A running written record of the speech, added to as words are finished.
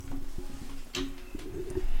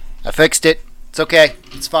I fixed it. It's okay.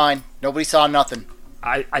 It's fine. Nobody saw nothing.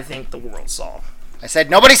 I think the world saw. I said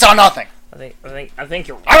nobody saw nothing. I think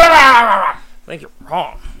you're I think you're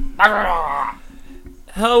wrong.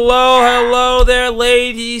 Hello there,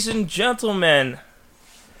 ladies and gentlemen.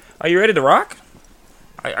 Are you ready to rock?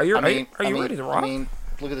 Are you ready to rock? I mean,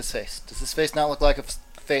 look at this face. Does this face not look like a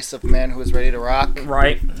face of a man who is ready to rock?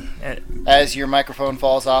 Right. As your microphone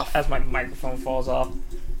falls off. As my microphone falls off.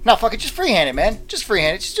 No, fuck it. Just freehand it, man. Just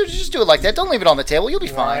freehand it. Just do it like that. Don't leave it on the table. You'll be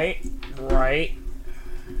fine. Right.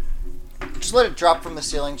 Just let it drop from the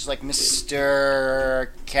ceiling, just like Mr.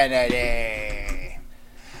 Kennedy.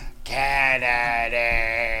 Kennedy.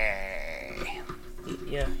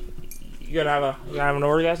 Yeah. You gonna have an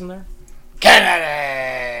orgasm there?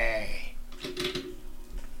 Kennedy.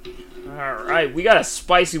 All right, we got a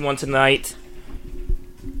spicy one tonight.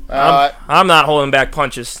 I'm not holding back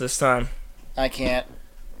punches this time. I can't.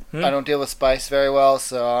 I don't deal with spice very well,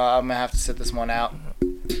 so I'm gonna have to sit this one out.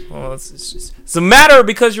 Well, it's a matter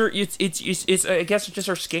because it's I guess it's just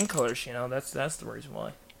our skin colors, you know. That's the reason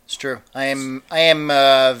why. It's true. I am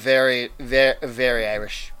very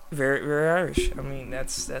Irish. Very Irish. I mean,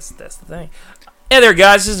 that's the thing. Hey there,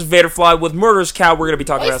 guys. This is Vaderfly with Murderous Cow. We're gonna be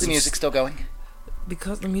talking Why about is the music still going?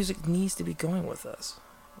 Because the music needs to be going with us.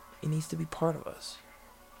 It needs to be part of us.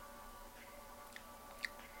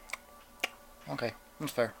 Okay,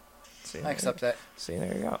 that's fair. I accept that. See,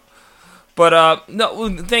 there you go. But no,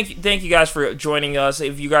 thank you guys for joining us.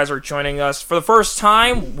 If you guys are joining us for the first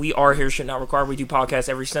time, we are Heroship Not Required. We do podcasts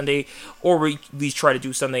every Sunday, or we at least try to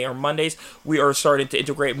do Sunday or Mondays. We are starting to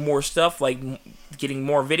integrate more stuff, like getting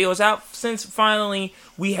more videos out, since finally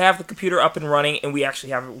we have the computer up and running and we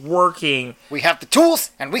actually have it working. We have the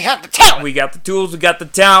tools and we have the talent. We got the tools, we got the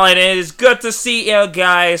talent, and it is good to see you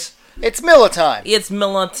guys. It's Miller time. It's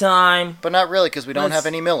Miller time. But not really, because we don't have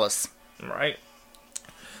any Millers. Right.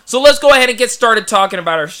 So let's go ahead and get started talking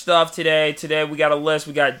about our stuff today. Today we got a list.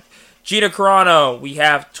 We got Gina Carino. We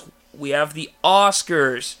have the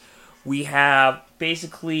Oscars. We have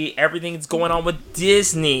basically everything that's going on with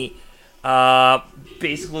Disney.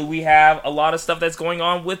 Basically we have a lot of stuff that's going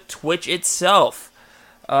on with Twitch itself.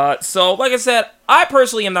 So like I said, I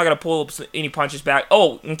personally am not going to pull up any punches back.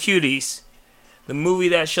 Oh, and Cuties. The movie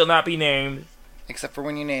that shall not be named. Except for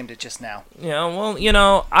when you named it just now. Yeah, well, you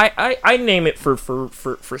know, I name it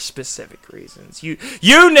for specific reasons. You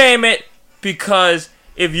name it because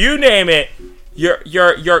if you name it,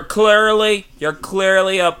 you're clearly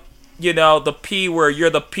up, you know, the P where you're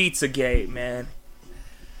the Pizza Gate, man.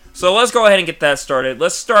 So let's go ahead and get that started.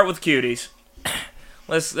 Let's start with Cuties.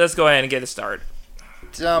 Let's go ahead and get it started.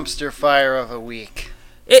 Dumpster fire of a week.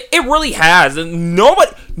 It really has.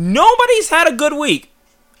 Nobody's had a good week.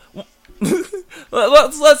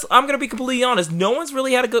 I'm gonna be completely honest. No one's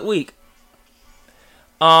really had a good week.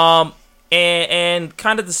 And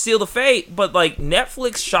kind of to seal the fate, but like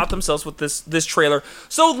Netflix shot themselves with this trailer.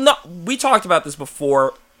 So no, we talked about this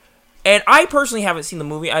before, and I personally haven't seen the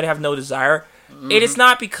movie. I have no desire. Mm-hmm. It is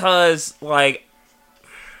not because like.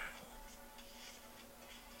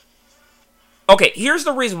 Okay, here's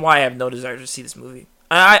the reason why I have no desire to see this movie.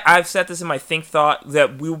 I've set this in my think thought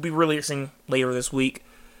that we will be releasing later this week.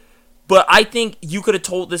 But I think you could have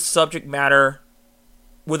told this subject matter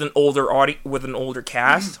with an older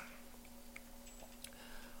cast.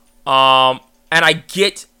 And I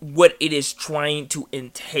get what it is trying to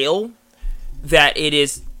entail. That it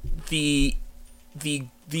is the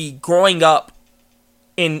growing up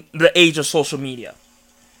in the age of social media.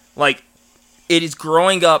 Like, it is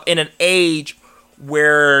growing up in an age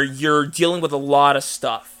where you're dealing with a lot of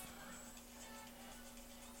stuff.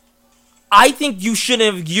 I think you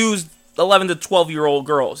shouldn't have used 11 to 12-year-old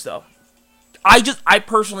girls, though. I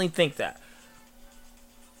personally think that.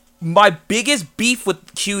 My biggest beef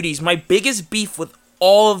with Cuties, my biggest beef with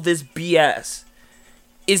all of this BS,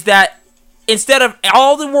 is that instead of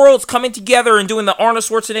all the worlds coming together and doing the Arnold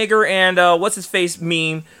Schwarzenegger and what's-his-face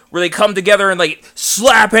meme, where they come together and like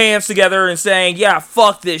slap hands together and saying, yeah,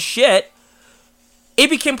 fuck this shit, it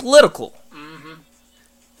became political. Mm-hmm.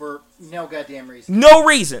 For no goddamn reason. No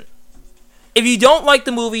reason. If you don't like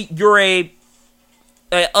the movie, you're a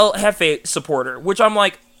El Jefe supporter, which I'm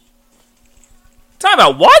like, talking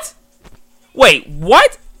about what? Wait,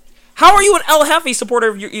 what? How are you an El Jefe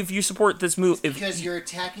supporter if you support this movie? Because you're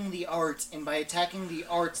attacking the arts, and by attacking the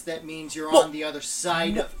arts, that means you're on the other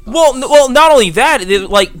side of us. Well, not only that,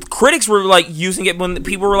 like critics were like using it when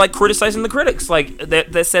people were like criticizing the critics, like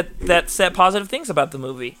that said positive things about the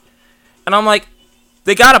movie, and I'm like,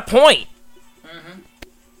 they got a point. Mm-hmm.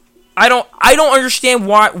 I don't understand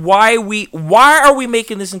why are we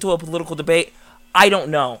making this into a political debate? I don't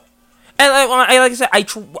know. And like I said,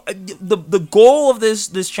 the goal of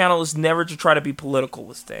this channel is never to try to be political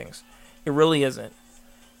with things. It really isn't.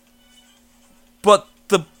 But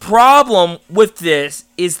the problem with this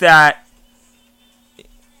is that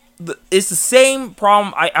it's the same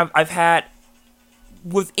problem I've had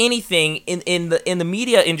with anything in the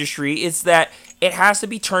media industry. It's that it has to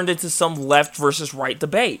be turned into some left versus right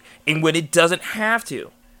debate, and when it doesn't have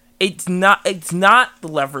to, it's not the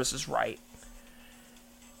left versus right.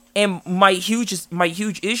 And my huge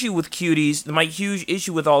issue with Cuties, my huge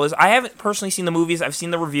issue with all this, I haven't personally seen the movies. I've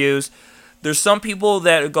seen the reviews. There's some people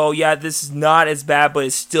that go, yeah, this is not as bad, but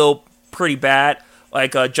it's still pretty bad.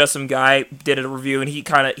 Like just some guy did a review, and he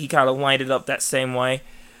kind of lined it up that same way.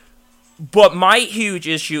 But my huge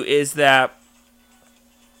issue is that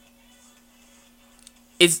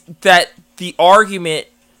the argument,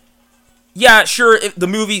 yeah, sure, the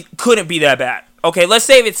movie couldn't be that bad. Okay, let's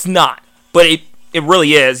say it's not, but it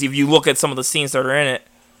really is if you look at some of the scenes that are in it.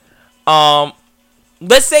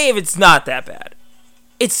 Let's say if it's not that bad.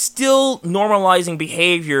 It's still normalizing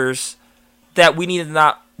behaviors that we need to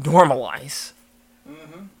not normalize.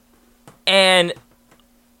 Mm-hmm. And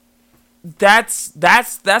that's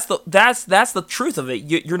the truth of it.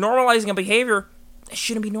 You're normalizing a behavior that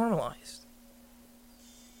shouldn't be normalized.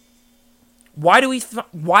 Why do we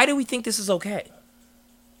think this is okay?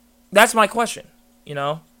 That's my question, you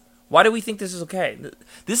know? Why do we think this is okay?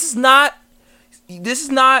 This is not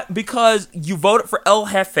because you voted for El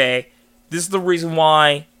Jefe. This is the reason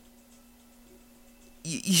why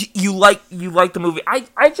you like the movie.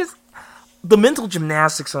 I just, the mental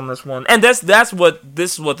gymnastics on this one, and that's what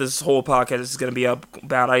this whole podcast is going to be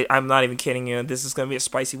about. I'm not even kidding you. This is going to be a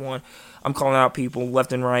spicy one. I'm calling out people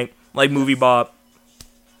left and right, like Movie Bob.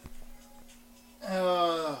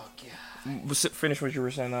 Oh God! Finish what you were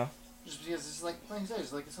saying though. Just because it's like I said,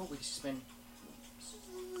 it's like this whole week's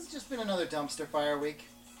just been another dumpster fire week.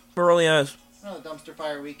 It really is. Another dumpster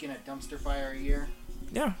fire week and a dumpster fire year.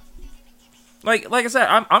 Yeah. Like I said,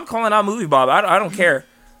 I'm calling out Movie Bob. I don't care.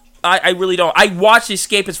 I really don't. I watch The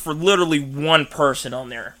Escapists for literally one person on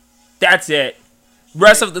there. That's it.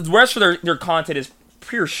 The rest of their content is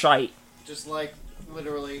pure shite. Just like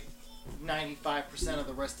literally 95% of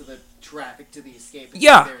the rest of the traffic to The Escapists.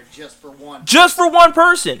 Yeah. There just for one. Just for one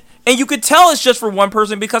person, and you could tell it's just for one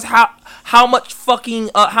person because how much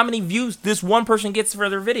fucking how many views this one person gets for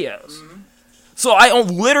their videos. Mm-hmm. So I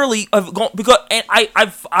literally have gone because and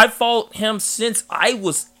I've followed him since I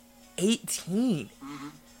was 18. Mm-hmm.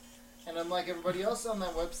 And unlike everybody else on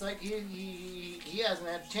that website, he hasn't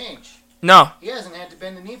had to change. No. He hasn't had to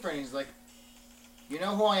bend the knee for anything. He's like, you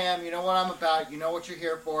know who I am, you know what I'm about, you know what you're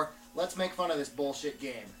here for. Let's make fun of this bullshit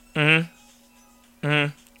game. Mm-hmm.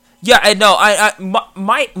 Mm-hmm. Yeah, I know.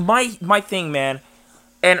 My thing, man,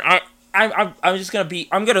 and I'm just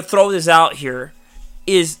gonna throw this out here,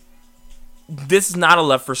 is this is not a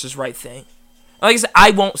left versus right thing. Like I said,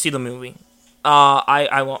 I won't see the movie.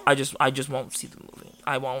 I won't. I just won't see the movie.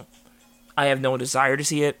 I won't. I have no desire to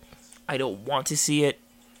see it. I don't want to see it.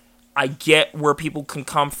 I get where people can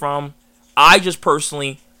come from. I just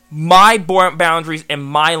personally, my boundaries and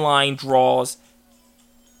my line draws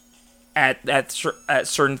at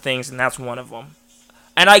certain things, and that's one of them.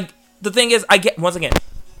 And the thing is, I get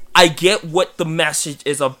what the message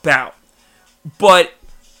is about, but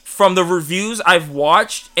from the reviews I've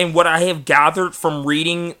watched and what I have gathered from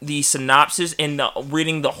reading the synopsis and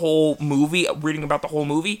reading about the whole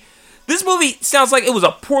movie, this movie sounds like it was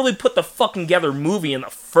a poorly put the fucking together movie in the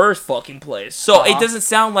first fucking place. So It doesn't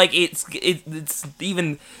sound like it's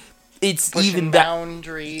even pushing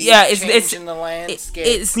boundaries. Yeah, changing the landscape.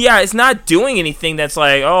 It's not doing anything that's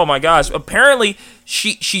like, oh my gosh. Apparently,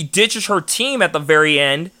 she ditches her team at the very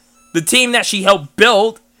end, the team that she helped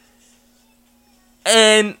build,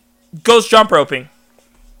 and goes jump roping.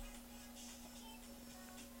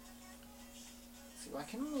 See, why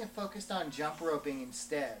can't we have focused on jump roping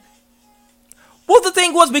instead? Well, the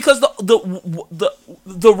thing was because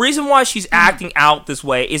the reason why she's acting out this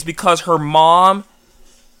way is because her mom,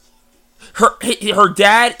 her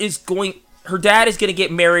dad is going to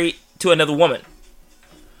get married to another woman.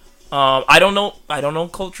 I don't know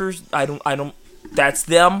cultures. I don't. That's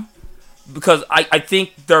them, because I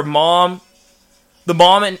think their mom, the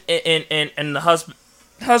mom and the husband,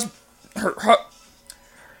 her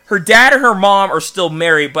dad and her mom are still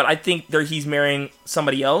married, but I think he's marrying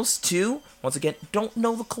somebody else too. Once again, don't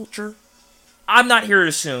know the culture. I'm not here to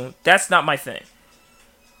assume. That's not my thing.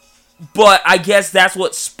 But I guess that's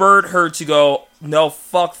what spurred her to go, no,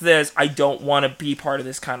 fuck this. I don't want to be part of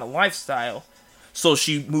this kind of lifestyle. So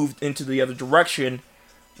she moved into the other direction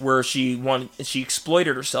where she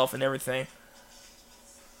exploited herself and everything.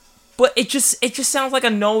 But it just sounds like a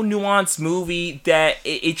no nuance movie that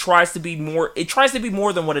it tries to be more. It tries to be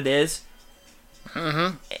more than what it is.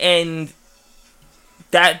 Mm-hmm. And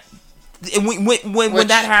that when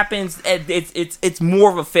that happens, it's more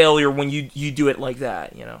of a failure when you do it like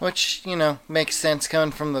that. You know. Which makes sense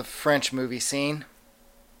coming from the French movie scene.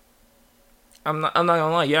 I'm not gonna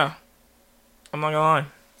lie. Yeah, I'm not gonna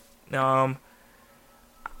lie.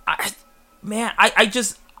 I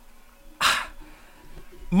just.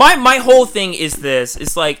 My whole thing is this.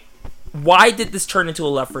 It's like, why did this turn into a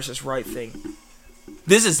left versus right thing?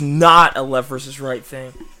 This is not a left versus right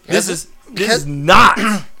thing. This is not.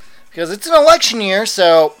 Because it's an election year,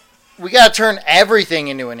 so we gotta turn everything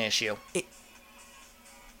into an issue.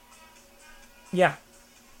 Yeah.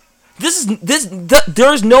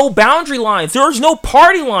 There's no boundary lines. There's no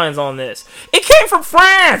party lines on this. It came from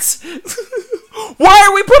France. Why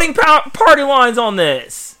are we putting party lines on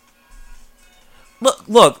this?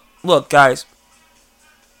 Look, guys.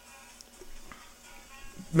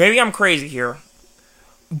 Maybe I'm crazy here,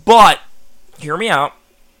 but hear me out.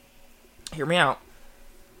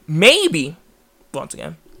 Maybe, once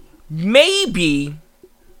again, maybe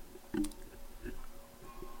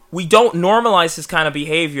we don't normalize this kind of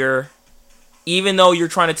behavior, even though you're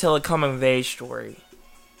trying to tell a coming of age story.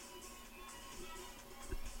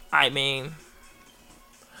 I mean,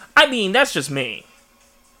 that's just me.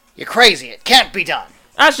 You're crazy. It can't be done.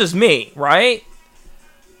 That's just me, right?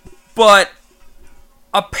 But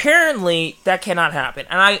apparently that cannot happen.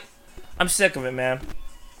 And I'm sick of it, man.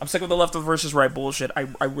 I'm sick of the left versus right bullshit. I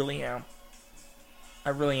really am. I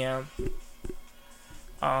really am.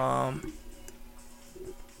 I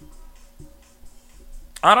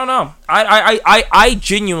don't know. I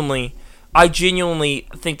genuinely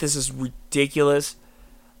think this is ridiculous.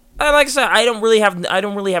 And like I said, I don't really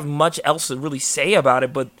have much else to really say about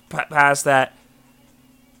it, but past that,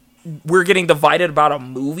 we're getting divided about a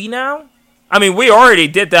movie now. I mean, we already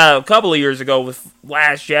did that a couple of years ago with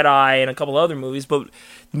Last Jedi and a couple other movies, but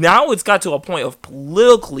now it's got to a point of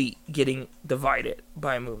politically getting divided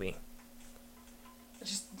by a movie.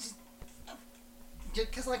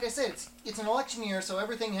 Because, like I said, it's an election year, so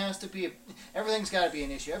everything's got to be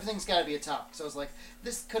an issue. Everything's got to be a topic. So it's like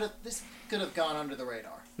this could have gone under the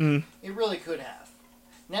radar. Mm. It really could have.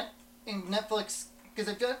 Netflix,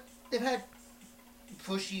 because they've had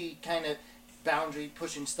pushy kind of boundary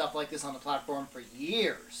pushing stuff like this on the platform for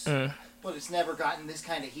years, but it's never gotten this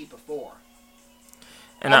kind of heat before.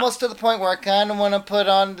 And almost to the point where I kind of want to put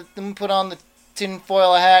on the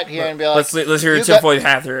tinfoil hat here and be like, let's hear your tinfoil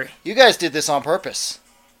hat theory. You guys did this on purpose.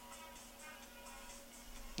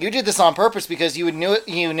 You did this on purpose because you knew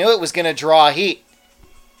it was going to draw heat.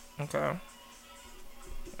 Okay.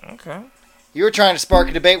 You were trying to spark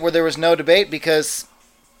a debate where there was no debate because...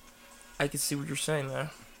 I can see what you're saying there.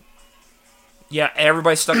 Yeah,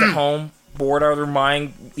 everybody's stuck at home, bored out of their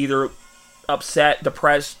mind, either upset,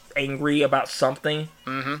 depressed, angry about something.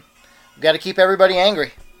 Mm-hmm. Got to keep everybody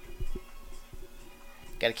angry.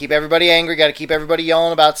 Got to keep everybody angry. Got to keep everybody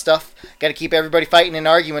yelling about stuff. Got to keep everybody fighting and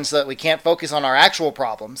arguing so that we can't focus on our actual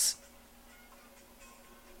problems.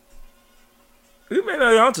 You may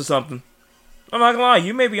be onto something. I'm not gonna lie.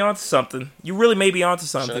 You may be onto something. You really may be onto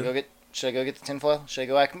something. Should I go get the tinfoil? Should I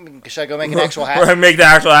go make an actual hat? Make the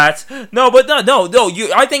actual hats? No, but no.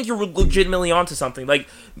 I think you're legitimately onto something. Like,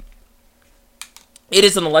 it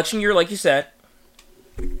is an election year, like you said.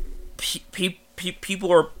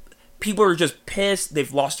 People are just pissed.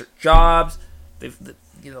 They've lost their jobs. The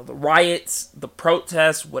riots, the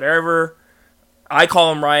protests, whatever. I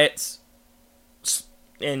call them riots,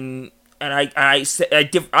 and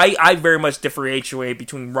I very much differentiate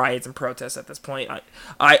between riots and protests at this point.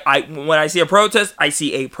 I when I see a protest, I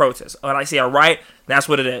see a protest. When I see a riot, that's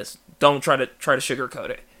what it is. Don't try to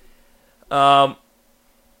sugarcoat it.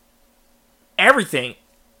 Everything,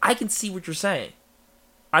 I can see what you're saying.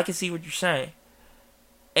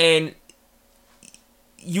 And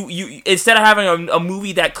you instead of having a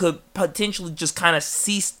movie that could potentially just kind of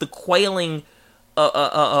cease the quailing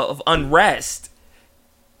of unrest,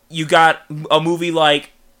 you got a movie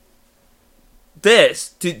like this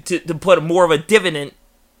to put more of a dividend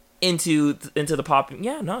into the pop.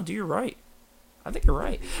 Yeah, no, dude, you're right. I think you're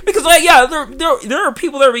right, because there are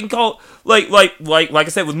people that are being called like I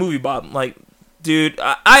said with Movie Bob. Like, dude,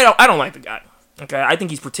 I don't like the guy. Okay, I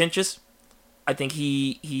think he's pretentious. I think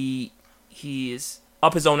he is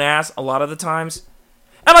up his own ass a lot of the times.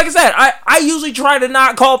 And like I said, I usually try to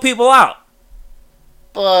not call people out.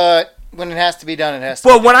 But when it has to be done, it has to be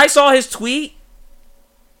done. But when I saw his tweet,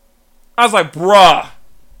 I was like, bruh.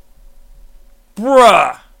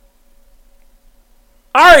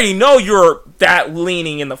 I already know you're that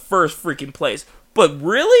leaning in the first freaking place. But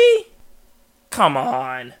really? Come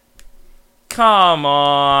on. Come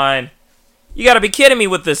on. You gotta be kidding me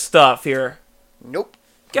with this stuff here. Nope.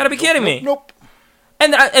 Gotta be kidding me. Nope.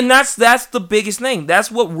 And that's the biggest thing.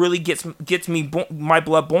 That's what really gets me my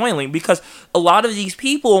blood boiling, because a lot of these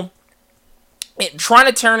people trying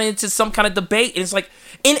to turn it into some kind of debate, and it's like,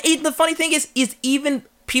 and the funny thing is even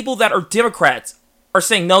people that are Democrats are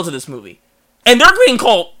saying no to this movie, and they're being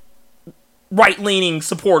called right-leaning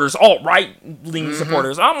supporters, alt-right-leaning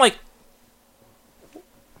supporters. I'm like,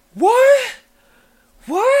 what?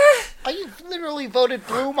 What? I literally voted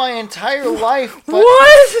blue my entire life. But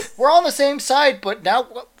What? We're on the same side, but now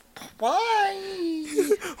why?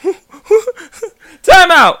 Time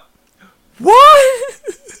out. What?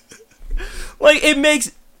 Like, it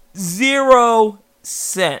makes 0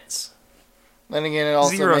 sense. Then again, it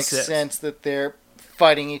also 0 makes sense that they're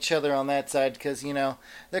fighting each other on that side, because they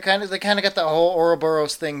kind of got the whole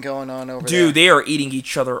Ouroboros thing going on over there. Dude, they are eating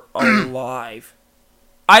each other alive.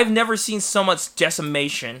 I've never seen so much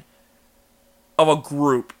decimation of a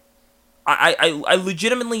group. I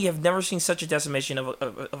legitimately have never seen such a decimation of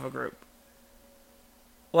a group.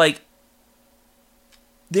 Like,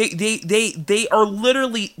 they are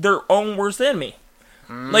literally their own worst enemy.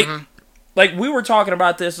 Mm-hmm. Like we were talking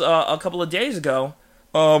about this a couple of days ago.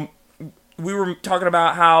 We were talking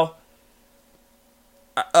about how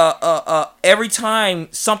every time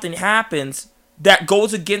something happens that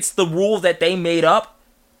goes against the rule that they made up,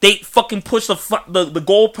 they fucking push the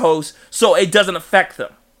goalpost so it doesn't affect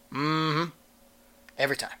them. Mm-hmm.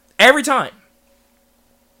 Every time. Every time.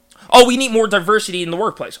 Oh, we need more diversity in the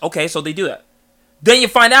workplace. Okay, so they do that. Then you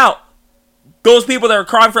find out those people that are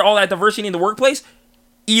crying for all that diversity in the workplace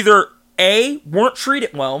either A, weren't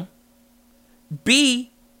treated well,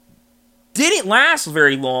 B, didn't last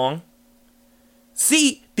very long,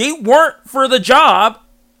 C, they weren't for the job,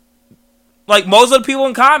 like most of the people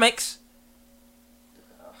in comics,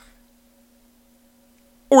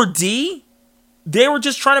 or D, they were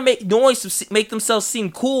just trying to make noise to make themselves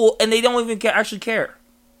seem cool, and they don't even actually care.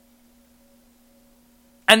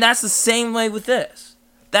 And that's the same way with this.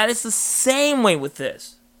 That is the same way with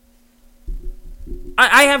this.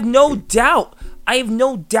 I have no doubt. I have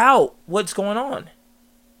no doubt what's going on.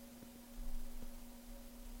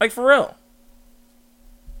 Like, for real.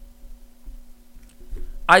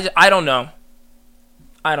 I don't know.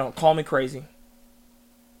 I don't. Call me crazy.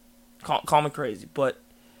 Call me crazy, but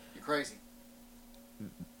you're crazy.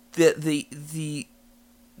 The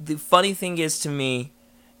funny thing is, to me,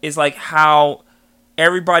 is like how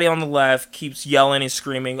everybody on the left keeps yelling and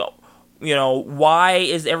screaming, why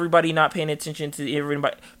is everybody not paying attention to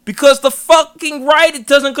everybody? Because the fucking right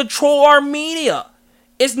doesn't control our media.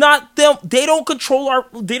 It's not them. They don't control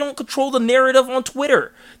the narrative on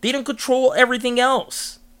Twitter. They don't control everything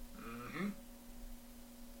else. Mm-hmm.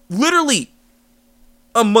 Literally,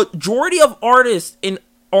 a majority of artists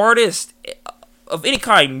of any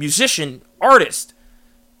kind, musician, artist,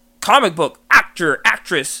 comic book, actor,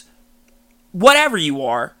 actress, whatever you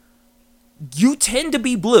are, you tend to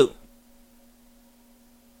be blue.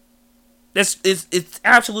 It's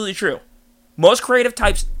absolutely true. Most creative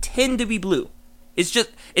types tend to be blue.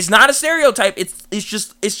 It's not a stereotype. It's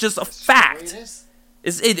just a fact.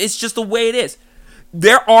 It's just the way it is.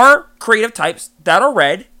 There are creative types that are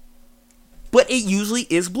red, but it usually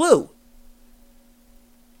is blue.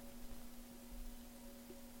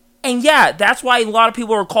 And yeah, that's why a lot of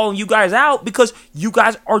people are calling you guys out, because you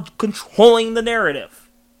guys are controlling the narrative.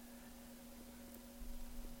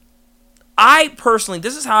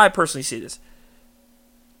 This is how I personally see this.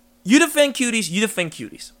 You defend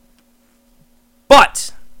cuties.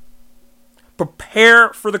 But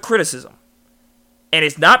prepare for the criticism. And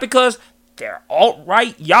it's not because they're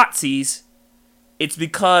alt-right Yahtzees. It's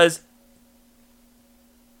because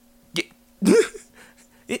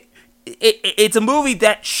it's a movie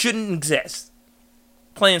that shouldn't exist.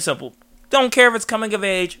 Plain and simple. Don't care if it's coming of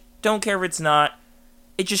age. Don't care if it's not.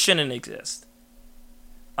 It just shouldn't exist.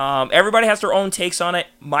 Everybody has their own takes on it.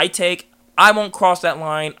 My take, I won't cross that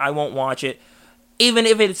line. I won't watch it. Even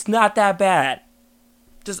if it's not that bad.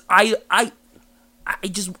 I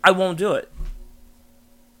won't do it.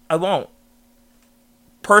 I won't.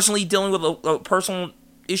 Personally, dealing with personal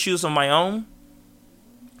issues of my own.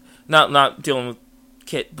 Not dealing with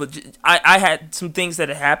Kit, but I had some things that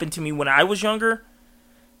had happened to me when I was younger,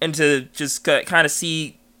 and to just kind of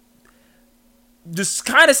see this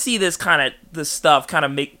stuff kind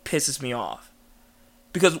of pisses me off,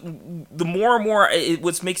 because the more and more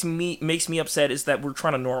what makes me upset is that we're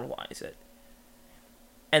trying to normalize it.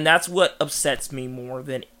 And that's what upsets me more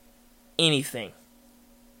than anything.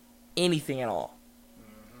 anything at all.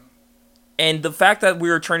 And the fact that we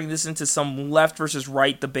are turning this into some left versus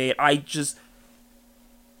right debate, that's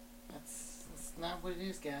not what it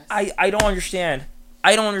is, guys. I don't understand.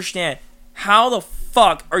 I don't understand. How the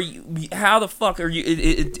fuck are you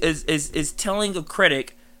is telling a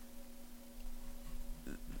critic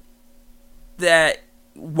that,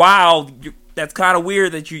 wow, that's kind of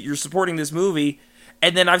weird that you're supporting this movie,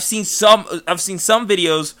 and then I've seen some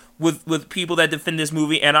videos with people that defend this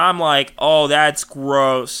movie, and I'm like, oh, that's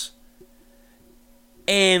gross.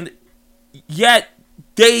 And yet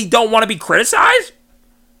they don't want to be criticized?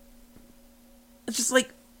 It's just like,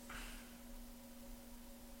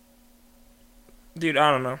 dude,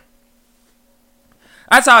 I don't know.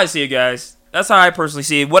 That's how I see it, guys. That's how I personally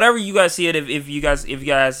see it. Whatever you guys see it, if you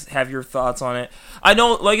guys have your thoughts on it. I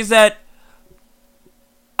know, like I said,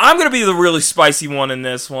 I'm gonna be the really spicy one in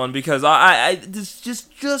this one because I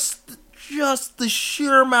just the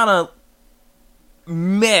sheer amount of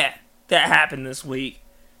meh that happened this week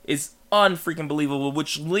is unfreaking believable,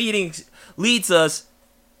 which leads us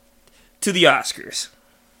to the Oscars.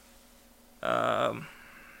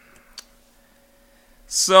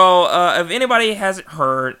 So, if anybody hasn't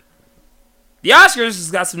heard, the Oscars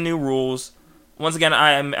has got some new rules. Once again,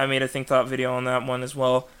 I made a Think Thought video on that one as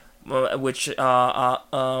well, which goes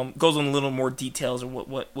on a little more details of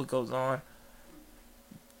what goes on.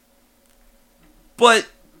 But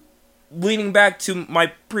leaning back to my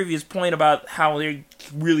previous point about how they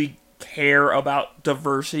really care about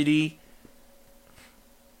diversity,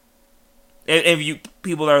 if you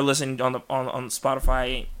people that are listening on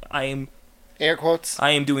Spotify, I am air quotes. I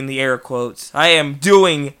am doing the air quotes. I am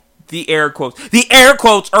doing the air quotes. The air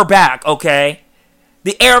quotes are back, okay?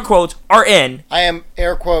 The air quotes are in. I am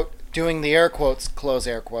air quote doing the air quotes, close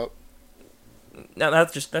air quote. No,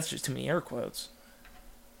 that's just too many air quotes.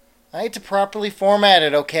 I need to properly format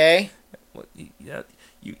it, okay? What,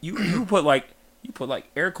 you put like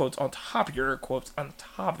air quotes on top of your air quotes on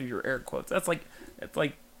top of your air quotes. That's like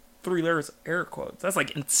 3 layers of air quotes. That's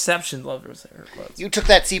like Inception levels of air quotes. You took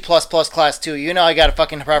that C++ class too. You know I gotta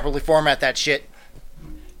fucking properly format that shit.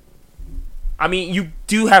 I mean, you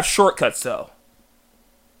do have shortcuts though.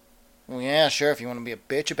 Well, yeah, sure. If you want to be a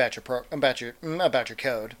bitch about your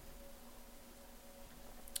code.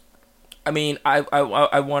 I mean, I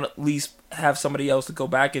want to at least have somebody else to go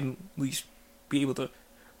back and at least be able to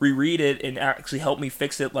reread it and actually help me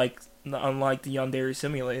fix it, like unlike the Yandere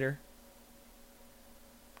Simulator.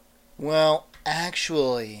 Well,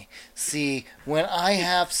 actually, see, when I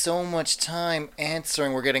have so much time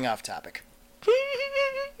answering, we're getting off topic.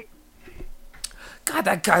 God,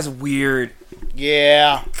 that guy's weird.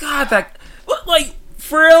 Yeah. God, like,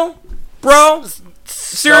 for real? Bro?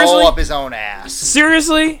 Seriously? So up his own ass.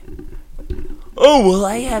 Seriously? Oh, well,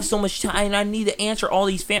 I have so much time and I need to answer all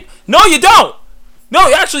these No, you don't!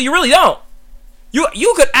 No, actually, you really don't.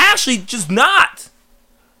 You could actually just not.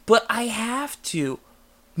 But I have to.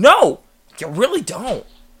 No, you really don't.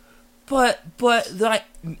 But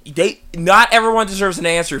not everyone deserves an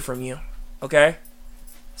answer from you. Okay?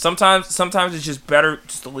 Sometimes it's just better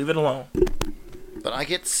just to leave it alone. But I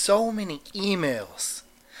get so many emails.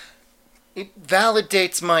 It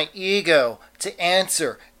validates my ego to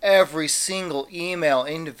answer every single email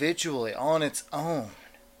individually on its own.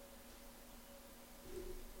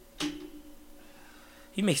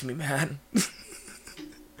 He makes me mad.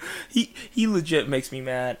 He legit makes me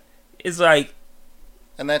mad. It's like...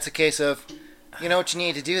 And that's a case of, you know what you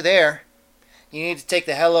need to do there? You need to take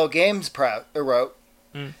the Hello Games route.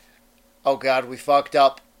 Oh God, we fucked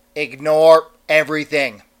up. Ignore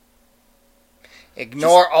everything.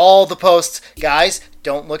 Ignore all the posts. Guys,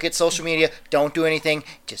 don't look at social media. Don't do anything.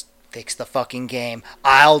 Just fix the fucking game.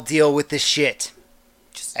 I'll deal with the shit.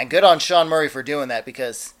 And good on Sean Murray for doing that,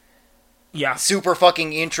 because... Yeah. Super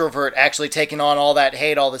fucking introvert actually taking on all that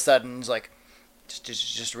hate all of a sudden. He's like,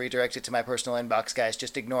 just redirect it to my personal inbox, guys.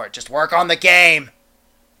 Just ignore it. Just work on the game.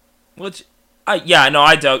 Which, I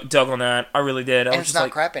dug on that. I really did. And it's not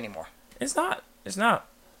crap anymore. It's not.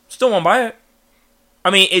 Still won't buy it. I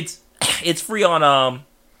mean, it's free on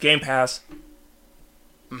Game Pass.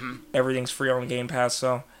 Mm-hmm. Everything's free on Game Pass,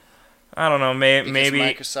 so I don't know. Maybe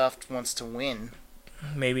Microsoft wants to win.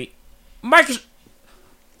 Maybe Microsoft.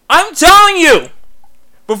 I'm telling you,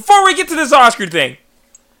 before we get to this Oscar thing,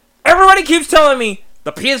 everybody keeps telling me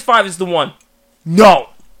the PS5 is the one. No.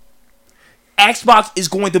 Xbox is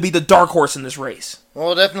going to be the dark horse in this race. Well,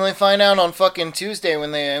 we'll definitely find out on fucking Tuesday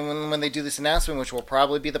when they do this announcement, which will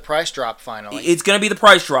probably be the price drop finally. It's going to be the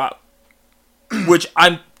price drop. Which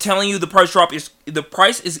I'm telling you, the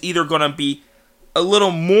price is either going to be a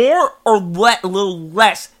little more or a little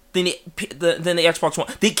less than the Xbox One.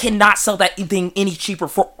 They cannot sell that thing any cheaper.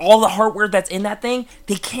 For all the hardware that's in that thing,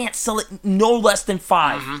 they can't sell it no less than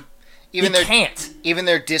 $5. Mm-hmm. Even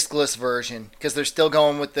their discless version, because they're still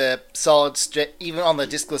going with the solid. Even on the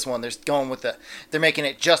discless one, they're making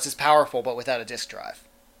it just as powerful, but without a disc drive.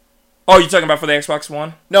 Oh, you're talking about for the Xbox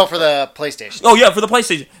One? No, for the PlayStation. Oh yeah, for the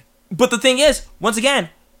PlayStation. But the thing is, once again,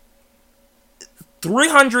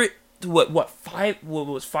 300. What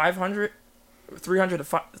was 500? 300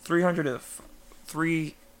 to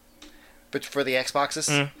 3. But for the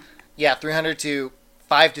Xboxes, yeah, 300 to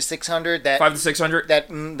 500 to 600. 500 to 600. That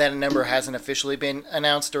number hasn't officially been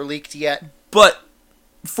announced or leaked yet. But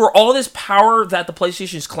for all this power that the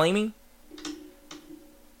PlayStation is claiming,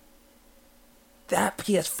 that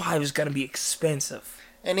PS5 is gonna be expensive.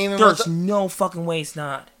 And even there's no fucking way it's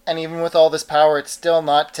not. And even with all this power, it's still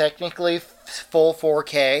not technically full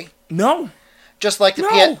 4K. No. Just like the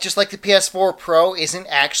PS4 Pro isn't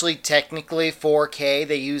actually technically 4K.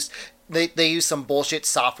 They use some bullshit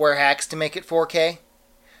software hacks to make it 4K.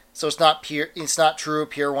 So it's not true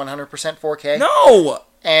pure 100% 4K. No.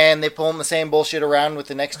 And they pull the same bullshit around with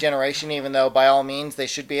the next generation, even though by all means they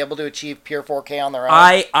should be able to achieve pure 4K on their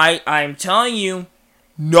own. I'm telling you,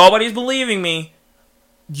 nobody's believing me.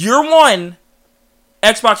 Year one,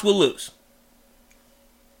 Xbox will lose.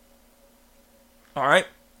 All right.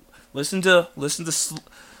 Listen to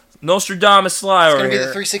Nostradamus Sly over here. It's going to be the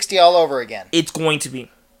 360 all over again. It's going to be.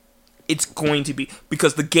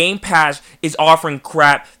 Because the Game Pass is offering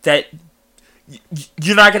crap that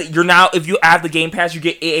if you add the Game Pass, you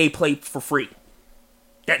get EA Play for free.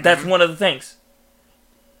 That's one of the things.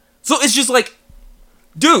 So it's just like,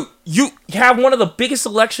 dude, you have one of the biggest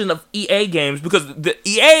selection of EA games because the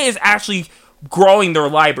EA is actually growing their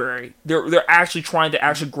library. They're actually trying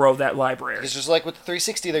to grow that library. It's just like with the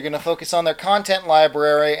 360, they're going to focus on their content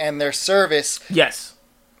library and their service. Yes.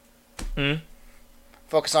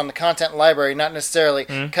 Focus on the content library, not necessarily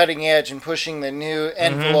cutting edge and pushing the new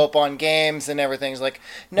envelope on games and everything. It's like,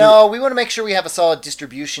 no, we want to make sure we have a solid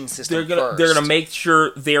distribution system first. They're going to make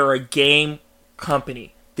sure they're a game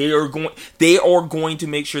company. They are going to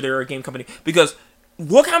make sure they're a game company. Because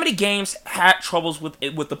look how many games had troubles with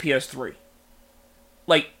the PS3.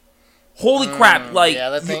 Like, holy crap! Like, yeah,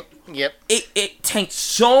 that thing. Yep. It tanked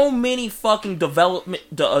so many fucking developer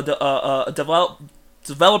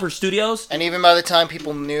studios. And even by the time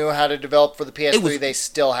people knew how to develop for the PS3, they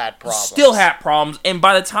still had problems. And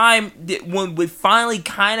by the time when we finally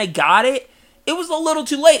kind of got it, it was a little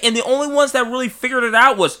too late. And the only ones that really figured it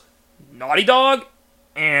out was Naughty Dog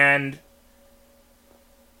and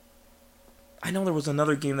I know there was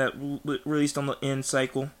another game that released on the end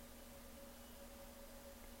cycle.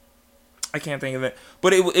 I can't think of it.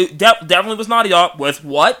 But it definitely was Naughty Dog with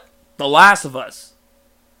what? The Last of Us.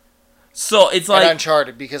 So it's like... And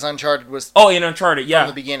Uncharted, because Uncharted was... Oh, and Uncharted, yeah.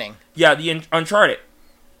 From the beginning. Yeah, the Uncharted.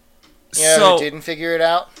 Yeah, who didn't figure it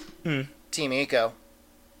out? Team Eco.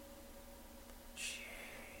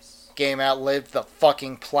 Jeez. Game outlived the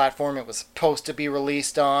fucking platform it was supposed to be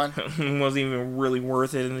released on. It wasn't even really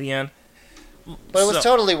worth it in the end. But it was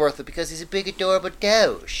totally worth it, because he's a big, adorable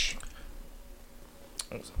Doge.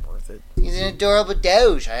 It wasn't worth it. He's an adorable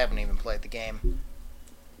Doge. I haven't even played the game.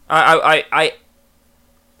 I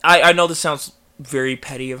know this sounds very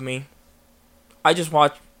petty of me. I just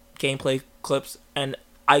watch gameplay clips, and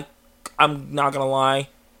I'm not gonna lie.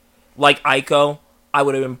 Like Ico, I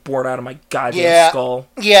would have been bored out of my goddamn skull.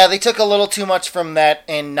 Yeah, they took a little too much from that,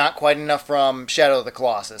 and not quite enough from Shadow of the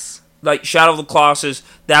Colossus. Like, Shadow of the Colossus,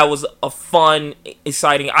 that was a fun,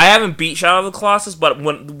 exciting... I haven't beat Shadow of the Colossus, but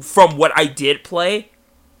from what I did play,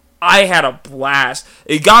 I had a blast.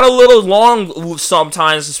 It got a little long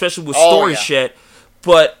sometimes, especially with story shit,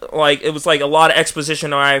 but, like, it was, like, a lot of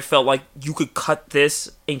exposition, and I felt like you could cut this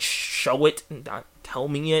and show it, and not tell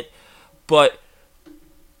me it, but...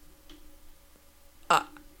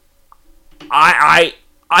 I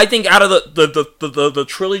think out of the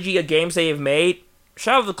trilogy of games they have made,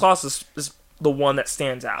 Shadow of the Colossus is the one that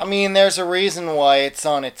stands out. I mean, there's a reason why it's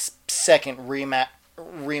on its second remake,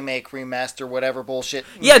 remaster, whatever bullshit.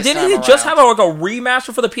 Yeah, didn't it just have a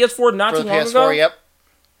remaster for the PS4 not too long ago? For the PS4, yep.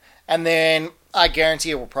 And then I guarantee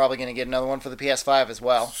you we're probably going to get another one for the PS5 as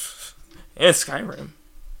well. And Skyrim.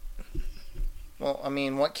 Well, I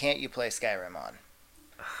mean, what can't you play Skyrim on?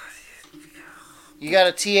 You got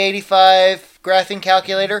a T85 graphing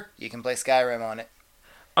calculator, you can play Skyrim on it.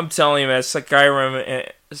 I'm telling you, man,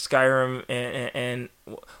 Skyrim and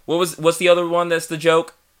what's the other one that's the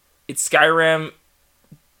joke? It's Skyrim.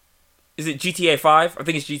 Is it GTA 5? I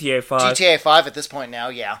think it's GTA 5. GTA 5 at this point now,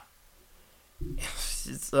 yeah.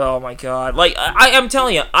 oh my god! Like I'm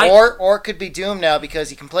telling you, or it could be Doom now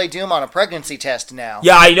because you can play Doom on a pregnancy test now.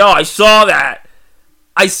 Yeah, I know. I saw that.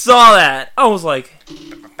 I was like, what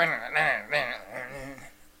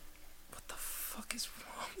the fuck is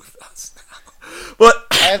wrong with us now? But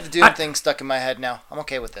I have the Doom thing stuck in my head now. I'm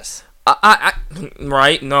okay with this.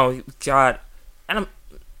 Right? No, God, and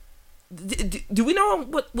do we know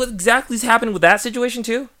what exactly is happening with that situation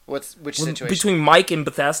too? Which situation? Between Mike and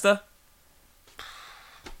Bethesda?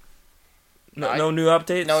 No new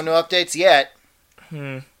updates? No new updates yet.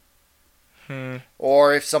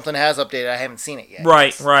 Or if something has updated, I haven't seen it yet.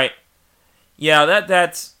 Right. Yeah,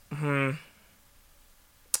 that's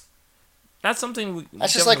something.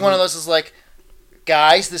 That's just like one of those is like,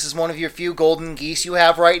 guys, this is one of your few golden geese you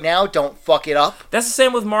have right now. Don't fuck it up. That's the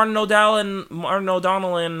same with Martin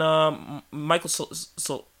O'Donnell and Michael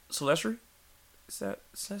Silvestri. Is that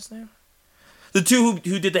his name? The two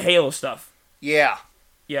who did the Halo stuff. Yeah.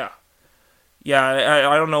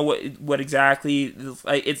 I don't know what exactly.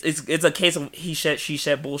 It's a case of he said she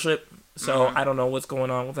said bullshit. So I don't know what's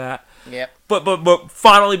going on with that. Yeah. But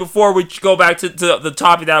finally, before we go back to the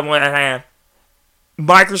topic that went at hand,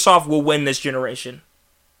 Microsoft will win this generation.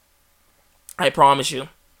 I promise you.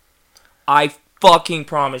 I fucking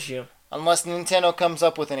promise you. Unless Nintendo comes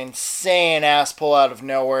up with an insane ass pull out of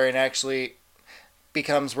nowhere and actually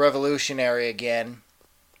becomes revolutionary again.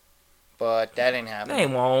 But that ain't happening. They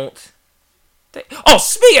won't.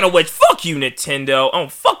 Speaking of which, fuck you, Nintendo. Oh,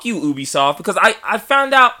 fuck you, Ubisoft. Because I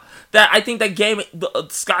found out that I think that game, the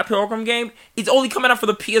Scott Pilgrim game, it's only coming out for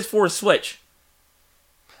the PS4 and Switch.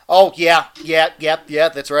 Oh, yeah,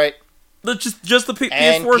 that's right. Just the PS4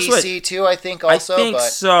 and and Switch. And PC too, I think, also. I think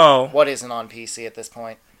so. What isn't on PC at this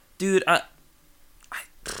point? Dude,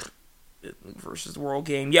 versus World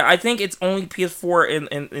game. Yeah, I think it's only PS4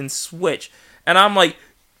 and Switch. And I'm like,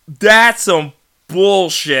 that's some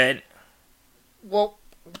bullshit. Well,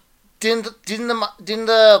 didn't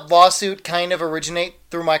the lawsuit kind of originate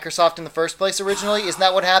through Microsoft in the first place originally? Isn't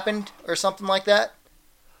that what happened? Or something like that?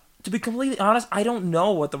 To be completely honest, I don't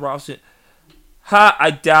know what the lawsuit...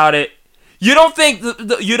 I doubt it. You don't think...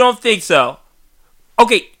 You don't think so?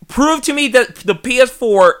 Okay, prove to me that the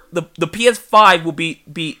PS4... The PS5 will beat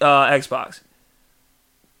Xbox.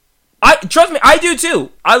 Trust me, I do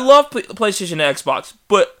too. I love PlayStation and Xbox.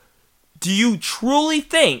 But do you truly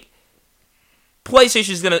think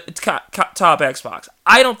PlayStation is going to top Xbox?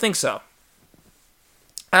 I don't think so.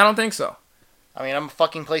 I mean, I'm a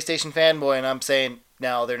fucking PlayStation fanboy, and I'm saying,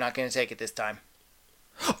 no, they're not going to take it this time.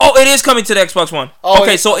 Oh, it is coming to the Xbox One. Oh,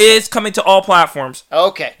 okay, so it is coming to all platforms.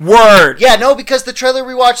 Okay. Word. Yeah, no, because the trailer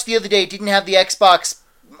we watched the other day didn't have the Xbox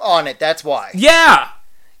on it. That's why. Yeah.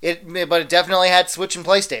 But it definitely had Switch and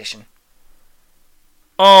PlayStation.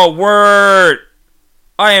 Oh, word.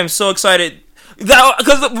 I am so excited.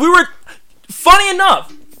 Because we were... Funny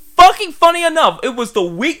enough, it was the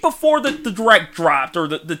week before the Direct dropped, or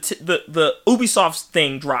the Ubisoft's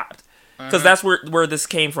thing dropped, because that's where this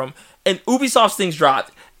came from. And Ubisoft's things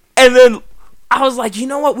dropped, and then I was like, you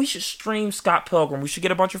know what? We should stream Scott Pilgrim. We should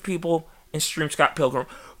get a bunch of people and stream Scott Pilgrim.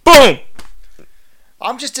 Boom.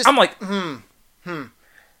 I'm like,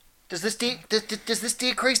 Does this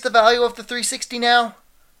decrease the value of the 360 now?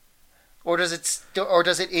 Or does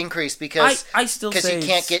it increase because I still say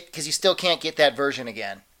you still can't get that version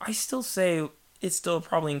again? I still say it's still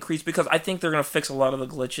probably increased because I think they're gonna fix a lot of the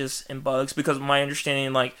glitches and bugs, because my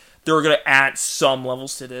understanding, like, they're gonna add some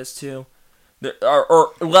levels to this too,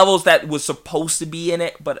 or levels that was supposed to be in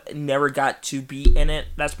it but never got to be in it.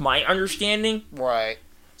 That's my understanding. Right.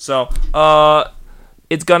 So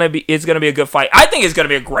it's gonna be a good fight. I think it's gonna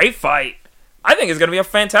be a great fight. I think it's gonna be a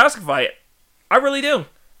fantastic fight. I really do.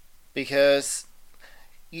 Because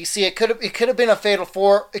you see, it could have been a fatal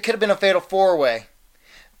four-way,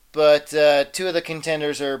 but two of the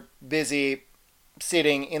contenders are busy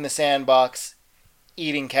sitting in the sandbox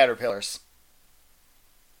eating caterpillars.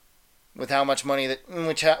 With how much money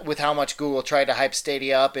with how much Google tried to hype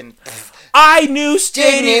Stadia up, and I knew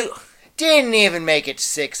Stadia didn't even make it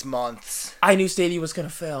 6 months. I knew Stadia was gonna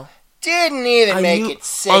fail. Didn't even make it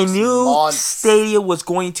 6 months. I knew Stadia was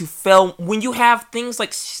going to fail. When you have things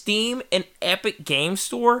like Steam and Epic Game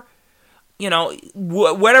Store, you know,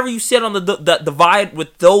 whatever you said on the divide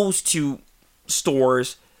with those two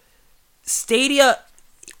stores, Stadia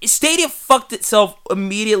fucked itself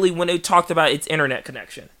immediately when it talked about its internet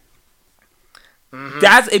connection. Mm-hmm.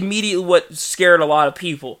 That's immediately what scared a lot of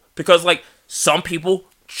people, because, like, some people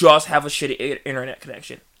just have a shitty internet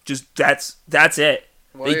connection. Just that's it.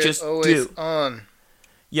 They just do. On.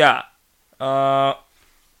 Yeah. I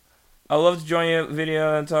love to join your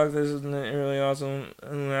video and talk. This is really awesome.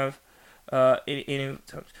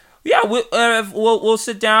 Yeah, we'll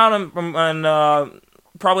sit down and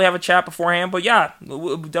probably have a chat beforehand. But yeah, it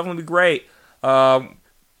would definitely be great. Yeah,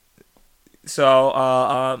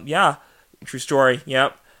 true story.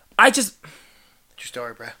 Yep. True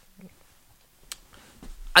story, bro.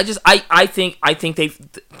 I think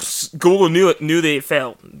Google knew they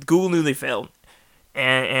failed. Google knew they failed,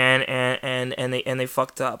 and they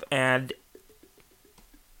fucked up. And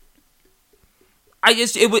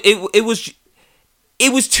it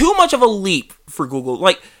was too much of a leap for Google.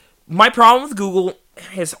 Like, my problem with Google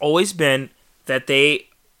has always been that they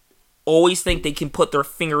always think they can put their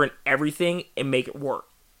finger in everything and make it work,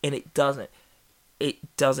 and it doesn't.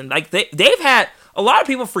 It doesn't. Like, they've had a lot of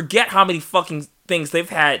people forget how many fucking things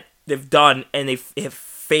they've done, and they have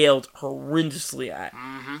failed horrendously at.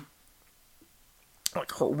 Mm-hmm. Like,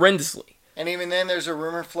 horrendously. And even then, there's a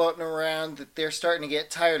rumor floating around that they're starting to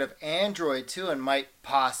get tired of Android too, and might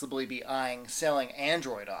possibly be eyeing selling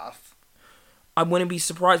Android off. I wouldn't be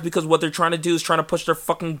surprised, because what they're trying to do is trying to push their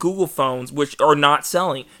fucking Google phones, which are not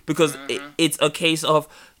selling, because it's a case of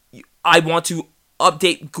I want to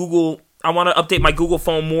update Google. I want to update my Google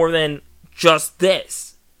phone more than just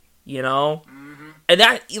this, you know. Mm-hmm. And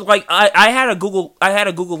that, like, I had a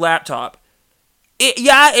Google laptop.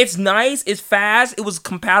 It's nice, it's fast, it was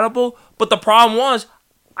compatible, but the problem was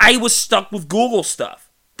I was stuck with Google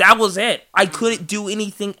stuff. That was it. I couldn't do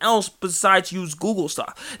anything else besides use Google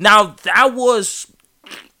stuff. Now, that was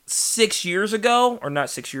 6 years ago, or not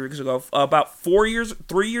 6 years ago, about 3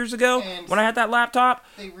 years ago, and when I had that laptop.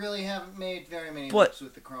 They really haven't made very many leaps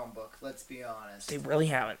with the Chromebook, let's be honest. They really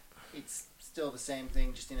haven't. It's still the same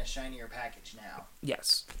thing, just in a shinier package now.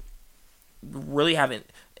 Yes. Really haven't.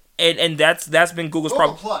 And that's been Google's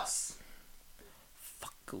problem. Google Plus.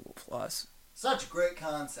 Fuck Google Plus. Such a great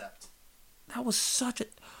concept. That was such a...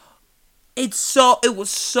 It was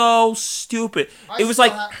so stupid. I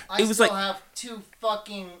have two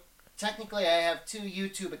fucking... Technically, I have 2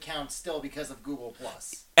 YouTube accounts still because of Google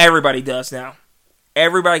Plus. Everybody does now.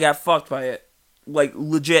 Everybody got fucked by it. Like,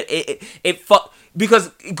 legit. It fucked... Because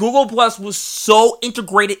Google Plus was so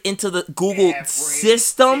integrated into the Google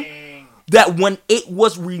system that when it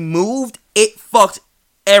was removed, it fucked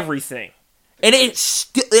everything. And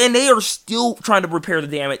they are still trying to repair the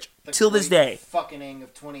damage till this day. Fucking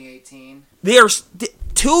of 2018. They are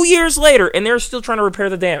 2 years later, and they're still trying to repair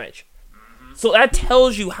the damage. Mm-hmm. So that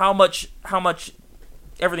tells you how much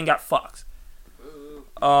everything got fucked.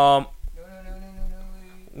 No.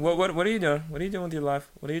 What are you doing? What are you doing with your life?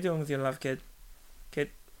 What are you doing with your life, kid?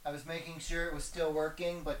 I was making sure it was still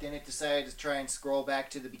working, but then it decided to try and scroll back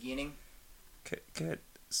to the beginning. Kid,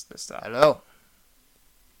 stop. Hello.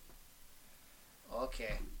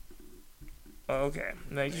 Okay.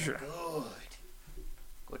 Make sure.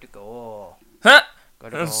 Good to go. Huh?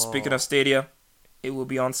 Good to go. Speaking of Stadia, it will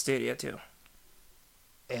be on Stadia too.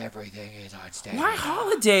 Everything is on Stadia. Why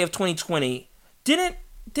holiday of 2020? Didn't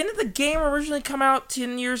the game originally come out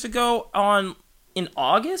 10 years ago in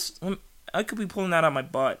August? I could be pulling that out of my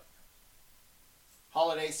butt.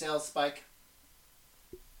 Holiday sales spike.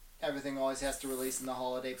 Everything always has to release in the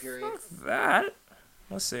holiday period. Fuck that.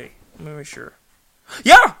 Let's see. Let me make sure.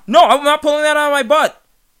 Yeah! No, I'm not pulling that out of my butt.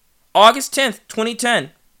 August 10th,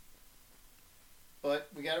 2010. But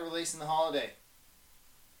we gotta release in the holiday.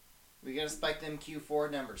 We gotta spike them Q4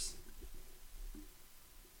 numbers.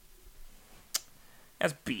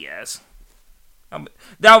 That's BS.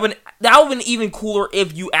 That would have been even cooler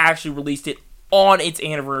if you actually released it on its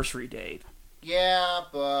anniversary date. Yeah,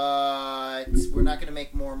 but we're not gonna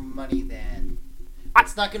make more money then.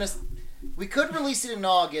 It's not gonna... We could release it in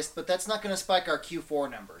August, but that's not gonna spike our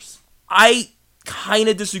Q4 numbers. I kind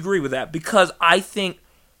of disagree with that, because I think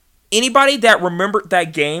anybody that remembered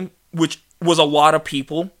that game, which was a lot of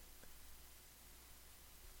people,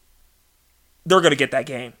 they're gonna get that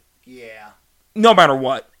game. Yeah. No matter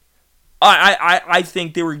what. I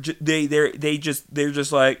think they're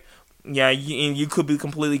just like, yeah, you could be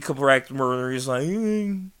completely correct. Murder is like,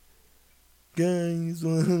 hey, guys,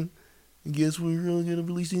 I guess we're really gonna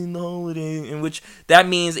release it in the holiday, in which that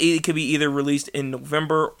means it could be either released in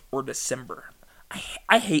November or December.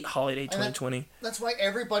 I hate holiday 2020. That's why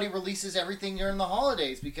everybody releases everything during the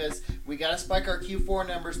holidays, because we gotta spike our Q4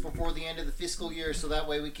 numbers before the end of the fiscal year, so that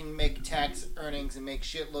way we can make tax earnings and make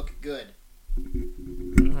shit look good.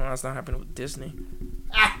 Well, that's not happening with Disney.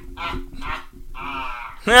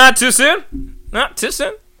 Not too soon. Not too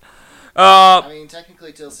soon. I mean,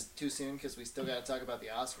 technically too soon, because we still gotta talk about the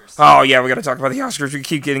Oscars. Oh yeah, we gotta talk about the Oscars. We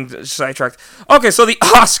keep getting sidetracked. Okay, so the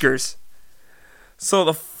Oscars. So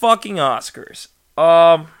the fucking Oscars.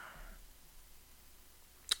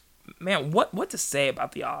 man, what to say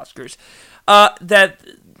about the Oscars? That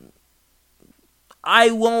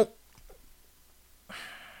I won't.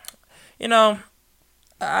 You know,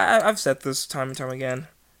 I've said this time and time again.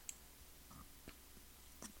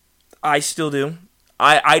 I still do.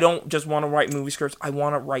 I don't just want to write movie scripts. I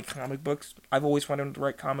want to write comic books. I've always wanted to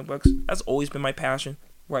write comic books. That's always been my passion.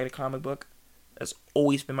 Write a comic book. That's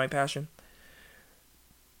always been my passion.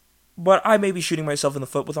 But I may be shooting myself in the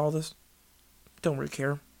foot with all this. Don't really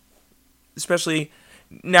care. Especially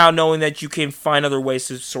now knowing that you can find other ways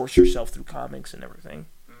to source yourself through comics and everything.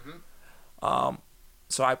 Mm-hmm.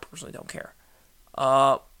 So I personally don't care.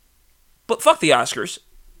 But fuck the Oscars.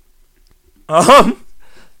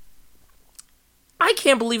 I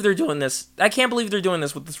can't believe they're doing this. I can't believe they're doing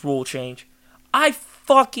this with this rule change. I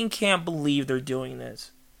fucking can't believe they're doing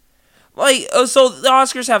this. Like, so the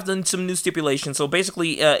Oscars have done some new stipulations. So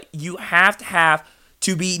basically, you have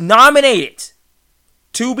to be nominated.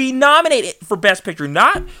 To be nominated for Best Picture.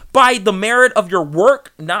 Not by the merit of your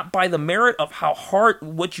work. Not by the merit of how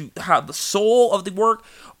the soul of the work.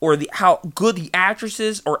 Or how good the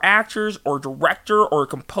actresses or actors or director or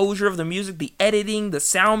composer of the music, the editing, the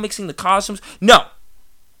sound mixing, the costumes. No.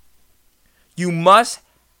 You must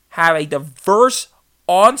have a diverse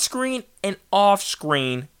on-screen and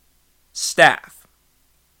off-screen staff.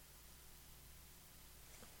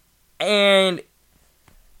 And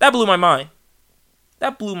that blew my mind.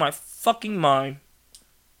 That blew my fucking mind.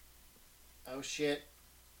 Oh shit.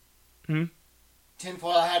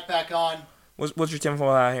 Tinfoil hat back on. What's your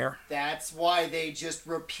tinfoil hat here? That's why they just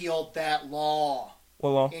repealed that law. What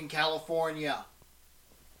law? In California.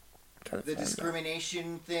 The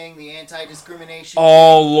discrimination thing, the anti-discrimination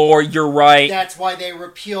Oh, Lord, you're right. That's why they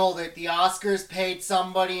repealed it. The Oscars paid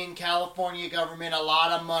somebody in California government a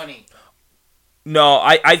lot of money. No,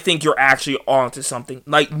 I think you're actually onto something.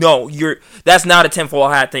 Like, no, that's not a tinfoil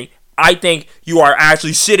hat thing. I think you are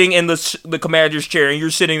actually sitting in the commander's chair and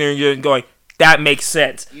you're sitting there and you're going, that makes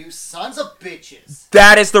sense. You sons of bitches.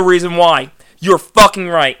 That is the reason why. You're fucking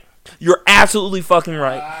right. You're absolutely fucking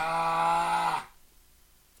right.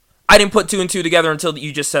 I didn't put two and two together until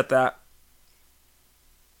you just said that.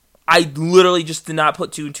 I literally just did not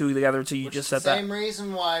put two and two together until you just said that. Same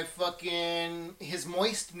reason why fucking His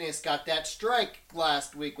Moistness got that strike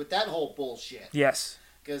last week with that whole bullshit. Yes.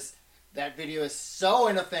 Because that video is so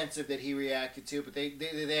inoffensive that he reacted to, but they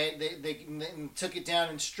took it down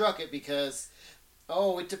and struck it because,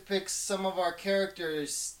 it depicts some of our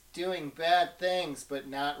characters doing bad things, but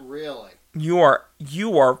not really. You are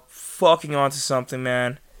fucking onto something,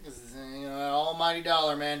 man. Almighty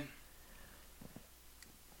dollar, man.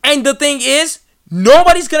 And the thing is,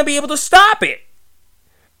 nobody's gonna be able to stop it.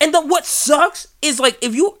 And what sucks is, like,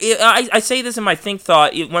 I say this in my Think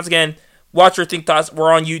Thought, once again, watch our Think Thoughts.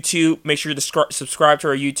 We're on YouTube. Make sure to subscribe to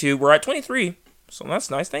our YouTube. We're at 23, so that's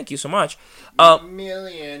nice. Thank you so much.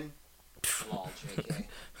 Million. Lol, JK.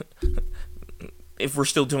 If we're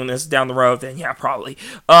still doing this down the road, then yeah, probably.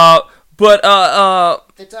 The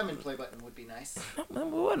diamond play button would be nice. It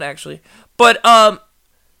would, actually. But,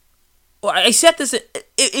 I said this,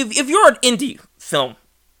 if you're an indie film,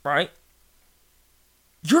 right,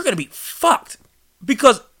 you're going to be fucked.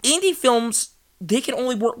 Because indie films, they can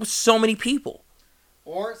only work with so many people.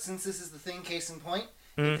 Or, since this is the thing, case in point,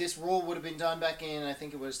 if this rule would have been done back in, I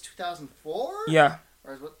think it was 2004? Yeah.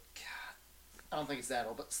 Or what? God, I don't think it's that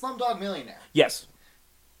old, but Slumdog Millionaire. Yes.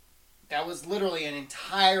 That was literally an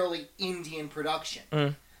entirely Indian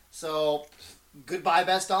production. So, goodbye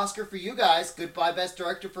Best Oscar for you guys. Goodbye Best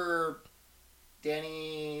Director for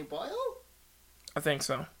Danny Boyle? I think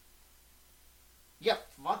so. Yeah,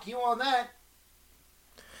 fuck you on that.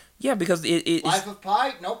 Yeah, because it's... Life of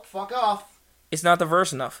Pi? Nope, fuck off. It's not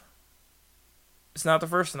diverse enough. It's not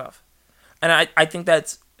diverse enough. And I think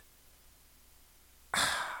that's...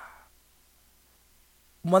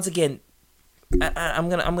 Once again, I'm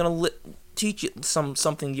gonna teach you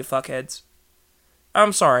something, you fuckheads.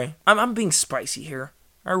 I'm sorry. I'm being spicy here.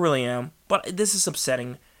 I really am. But this is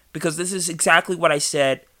upsetting because this is exactly what I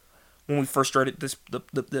said when we first started this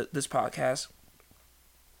podcast.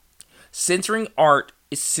 Censoring art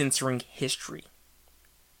is censoring history.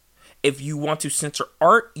 If you want to censor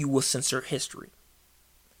art, you will censor history.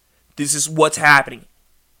 This is what's happening.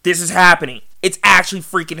 This is happening. It's actually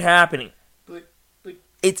freaking happening. But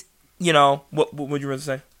it's, what would you rather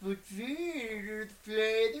say? But they're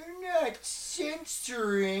not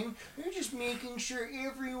censoring. They're just making sure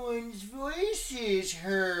everyone's voice is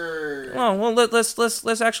heard. Oh, well,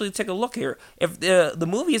 let's actually take a look here. If the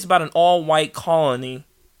movie is about an all-white colony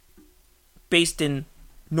based in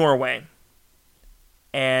Norway,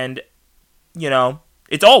 and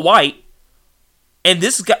it's all white, And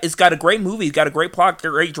it's got a great movie. It's got a great plot,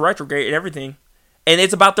 great director, great everything. And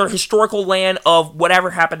it's about their historical land of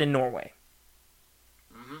whatever happened in Norway.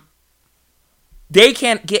 Mm-hmm. They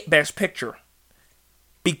can't get Best Picture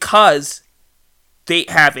because they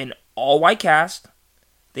have an all-white cast.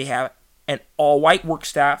 They have an all-white work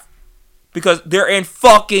staff because they're in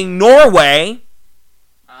fucking Norway.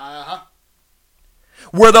 Uh-huh.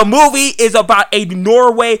 Where the movie is about a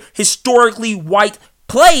Norway historically white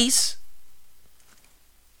place.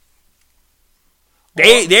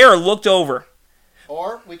 They are looked over.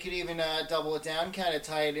 Or we could even double it down, kind of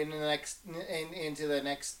tie it into the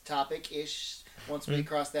next topic-ish once we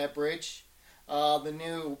cross that bridge. The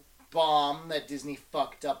new bomb that Disney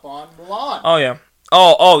fucked up on Mulan. Oh yeah.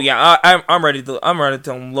 Oh yeah. I'm ready to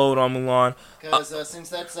unload on Mulan. Because since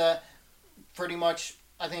that's pretty much,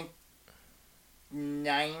 I think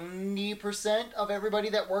 90% of everybody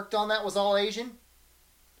that worked on that was all Asian.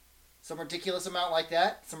 Some ridiculous amount like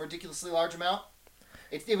that. Some ridiculously large amount.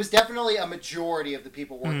 It was definitely a majority of the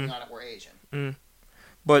people working on it were Asian.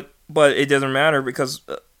 But it doesn't matter because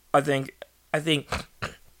I think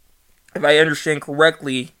if I understand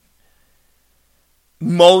correctly,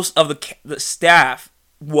 most of the staff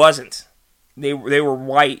wasn't. They were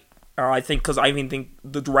white. I think because I even think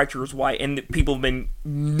the director was white, and people have been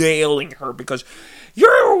nailing her because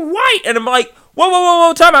you're white, and I'm like,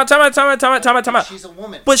 whoa, time out. She's a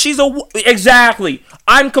woman. But exactly.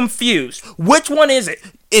 I'm confused. Which one is it?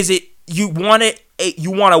 Is it you want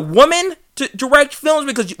a woman to direct films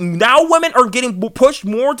because now women are getting pushed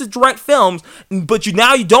more to direct films, but you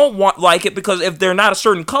don't want like it because if they're not a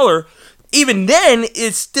certain color. Even then,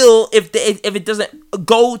 it's still, if it doesn't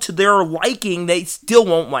go to their liking, they still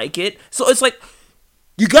won't like it. So it's like,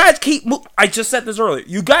 you guys keep I just said this earlier.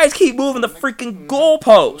 You guys keep moving the freaking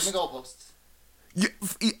goalposts.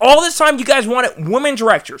 All this time, you guys wanted women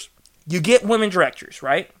directors. You get women directors,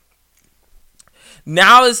 right?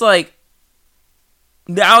 Now it's like,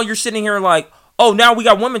 now you're sitting here like, oh, now we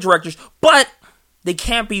got women directors, but they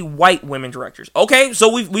can't be white women directors. Okay, so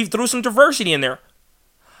we've threw some diversity in there.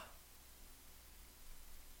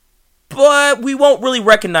 But we won't really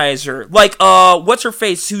recognize her. Like, what's her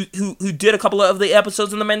face? Who did a couple of the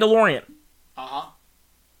episodes in The Mandalorian? Uh-huh.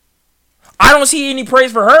 I don't see any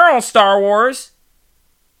praise for her on Star Wars.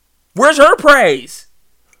 Where's her praise?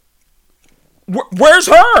 Where's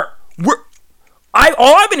her?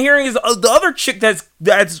 All I've been hearing is the other chick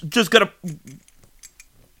that's just gonna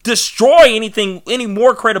destroy any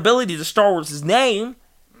more credibility to Star Wars' name.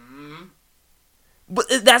 But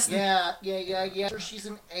that's... Yeah. Sure, she's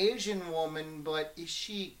an Asian woman, but is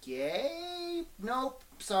she gay? Nope.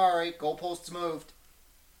 Sorry. Goalposts moved.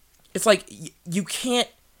 It's like, you can't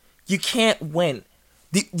win.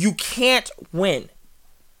 You can't win.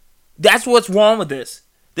 That's what's wrong with this.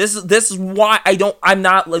 This is why I'm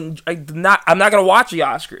not gonna watch the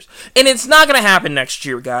Oscars. And it's not gonna happen next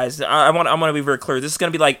year, guys. I want to be very clear. This is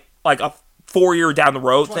gonna be like a 4-year down the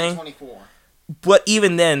road thing. 2024. But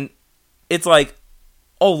even then, it's like,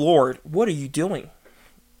 oh Lord, what are you doing?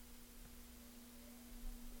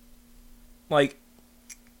 Like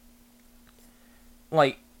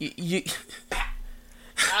you.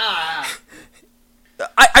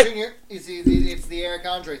 Junior, it's the Eric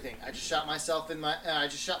Andre thing. I just shot myself in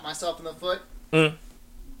the foot. Why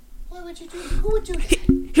would you do? Who would do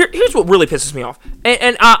that? Here's what really pisses me off,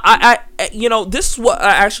 and I this is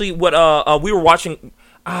what we were watching.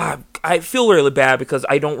 I feel really bad because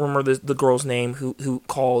I don't remember the girl's name who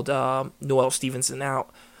called Noelle Stevenson out.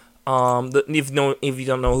 If you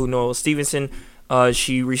don't know who Noelle Stevenson,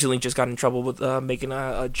 she recently just got in trouble with making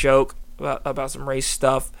a joke about some race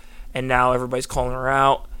stuff, and now everybody's calling her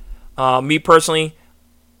out. Me personally,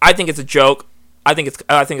 I think it's a joke. I think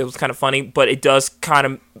it was kind of funny, but it does kind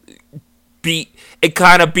of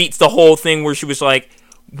beats the whole thing where she was like,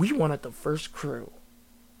 "We wanted the first crew."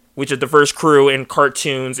 Which is the first crew in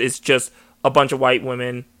cartoons is just a bunch of white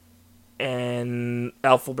women and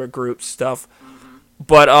alphabet group stuff. Mm-hmm.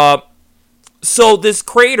 But so this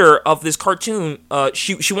creator of this cartoon,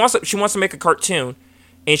 she wants to make a cartoon,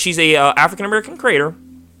 and she's a African American creator.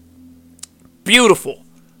 Beautiful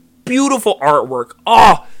artwork.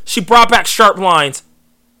 Oh, she brought back sharp lines.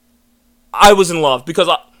 I was in love because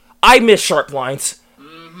I miss sharp lines.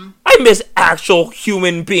 Mm-hmm. I miss actual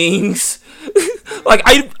human beings. Like,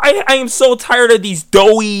 I am so tired of these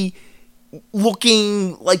doughy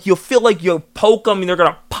looking, like, you feel like you poke them and they're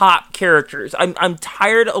gonna pop characters. I'm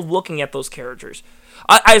tired of looking at those characters.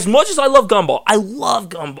 As much as I love Gumball, I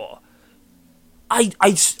love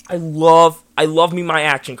me my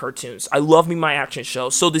action cartoons. I love me my action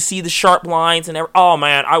shows. So to see the sharp lines and oh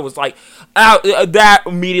man, I was like, that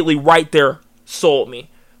immediately right there sold me.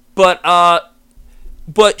 But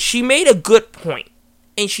she made a good point.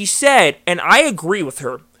 And she said, and I agree with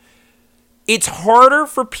her, it's harder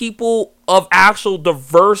for people of actual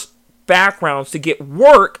diverse backgrounds to get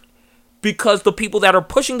work because the people that are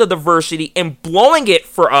pushing the diversity and blowing it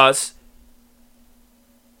for us,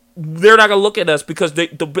 they're not going to look at us because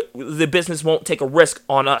the business won't take a risk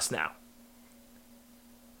on us now.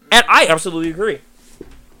 And I absolutely agree.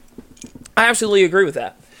 I absolutely agree with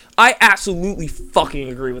that. I absolutely fucking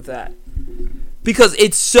agree with that. Because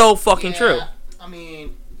it's so fucking true. I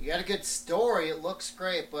mean, you got a good story. It looks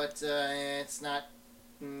great, but it's not...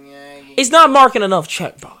 it's not marking enough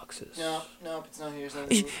check boxes. No, it's not here.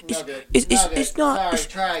 It's not. Sorry,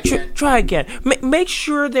 try again. Try again. Make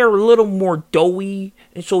sure they're a little more doughy,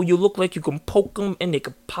 and so you look like you can poke them and they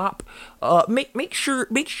can pop. Make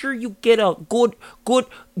sure you get a good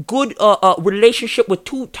relationship with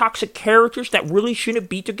two toxic characters that really shouldn't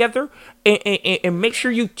be together, and make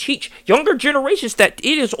sure you teach younger generations that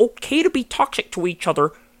it is okay to be toxic to each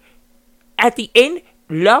other. At the end,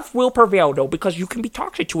 love will prevail, though, because you can be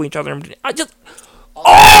toxic to each other.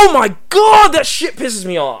 Oh my god, that shit pisses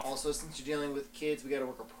me off. Also, since you're dealing with kids, we gotta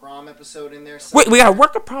work a prom episode in there. Wait, we gotta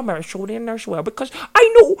work a prom episode in there as well, because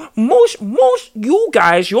I know most you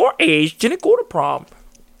guys your age didn't go to prom.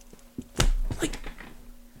 Like,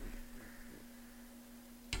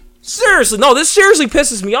 seriously, no, this seriously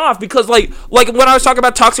pisses me off because like when I was talking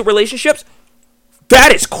about toxic relationships,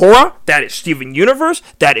 that is Korra, that is Steven Universe,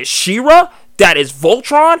 that is She-Ra, that is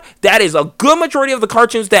Voltron, that is a good majority of the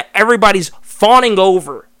cartoons that everybody's fawning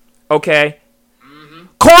over, okay? Mm-hmm.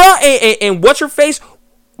 Korra and What's-Her-Face,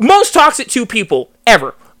 most toxic two people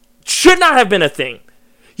ever, should not have been a thing.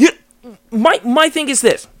 My thing is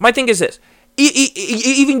this.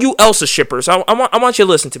 Even you Elsa shippers, I want you to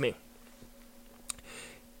listen to me.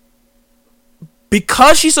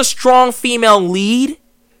 Because she's a strong female lead,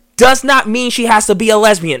 does not mean she has to be a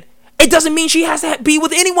lesbian. It doesn't mean she has to be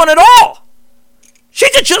with anyone at all. She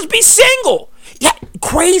should just be single. Yeah,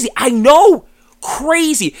 crazy. I know.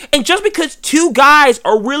 Crazy. And just because two guys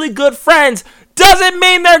are really good friends doesn't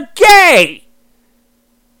mean they're gay.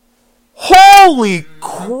 Holy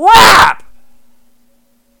crap.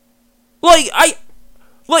 Like I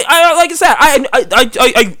said,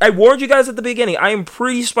 I warned you guys at the beginning. I am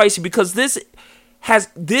pretty spicy because this has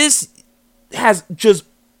just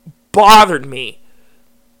bothered me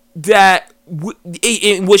that what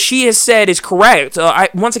she has said is correct.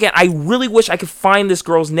 Once again, I really wish I could find this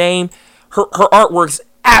girl's name. Her artwork is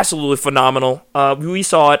absolutely phenomenal. We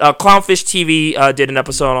saw it. Clownfish TV did an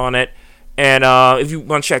episode on it, and if you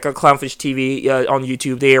want to check out Clownfish TV on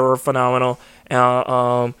YouTube, they are phenomenal.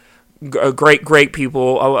 Great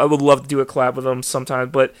people. I would love to do a collab with them sometime,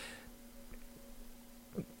 but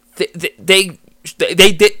they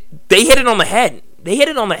hit it on the head. They hit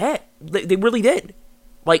it on the head. They really did.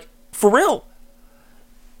 Like, for real.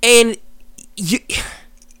 And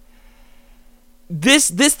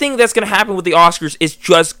this thing that's going to happen with the Oscars is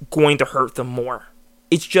just going to hurt them more.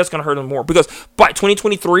 It's just going to hurt them more. Because by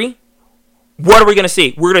 2023, what are we going to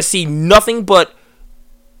see? We're going to see nothing but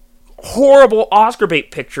horrible Oscar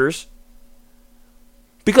bait pictures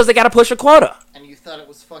because they got to push a quota. And you thought it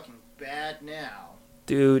was fucking bad now.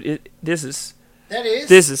 Dude, this is, That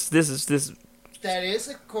is,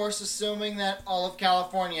 of course, assuming that all of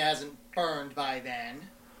California hasn't burned by then.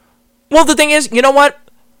 Well, the thing is, you know what?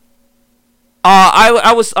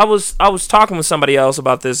 I was talking with somebody else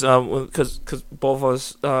about this because both of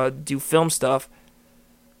us do film stuff.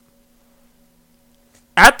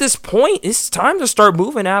 At this point, it's time to start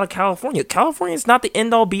moving out of California. California is not the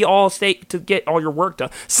end-all, be-all state to get all your work done.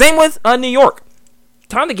 Same with New York.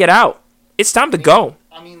 Time to get out. It's time to go.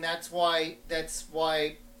 I mean, that's why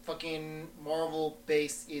fucking Marvel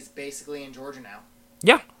base is basically in Georgia now.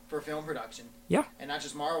 Yeah. For film production. Yeah. And not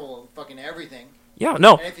just Marvel, fucking everything. Yeah,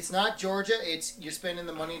 no. And if it's not Georgia, you're spending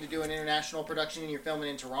the money to do an international production and you're filming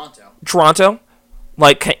in Toronto. Toronto,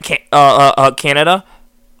 like Canada.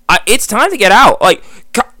 It's time to get out. Like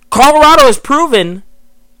Colorado has proven,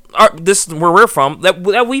 this is where we're from,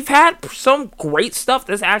 that we've had some great stuff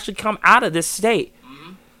that's actually come out of this state.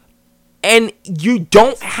 Mm-hmm. And you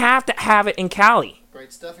don't have to have it in Cali.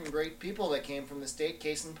 Great stuff and great people that came from the state.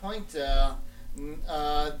 Case in point, the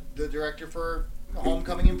director for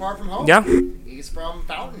Homecoming and Far From Home. Yeah. He's from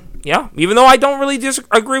Fountain. Yeah, even though I don't really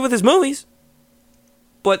disagree with his movies.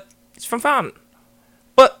 But he's from Fountain.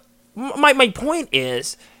 But my point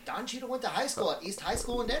is, Don Cheadle went to high school at East High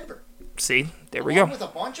School in Denver. See, there we go. With a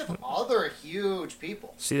bunch of other huge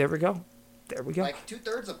people. See, there we go. There we go. Like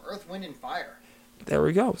 2/3 of Earth, Wind, and Fire. There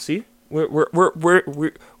we go. See,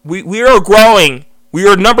 we are growing.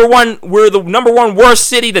 We're the number one worst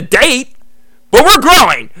city to date, but we're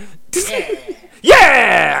growing.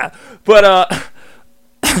 Yeah. But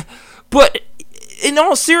in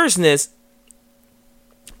all seriousness,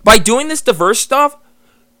 by doing this diverse stuff,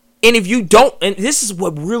 and if you don't, and this is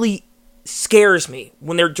what really scares me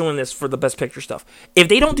when they're doing this for the Best Picture stuff. If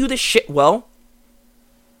they don't do this shit well,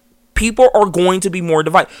 people are going to be more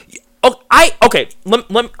divided. I'm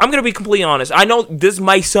going to be completely honest. I know this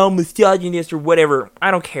might sound misogynist or whatever. I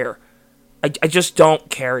don't care. I just don't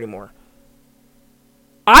care anymore.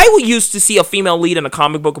 I used to see a female lead in a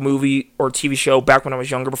comic book, movie, or TV show back when I was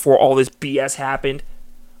younger, before all this BS happened.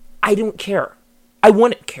 I don't care. I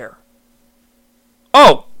wouldn't care.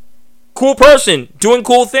 Oh, cool person, doing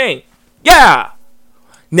cool thing. Yeah.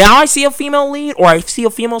 Now I see a female lead, or I see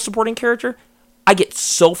a female supporting character, I get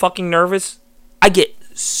so fucking nervous. I get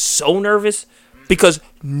so nervous because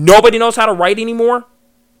nobody knows how to write anymore.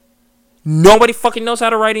 Nobody fucking knows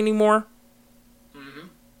how to write anymore. Mm-hmm.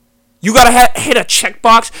 You gotta hit a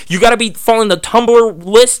checkbox. You gotta be following the Tumblr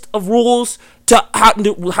list of rules to how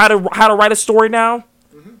to write a story now.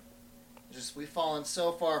 Mm-hmm. We've fallen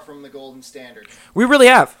so far from the golden standard. We really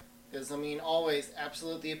have. Because always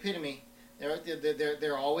absolute the epitome.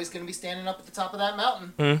 They're always going to be standing up at the top of that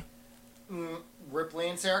mountain. Mm-hmm. Ripley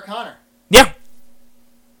and Sarah Connor. Yeah.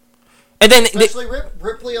 And then especially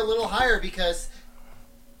Ripley a little higher because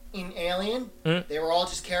in Alien, they were all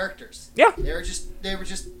just characters. Yeah. They were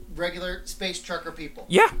just regular space trucker people.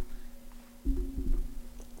 Yeah.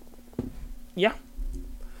 Yeah.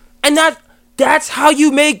 And that's how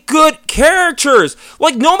you make good characters.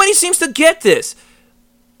 Like, nobody seems to get this.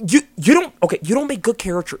 You don't make good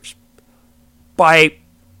characters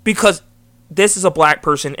because this is a black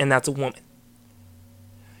person and that's a woman.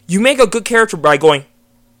 You make a good character by going,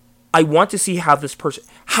 I want to see how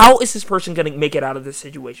is this person going to make it out of this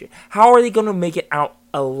situation? How are they going to make it out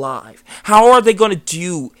alive? How are they going to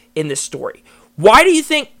do in this story? Why do you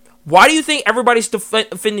think everybody's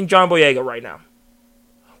defending John Boyega right now?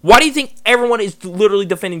 Why do you think everyone is literally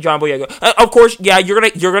defending John Boyega? Of course, yeah, you're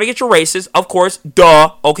gonna get your races. Of course,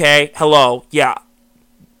 duh. Okay, hello, yeah.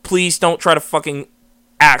 Please don't try to fucking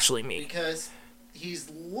actually me. Because he's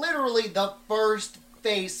literally the first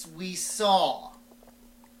face we saw.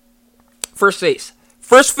 First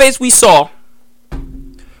face we saw,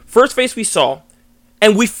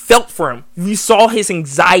 and we felt for him. We saw his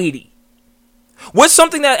anxiety. What's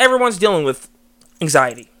something that everyone's dealing with?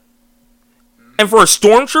 Anxiety. And for a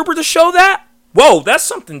stormtrooper to show that, whoa, that's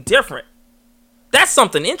something different. That's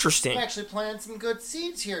something interesting. We're actually planting some good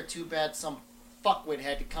seeds here. Too bad some fuckwit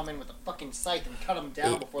had to come in with a fucking scythe and cut them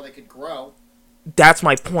down before they could grow. That's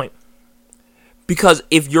my point. Because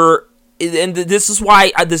and this is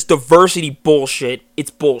why this diversity bullshit, it's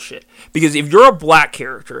bullshit. Because if you're a black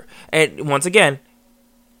character, and once again,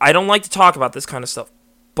 I don't like to talk about this kind of stuff,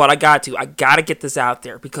 but I gotta get this out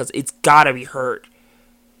there because it's gotta be heard.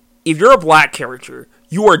 If you're a black character,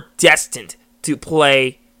 you are destined to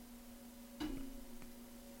play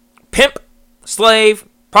pimp, slave,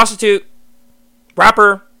 prostitute,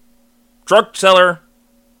 rapper, drug seller,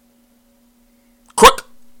 crook,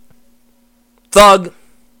 thug,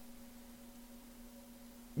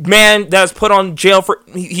 man that's put on jail for,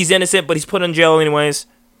 he's innocent, but he's put in jail anyways.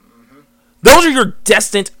 Mm-hmm. Those are your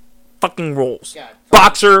destined fucking roles. Yeah,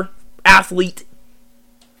 boxer, athlete.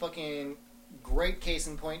 Fucking great case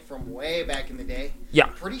in point from way back in the day. Yeah.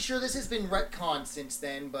 Pretty sure this has been retconned since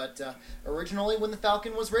then, but originally when the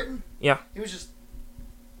Falcon was written, yeah, he was just,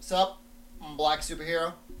 sup, I'm a black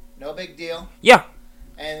superhero, no big deal. Yeah.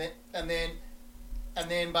 And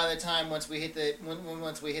then by the time once we hit the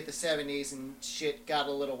 70s and shit got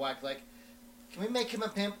a little whack, like, can we make him a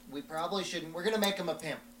pimp? We probably shouldn't. We're gonna make him a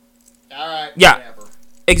pimp. All right. Yeah. Whatever.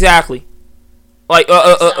 Exactly. Like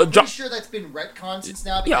I'm pretty sure that's been retconned since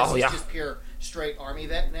now because he's just pure straight army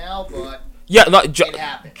vet now, but yeah, no, it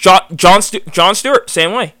happened. Jon Stewart,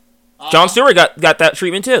 same way. Jon Stewart got that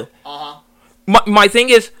treatment too. My thing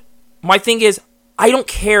is, I don't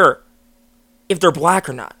care if they're black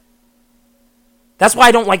or not. That's why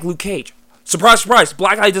I don't like Luke Cage. Surprise, surprise,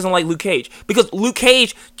 black guy doesn't like Luke Cage because Luke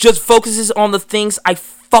Cage just focuses on the things I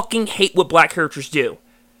fucking hate what black characters do.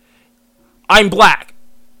 I'm black,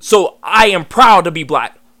 so I am proud to be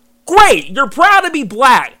black. Great, you're proud to be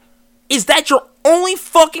black. Is that your only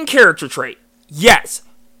fucking character trait? Yes.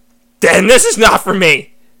 Then this is not for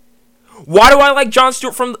me. Why do I like Jon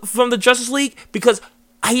Stewart from the Justice League? Because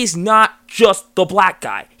he is not just the black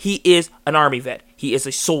guy. He is an army vet. He is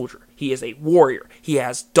a soldier. He is a warrior. He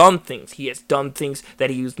has done things. He has done things that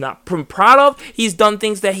he was not proud of. He's done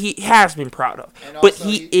things that he has been proud of. But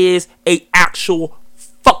he is a actual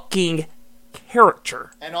fucking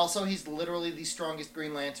character. And also, he's literally the strongest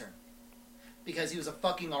Green Lantern. Because he was a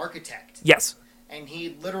fucking architect. Yes. And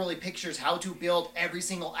he literally pictures how to build every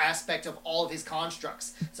single aspect of all of his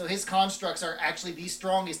constructs. So his constructs are actually the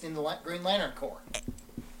strongest in the Green Lantern Corps.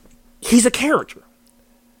 He's a character.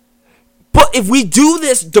 But if we do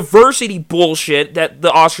this diversity bullshit that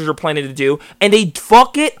the Oscars are planning to do, and they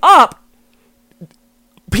fuck it up,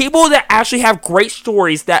 people that actually have great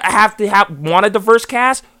stories that want a diverse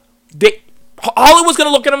cast, Hollywood's gonna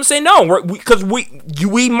look at them and say no, because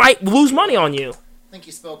we might lose money on you. I think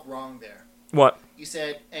you spoke wrong there. What? You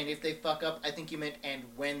said, and if they fuck up, I think you meant, and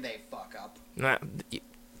when they fuck up.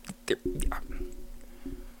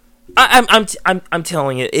 I'm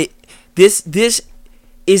telling you, this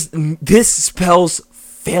spells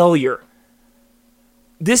failure.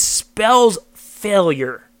 This spells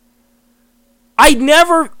failure. I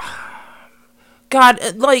never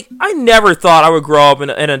thought I would grow up in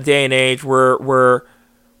a day and age where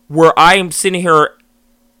I am sitting here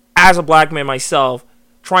as a black man myself,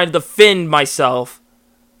 trying to defend myself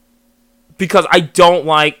because I don't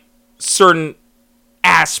like certain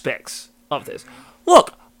aspects of this.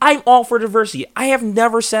 Look, I'm all for diversity. I have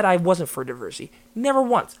never said I wasn't for diversity. Never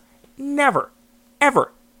once. Never.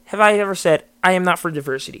 Ever have I ever said I am not for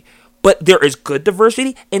diversity. But there is good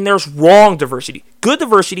diversity and there's wrong diversity. Good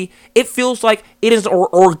diversity, it feels like it is an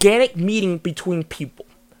organic meeting between people.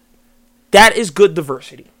 That is good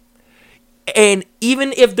diversity. And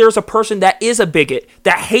even if there's a person that is a bigot,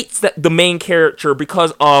 that hates the main character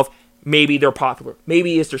because of maybe they're popular,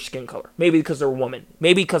 maybe it's their skin color, maybe because they're a woman,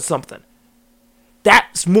 maybe because something,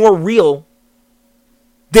 that's more real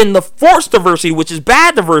than the forced diversity, which is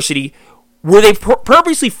bad diversity, where they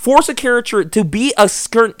purposely force a character to be a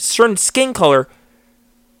certain skin color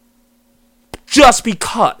just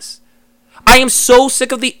because. I am so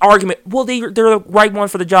sick of the argument, well, they're the right one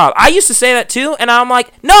for the job. I used to say that too, and I'm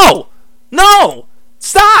like, no,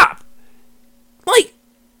 stop. Like,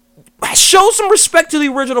 show some respect to the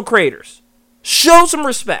original creators. Show some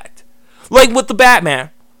respect. Like with the Batman.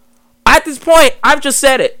 At this point, I've just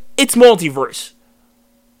said it. It's multiverse.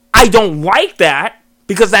 I don't like that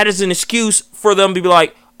because that is an excuse for them to be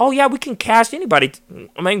like, oh yeah, we can cast anybody.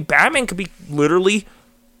 I mean, Batman could be literally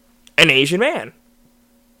an Asian man.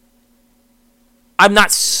 I'm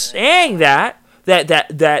not saying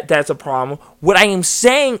that's a problem. What I am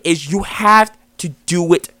saying is you have to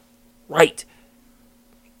do it right.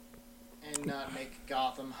 And not make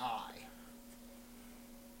Gotham high.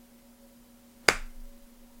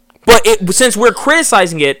 But since we're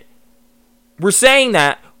criticizing it, we're saying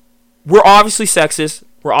that we're obviously sexist,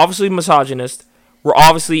 we're obviously misogynist, we're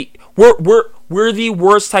the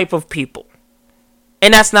worst type of people.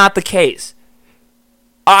 And that's not the case.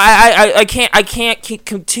 I can't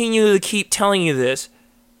continue to keep telling you this.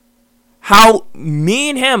 How me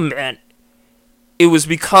and him met, it was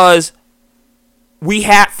because we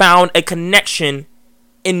had found a connection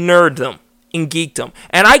in nerddom, in geekdom.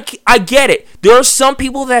 And I get it. There are some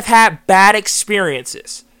people that have had bad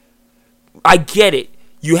experiences. I get it.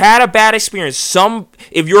 You had a bad experience.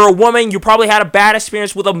 If you're a woman, you probably had a bad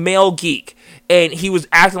experience with a male geek. And he was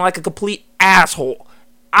acting like a complete asshole.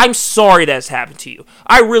 I'm sorry that's happened to you.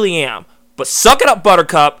 I really am. But suck it up,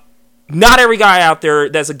 Buttercup. Not every guy out there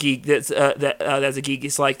that's a geek that's a geek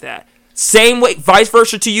is like that. Same way, vice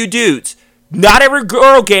versa to you dudes. Not every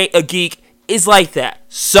girl a geek is like that.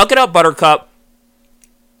 Suck it up, Buttercup.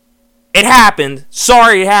 It happened.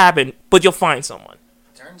 Sorry it happened, but you'll find someone.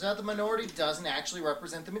 Turns out the minority doesn't actually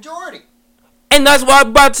represent the majority. And that's what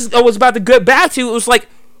I was about to get back to. It was like,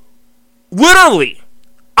 literally,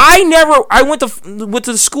 I went to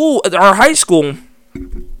the school, our high school,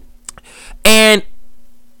 and,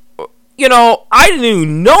 you know, I knew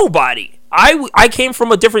nobody. I came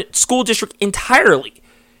from a different school district entirely.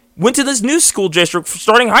 Went to this new school district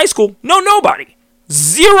starting high school. Nobody.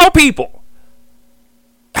 0 people.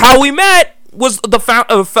 How we met was the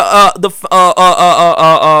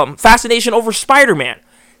fascination over Spider-Man.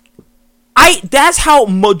 That's how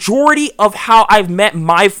majority of how I've met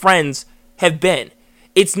my friends have been.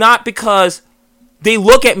 It's not because they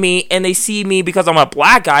look at me and they see me because I'm a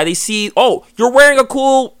black guy. They see, oh, you're wearing a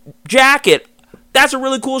cool jacket. That's a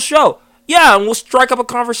really cool show. Yeah, and we'll strike up a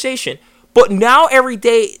conversation. But now every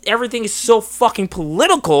day, everything is so fucking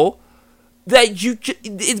political that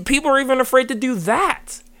people are even afraid to do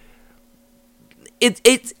that.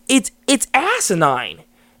 It's asinine.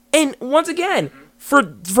 And once again, for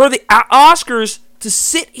the Oscars to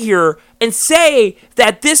sit here and say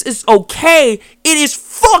that this is okay, it is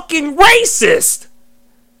fucking racist.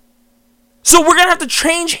 So we're going to have to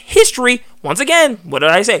change history. Once again, what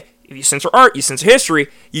did I say? If you censor art, you censor history.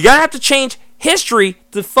 You're going to have to change history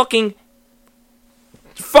to fucking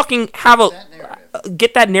have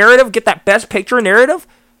get that narrative, get that best picture narrative.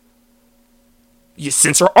 You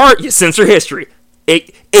censor art, you censor history.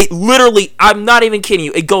 It literally, I'm not even kidding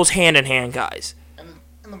you, it goes hand in hand, guys. And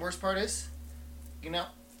the worst part is,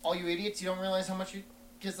 all you idiots, you don't realize how much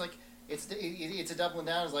because like it's a doubling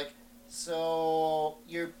down. It's like, so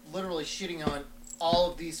you're literally shitting on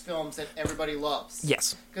all of these films that everybody loves.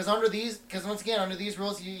 Yes. Because once again, under these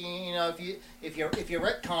rules, if you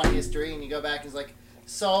retcon history and you go back and it's like,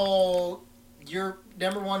 so your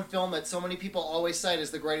number one film that so many people always cite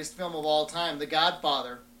as the greatest film of all time, The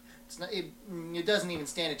Godfather, it doesn't even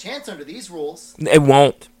stand a chance under these rules. It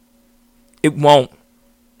won't. It won't.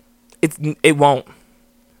 It won't.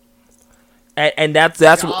 And that's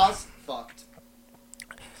what. Fucked.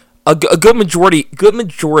 A good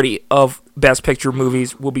majority of Best Picture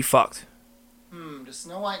movies will be fucked. Does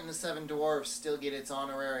Snow White and the Seven Dwarfs still get its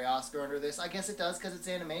honorary Oscar under this? I guess it does because it's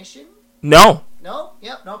animation. No. No?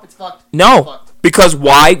 Yep. Nope. It's fucked. No. It's fucked. Because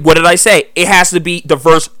why? What did I say? It has to be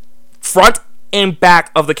diverse front and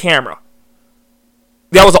back of the camera.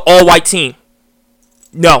 That was an all-white team.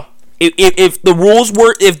 No. If the rules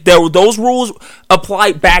were, those rules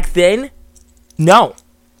applied back then, no.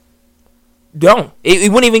 No.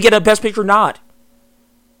 It wouldn't even get a Best Picture nod.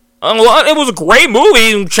 It was a great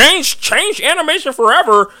movie. Changed animation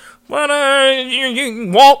forever. But,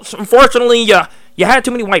 Walt, unfortunately, you had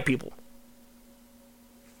too many white people.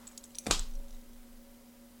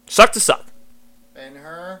 Suck to suck. And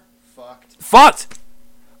her, fucked. Fucked.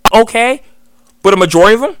 Okay. But a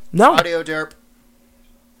majority of them? No. Audio derp.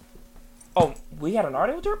 Oh, we had an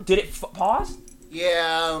audio derp? Did it pause?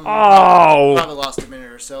 Yeah. Oh. Probably lost a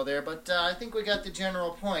minute or so there, but I think we got the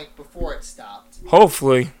general point before it stopped.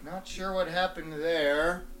 Hopefully. Not sure what happened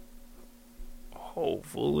there.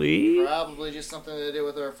 Hopefully. Probably just something to do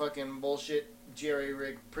with our fucking bullshit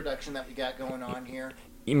jerry-rig production that we got going on here.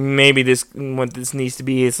 Maybe what this needs to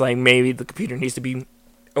be is like maybe the computer needs to be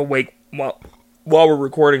awake while we're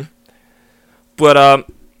recording. But I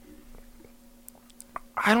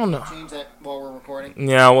don't know. Change that while we're recording.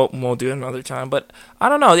 Yeah, we'll do it another time. But I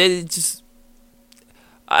don't know. It just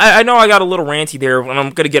I know I got a little ranty there, and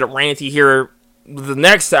I'm gonna get a ranty here. The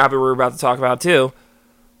next topic we're about to talk about too.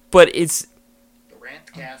 But it's the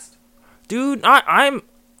Rantcast. Dude,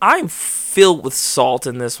 I'm filled with salt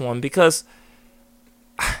in this one because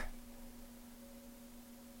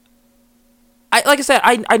like I said,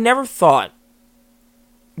 I never thought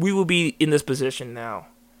we would be in this position now.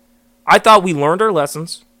 I thought we learned our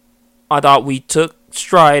lessons. I thought we took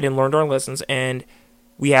stride and learned our lessons, and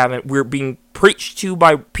we haven't. We're being preached to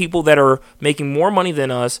by people that are making more money than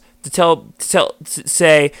us to tell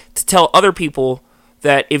other people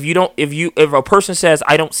that if a person says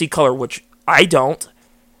I don't see color, which I don't,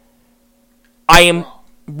 I am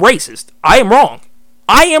racist. I am wrong.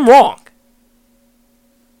 I am wrong.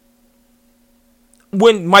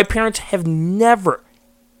 When my parents have never,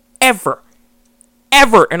 ever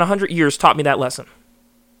in 100 years taught me that lesson.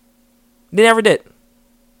 They never did.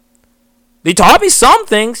 They taught me some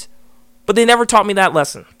things, but they never taught me that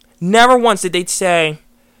lesson. Never once did they say,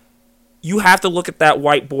 you have to look at that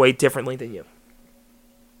white boy differently than you.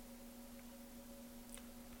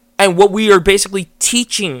 And what we are basically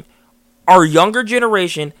teaching our younger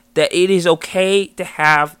generation, that it is okay to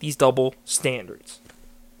have these double standards.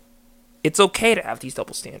 It's okay to have these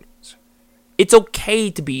double standards. It's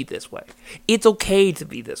okay to be this way. It's okay to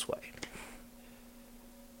be this way.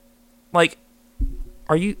 Like,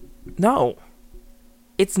 no.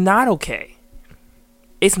 It's not okay.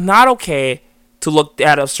 It's not okay to look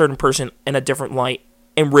at a certain person in a different light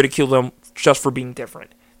and ridicule them just for being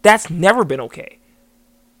different. That's never been okay.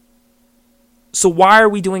 So why are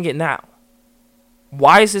we doing it now?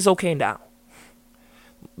 Why is this okay now?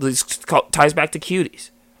 This ties back to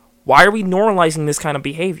Cuties. Why are we normalizing this kind of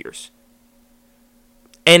behaviors?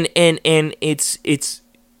 And it's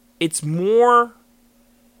more.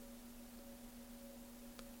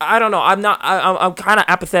 I don't know. I'm kind of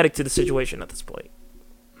apathetic to the situation at this point,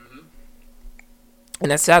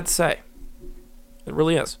 and that's sad to say. It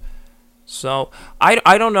really is. So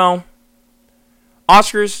I don't know.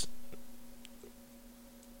 Oscars.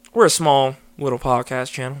 We're a small little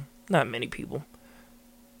podcast channel. Not many people.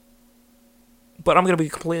 But I'm going to be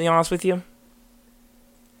completely honest with you.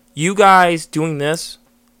 You guys doing this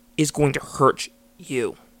is going to hurt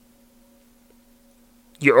you.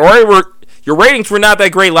 Your ratings were not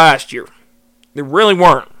that great last year. They really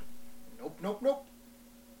weren't. Nope.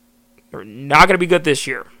 They're not going to be good this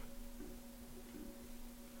year.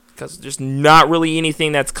 because there's not really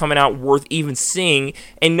anything that's coming out worth even seeing,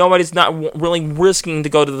 and nobody's not really risking to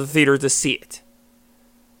go to the theater to see it.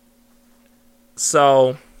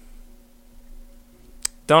 So,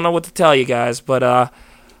 don't know what to tell you guys, but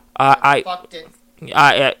Fucked it.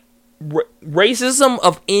 Racism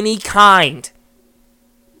of any kind,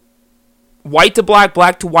 white to black,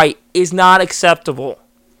 black to white, is not acceptable.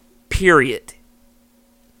 Period.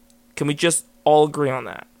 Can we just all agree on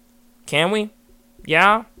that? Can we?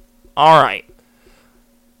 Yeah? Alright.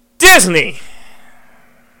 Disney!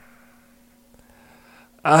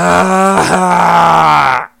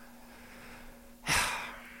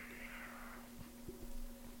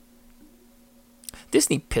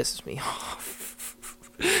 Disney pisses me off.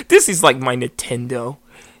 Disney's like my Nintendo.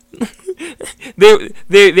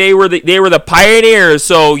 they were the pioneers,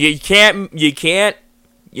 so you can't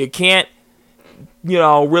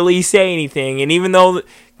really say anything. And even though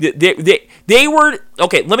they were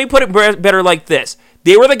okay, let me put it better like this: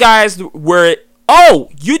 they were the guys where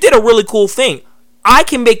you did a really cool thing, I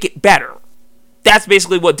can make it better. That's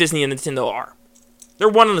basically what Disney and Nintendo are. They're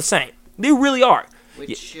one and the same. They really are.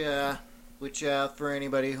 Which for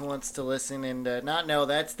anybody who wants to listen and not know,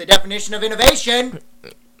 that's the definition of innovation.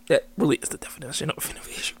 That really is the definition of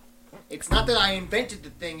innovation. It's not that I invented the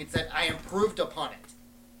thing, it's that I improved upon it.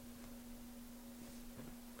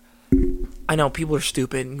 I know, people are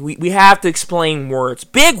stupid. We have to explain words.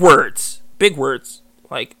 Big words. Big words.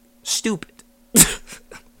 Like, stupid.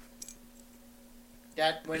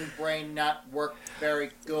 That when brain not work very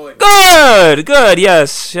good. Good,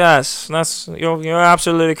 yes. That's you're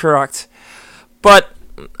absolutely correct. But,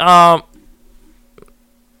 I'm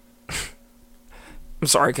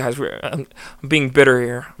sorry, guys. I'm being bitter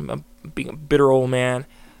here. I'm being a bitter old man.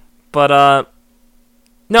 But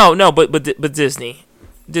but Disney,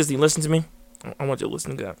 listen to me. I want you to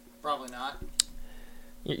listen to that. Probably not.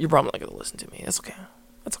 You're probably not gonna listen to me. That's okay,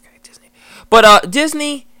 Disney. But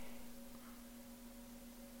Disney,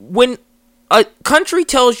 when a country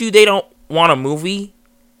tells you they don't want a movie,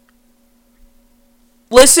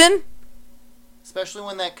 listen. Especially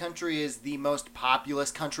when that country is the most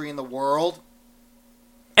populous country in the world.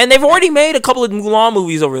 And they've already made a couple of Mulan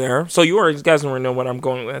movies over there, so you guys already know what I'm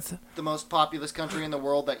going with. The most populous country in the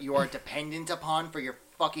world that you are dependent upon for your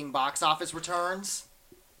fucking box office returns.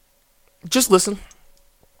 Just listen.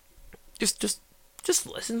 Just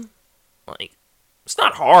listen. Like, it's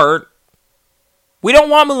not hard. We don't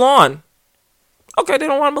want Mulan. Okay, they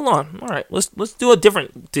don't want Mulan. All right, let's do a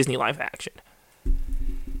different Disney live action.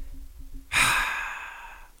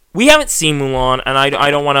 We haven't seen Mulan, and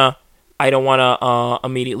I don't want to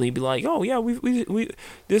immediately be like, oh yeah, we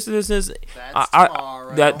this is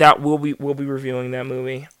that we'll be reviewing that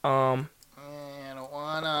movie. I don't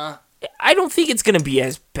wanna. I don't think it's gonna be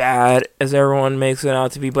as bad as everyone makes it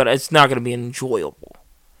out to be, but it's not gonna be enjoyable.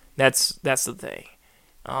 That's the thing.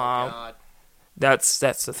 God. That's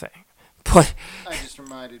the thing. But I just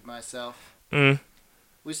reminded myself.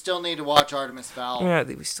 We still need to watch Artemis Fowl. Yeah,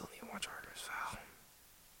 we still need to watch Artemis Fowl.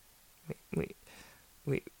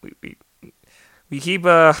 We keep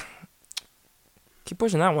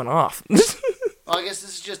pushing that one off. Well, I guess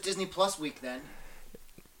this is just Disney Plus week then.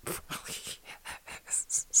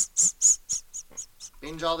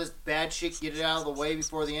 Binge all this bad shit, get it out of the way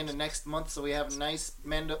before the end of next month, so we have a nice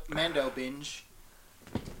Mando binge.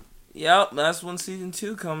 Yep, that's when season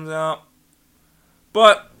 2 comes out.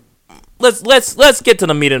 But let's get to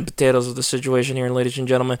the meat and potatoes of the situation here, ladies and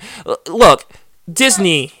gentlemen. Look,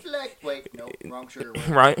 Disney. Wait, no, wrong sugar.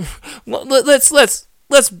 Right? Well,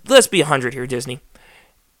 let's be 100 here, Disney.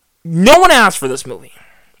 No one asked for this movie.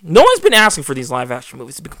 No one's been asking for these live action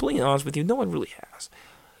movies. To be completely honest with you, no one really has.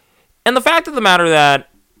 And the fact of the matter that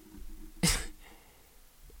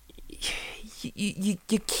you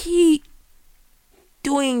keep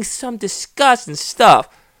doing some disgusting stuff.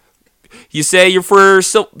 You say you're for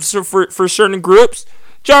certain groups.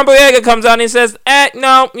 John Boyega comes out and he says,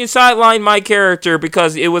 no, you sidelined my character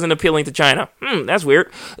because it wasn't appealing to China. That's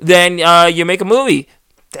weird. Then you make a movie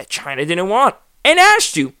that China didn't want and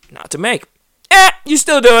asked you not to make. You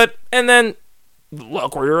still do it. And then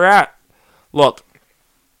look where you're at. Look.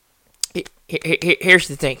 Here's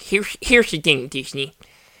the thing. Here's the thing, Disney.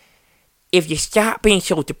 If you stop being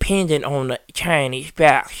so dependent on the Chinese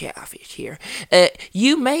box office here,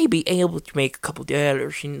 you may be able to make a couple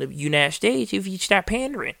dollars in the United States if you stop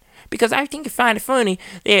pandering. Because I think you find it funny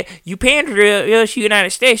that you pander to the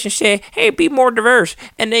United States and say, hey, be more diverse.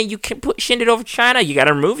 And then you can send it over to China. You got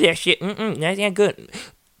to remove that shit. That's not good.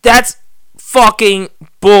 That's fucking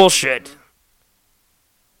bullshit.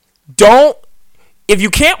 If you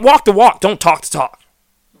can't walk the walk, don't talk the talk.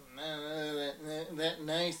 That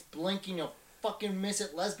nice blink and you'll fucking miss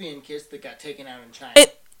it lesbian kiss that got taken out in China.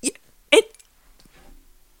 It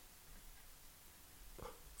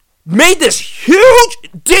made this huge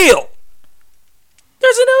deal.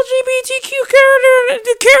 There's an LGBTQ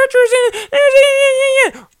characters in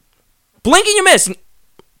it. Blink and you miss.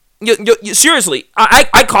 You seriously,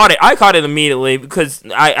 I caught it. I caught it immediately because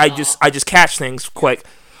I just catch things quick.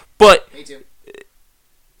 But me too.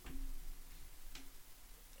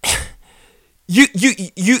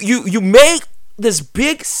 You make this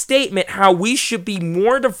big statement how we should be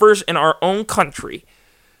more diverse in our own country.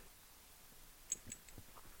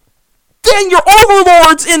 Then your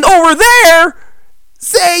overlords in over there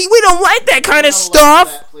say we don't like that kind of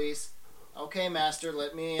stuff. That, please. Okay, master,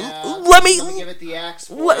 let me give it the axe.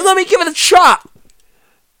 Let me give it a shot.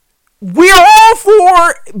 We're all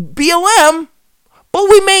for BLM, but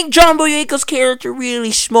we make John Boyega's character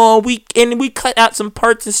really small. We cut out some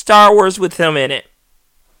parts of Star Wars with him in it.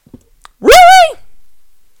 Really?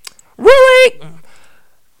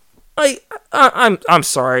 I'm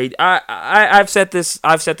sorry. I've said this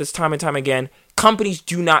time and time again. Companies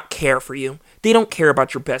do not care for you. They don't care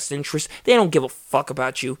about your best interest. They don't give a fuck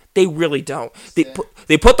about you. They really don't. They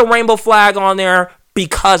put the rainbow flag on there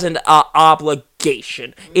because of an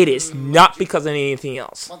obligation. It is not because of anything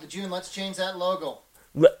else. Month of June, let's change that logo.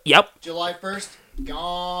 Yep. July 1st,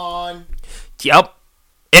 gone. Yep.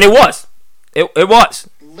 And it was. It was.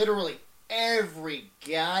 Literally every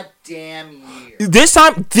goddamn year. This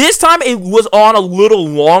time it was on a little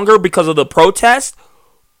longer because of the protest.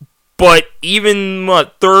 But even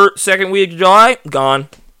second week of July, gone.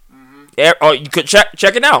 Mm-hmm. You could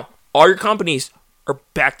check it now. All your companies are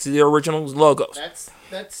back to their original logos.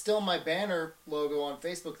 That's still my banner logo on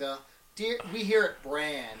Facebook, though. We here at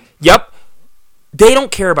Brand. Yep. They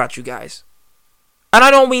don't care about you guys. And I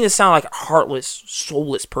don't mean to sound like a heartless,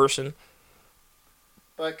 soulless person.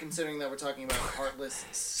 But considering that we're talking about heartless,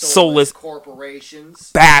 soulless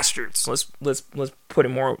corporations, bastards. Let's put it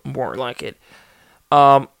more like it.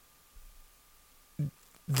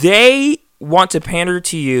 They want to pander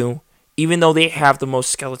to you, even though they have the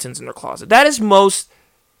most skeletons in their closet. That is most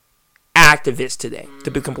activists today,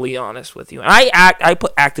 to be completely honest with you. And I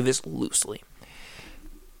put activists loosely.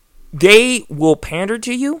 They will pander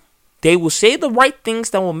to you. They will say the right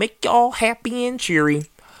things that will make y'all happy and cheery,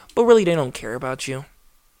 but really they don't care about you.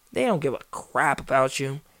 They don't give a crap about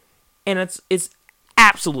you. And it's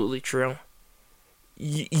absolutely true.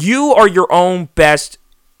 You are your own best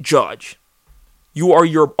judge. You are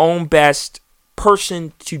your own best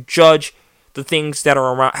person to judge the things that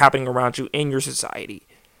are happening around you in your society.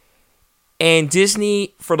 And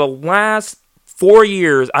Disney, for the last 4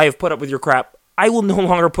 years, I have put up with your crap. I will no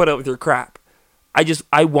longer put up with your crap.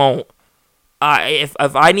 I won't. If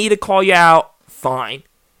I need to call you out, fine.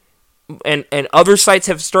 And other sites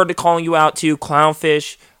have started calling you out too.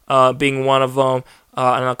 Clownfish being one of them.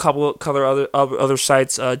 And a couple of other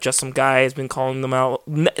sites, just some guy has been calling them out.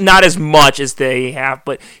 Not as much as they have,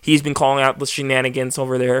 but he's been calling out the shenanigans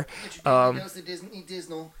over there.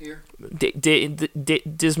 Dismal here.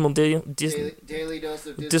 Dismal Daily dose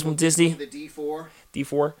of Dismal Disney. The D4.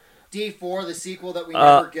 D4, the sequel that we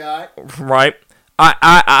never got. Right.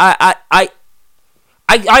 I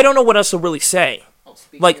don't know what else to really say.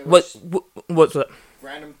 Like what's that?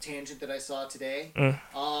 Random tangent that I saw today.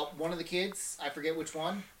 One of the kids, I forget which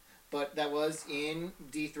one, but that was in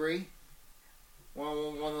D3.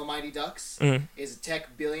 One of the Mighty Ducks is a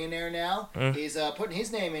tech billionaire now. Is putting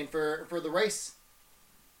his name in for the race.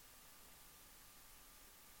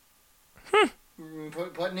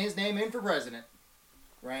 Putting his name in for president.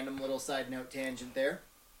 Random little side note tangent there.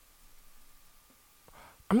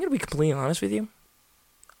 I'm gonna be completely honest with you.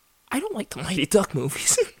 I don't like the Mighty Duck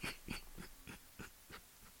movies.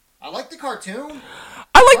 I like the cartoon.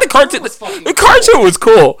 I like the cartoon. The cartoon was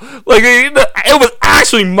cool. Like it was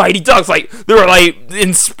actually Mighty Ducks. Like they were like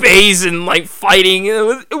in space and like fighting.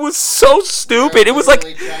 It was so stupid. It was like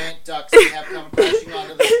giant ducks that have come crashing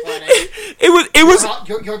onto this planet. It was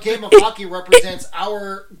your game of hockey represents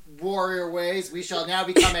our warrior ways. We shall now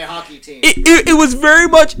become a hockey team. It was very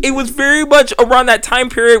much around that time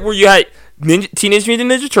period where you had Teenage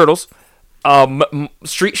Mutant Ninja Turtles,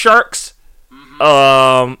 Street Sharks,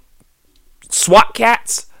 SWAT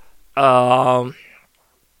Cats,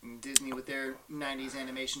 Disney with their 90s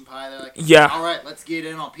animation pie. They're like, yeah, all right, let's get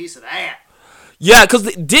in on a piece of that. Yeah,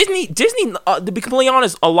 because Disney, to be completely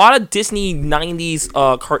honest, a lot of Disney 90s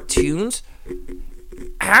cartoons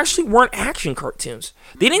actually weren't action cartoons.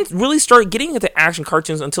 They didn't really start getting into action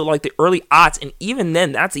cartoons until like the early aughts, and even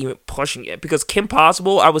then, that's even pushing it. Because Kim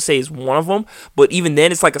Possible, I would say, is one of them, but even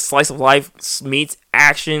then, it's like a slice of life meets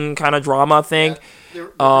action kind of drama thing.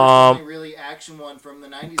 The only really action one from the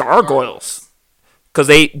 90s. Gargoyles. Because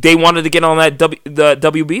they wanted to get on that the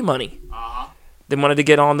WB money. They wanted to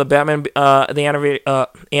get on the Batman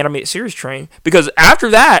the animated series train. Because after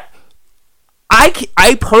that,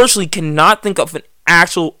 I personally cannot think of an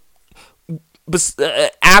actual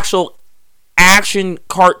action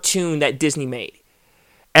cartoon that Disney made.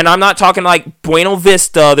 And I'm not talking like Buena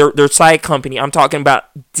Vista, their side company. I'm talking about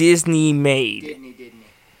Disney made. Disney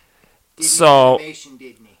so animation,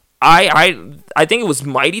 Disney. I think it was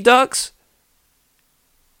Mighty Ducks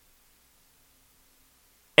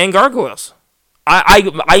and Gargoyles. I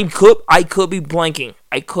could be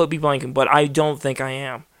blanking, but I don't think I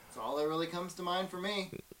am. That's all that really comes to mind for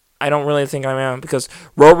me. I don't really think I am because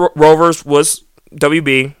Rovers was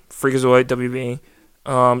WB, Freakazoid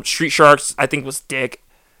WB, Street Sharks I think was Dick.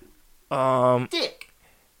 Dick.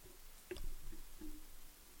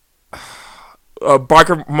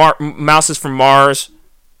 Barker Mouses from Mars,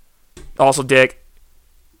 also Dick.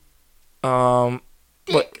 Dick.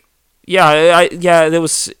 But yeah, it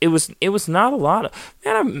was not a lot of.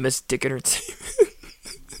 Man, I miss Dick Entertainment.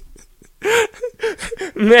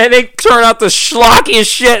 Man, they turn out the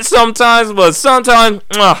schlockiest shit sometimes, but sometimes,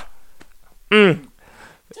 Take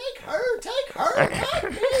her, not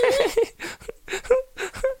me.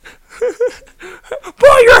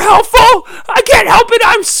 Boy, you're helpful. I can't help it.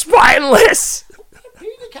 I'm spineless.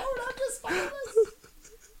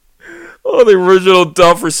 Oh, the original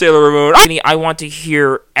dub for Sailor Moon. I want to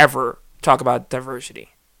hear ever talk about diversity.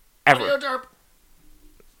 Ever.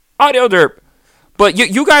 Audio derp. But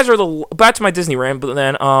you guys are the... Back to my Disney rant, but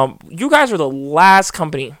then you guys are the last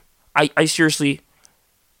company I seriously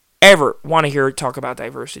ever want to hear talk about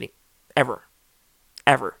diversity. Ever.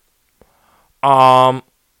 And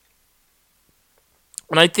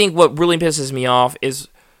I think what really pisses me off is,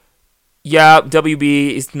 yeah,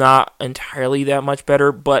 WB is not entirely that much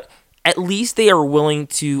better, but at least they are willing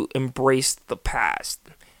to embrace the past.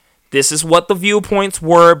 This is what the viewpoints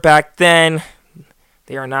were back then.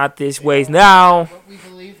 They are not this ways now. What we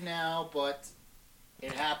believe now, but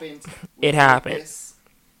it happened. It happened.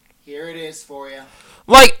 Here it is for you.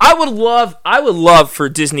 Like, I would love for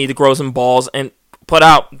Disney to grow some balls and put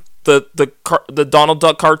out the Donald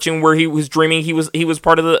Duck cartoon where he was dreaming he was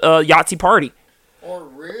part of the Yahtzee party. Or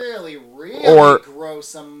really grow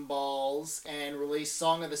some balls and release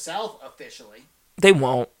Song of the South officially. They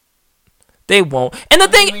won't. And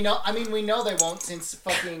we know they won't since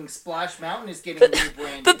fucking Splash Mountain is getting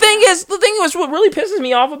rebranded. The thing is, what really pisses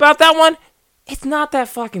me off about that one, it's not that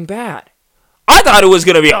fucking bad. I thought it was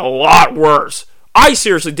gonna be a lot worse. I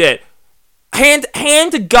seriously did. Hand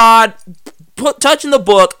to God, touching the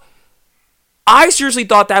book. I seriously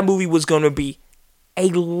thought that movie was gonna be a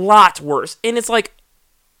lot worse, and it's like,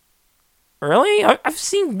 really? I've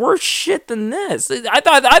seen worse shit than this. I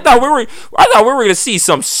thought we were gonna see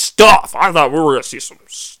some stuff.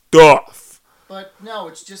 But no,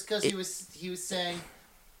 it's just because he was saying,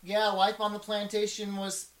 yeah, life on the plantation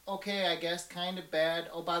was okay, I guess, kind of bad.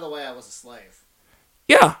 Oh, by the way, I was a slave.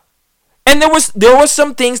 Yeah, and there was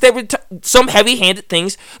some things that were some heavy-handed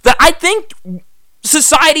things that I think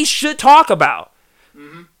society should talk about.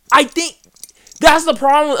 Mm-hmm. I think. That's the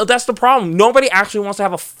problem. Nobody actually wants to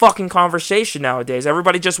have a fucking conversation nowadays.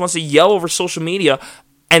 Everybody just wants to yell over social media,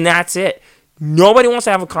 and that's it. Nobody wants to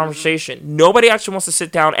have a conversation. Nobody actually wants to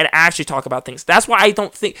sit down and actually talk about things. That's why I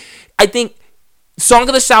think Song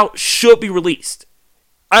of the South should be released.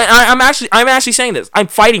 I'm actually saying this. I'm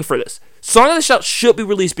fighting for this. Song of the South should be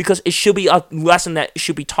released because it should be a lesson that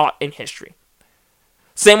should be taught in history.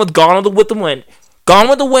 Same with Gone with the Wind. Gone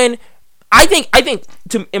with the Wind. I think,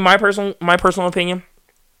 in my personal opinion,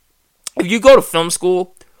 if you go to film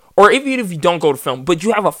school, or even if you don't go to film, but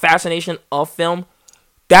you have a fascination of film,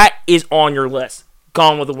 that is on your list.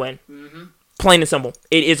 Gone with the Wind. Mm-hmm. Plain and simple.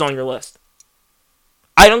 It is on your list.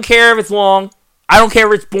 I don't care if it's long. I don't care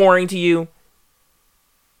if it's boring to you.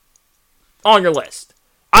 On your list.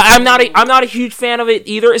 I'm not a huge fan of it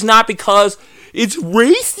either. It's not because it's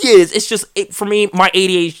racist. It's just, for me, my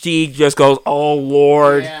ADHD just goes, oh,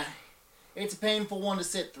 Lord. Yeah. It's a painful one to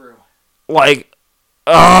sit through. Like,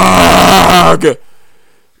 ugh.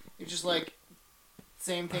 It's just like,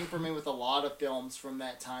 same thing for me with a lot of films from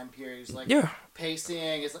that time period. It's like,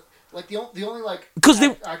 pacing is like the only like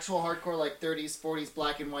actual hardcore like 30s, 40s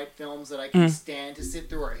black and white films that I can stand to sit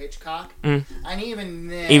through are Hitchcock. And even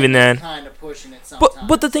then, kind of pushing it sometimes.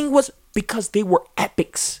 But the thing was, because they were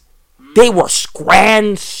epics. They were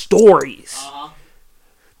grand stories. Uh-huh.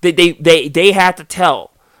 They had to tell.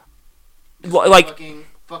 Like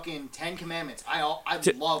fucking Ten Commandments. I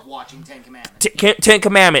love watching Ten Commandments. Ten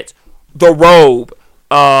Commandments, The Robe,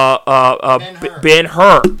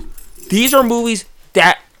 Ben-Hur. These are movies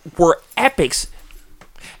that were epics,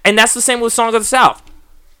 and that's the same with Song of the South.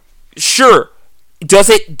 Sure, does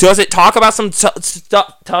it talk about some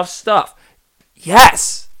tough stuff?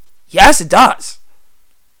 Yes, it does.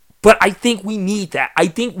 But I think we need that. I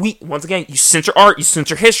think once again, you censor art, you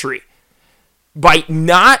censor history. By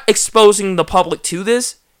not exposing the public to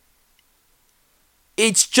this,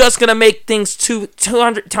 it's just gonna make things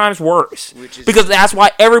 200 times worse. Because that's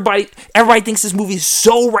why everybody thinks this movie is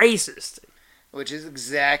so racist. Which is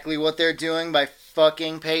exactly what they're doing by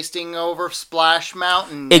fucking pasting over Splash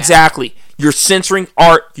Mountain. Now. Exactly. You're censoring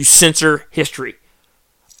art. You censor history.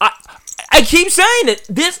 I keep saying it.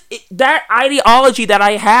 That ideology that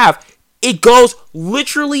I have, it goes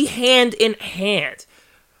literally hand in hand.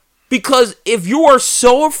 Because if you are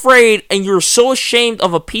so afraid and you're so ashamed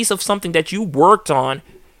of a piece of something that you worked on,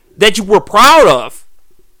 that you were proud of,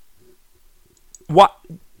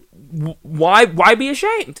 why be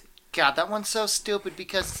ashamed? God, that one's so stupid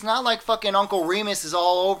because it's not like fucking Uncle Remus is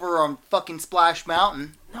all over on fucking Splash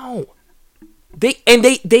Mountain. No. They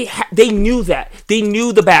knew that. They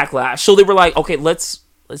knew the backlash. So they were like, okay, let's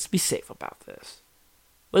be safe about this.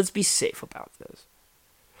 Let's be safe about this.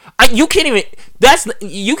 You can't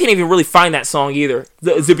even really find that song either.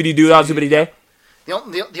 The Zippity Doo Dah Zippity Day.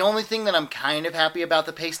 The only thing that I'm kind of happy about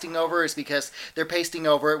the pasting over is because they're pasting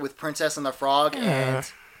over it with Princess and the Frog, and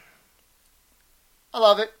I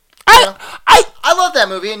love it. I love that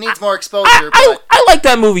movie. It needs more exposure. I like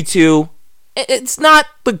that movie too. It's not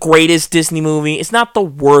the greatest Disney movie. It's not the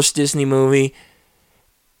worst Disney movie.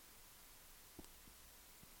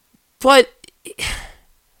 But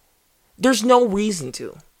there's no reason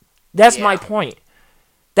to. That's my point.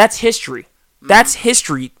 That's history. Mm-hmm. That's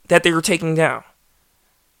history that they were taking down.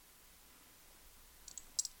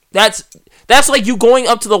 That's like you going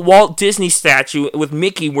up to the Walt Disney statue with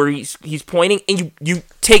Mickey where he's pointing and you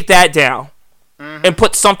take that down and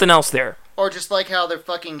put something else there. Or just like how they're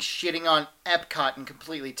fucking shitting on Epcot and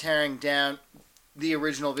completely tearing down the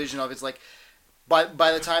original vision of it. It's like, by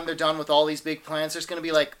the time they're done with all these big plans, there's going to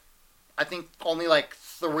be like, I think only like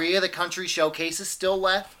 3 of the country showcases still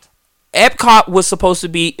left. Epcot was supposed to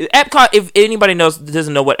be... Epcot, if anybody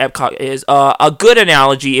doesn't know what Epcot is, a good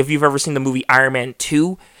analogy, if you've ever seen the movie Iron Man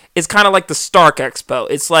 2, it's kind of like the Stark Expo.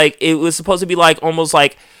 It's like, it was supposed to be like, almost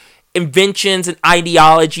like inventions and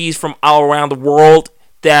ideologies from all around the world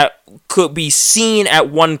that could be seen at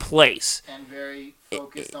one place. And very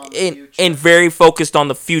focused on the future. And very focused on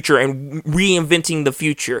the future and reinventing the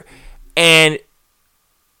future. And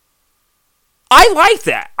I like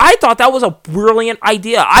that. I thought that was a brilliant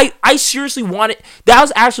idea. I seriously wanted... That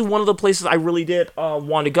was actually one of the places I really did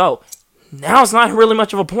want to go. Now it's not really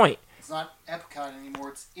much of a point. It's not Epcot anymore.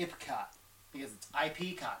 It's Ipcot. Because it's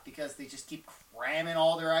IPCot. Because they just keep cramming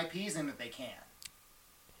all their IPs in that they can.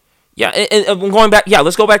 Yeah, and going back... Yeah,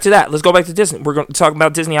 let's go back to that. Let's go back to Disney. We're going to talk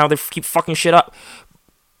about Disney, how they keep fucking shit up.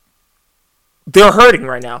 They're hurting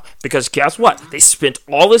right now. Because guess what? They spent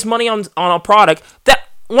all this money on a product that,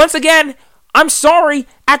 once again... I'm sorry,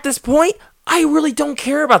 at this point, I really don't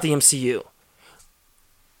care about the MCU.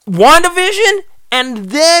 WandaVision, and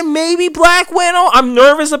then maybe Black Widow. I'm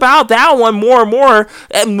nervous about that one more and more.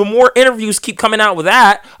 And the more interviews keep coming out with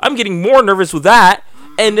that, I'm getting more nervous with that.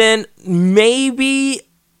 And then maybe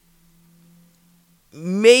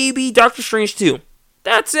Doctor Strange 2.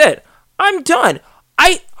 That's it. I'm done.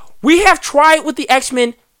 We have tried with the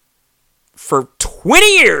X-Men for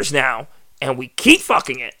 20 years now, and we keep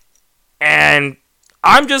fucking it. And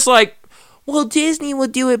I'm just like, well, Disney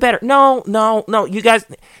would do it better. No. You guys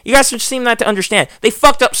should seem not to understand. They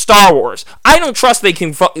fucked up Star Wars. I don't trust they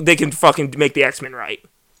can fucking make the X-Men right.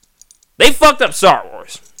 They fucked up Star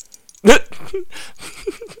Wars.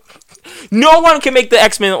 No one can make the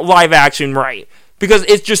X-Men live action right because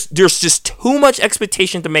there's just too much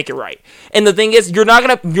expectation to make it right. And the thing is, you're not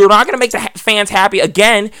gonna make the fans happy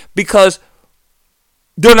again because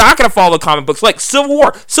they're not going to follow the comic books. Like Civil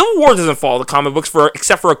War. Civil War doesn't follow the comic books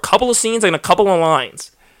except for a couple of scenes and a couple of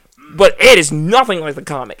lines. But it is nothing like the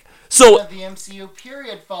comic. So the MCU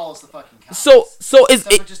period follows the fucking comics. So is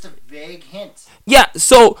it just a vague hint? Yeah.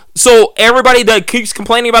 So everybody that keeps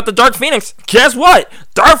complaining about the Dark Phoenix, guess what?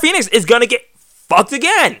 Dark Phoenix is going to get fucked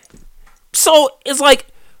again. So it's like,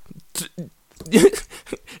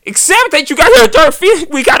 except that you got a Dark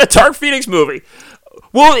Phoenix. We got a Dark Phoenix movie.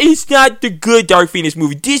 Well, it's not the good Dark Phoenix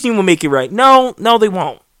movie. Disney will make it right. No, they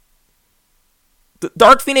won't. The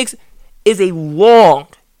Dark Phoenix is a long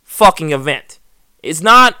fucking event. It's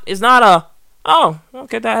not a, oh,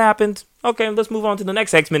 okay, that happened. Okay, let's move on to the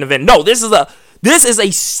next X-Men event. No, this is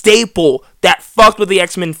a staple that fucked with the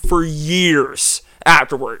X-Men for years.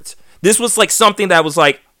 afterwards. This was like something that was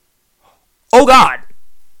like, oh God,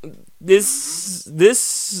 this,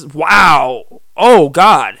 wow, oh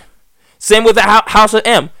God. Same with the House of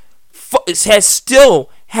M. It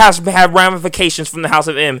has had ramifications from the House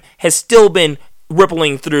of M. Has still been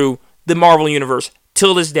rippling through the Marvel universe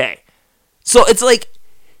till this day. So it's like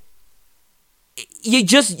you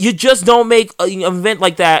just don't make an event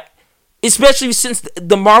like that, especially since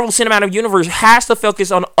the Marvel Cinematic Universe has to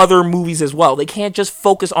focus on other movies as well. They can't just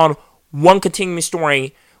focus on one continuing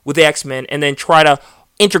story with the X-Men and then try to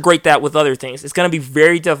integrate that with other things. It's going to be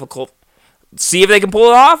very difficult. See if they can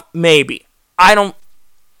pull it off? Maybe. I don't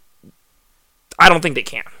think they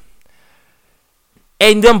can.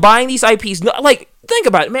 And them buying these IPs, like, think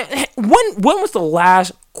about it, man. When was the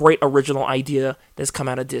last great original idea that's come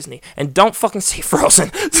out of Disney? And don't fucking say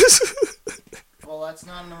Frozen. Well, that's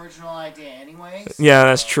not an original idea anyway. So. Yeah,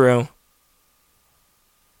 that's true.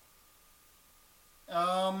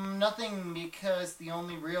 Nothing, because the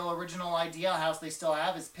only real original idea house they still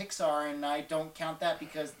have is Pixar, and I don't count that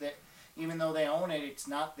because even though they own it, it's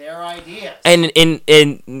not their idea. And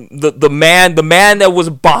the man that was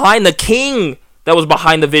behind the king that was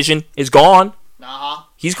behind the vision is gone. Uh-huh.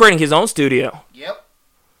 He's creating his own studio. Yep.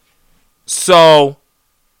 So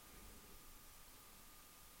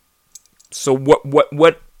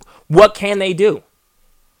what can they do?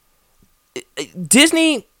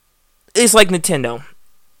 Disney is like Nintendo.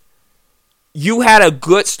 You had a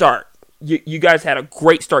good start. You guys had a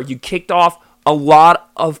great start. You kicked off a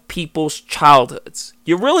lot of people's childhoods.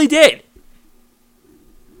 You really did.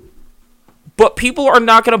 But people are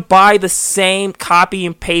not going to buy the same copy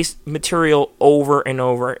and paste material over and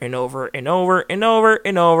over and over and over and over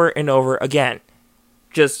and over and over again.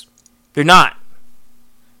 Just, they're not.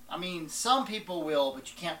 I mean, some people will,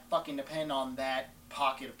 but you can't fucking depend on that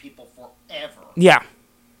pocket of people forever. Yeah.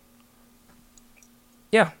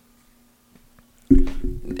 Yeah.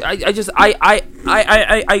 I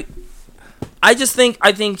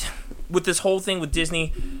think with this whole thing with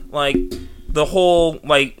Disney, like the whole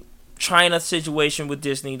like China situation with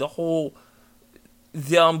Disney, the whole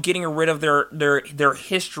them getting rid of their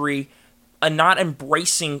history and not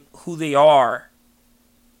embracing who they are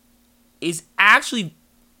is actually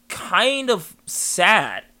kind of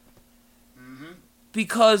sad. Mm-hmm.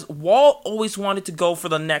 Because Walt always wanted to go for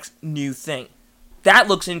the next new thing. That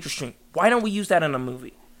looks interesting. Why don't we use that in a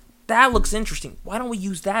movie? That looks interesting. Why don't we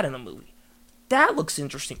use that in a movie? That looks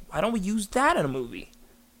interesting. Why don't we use that in a movie?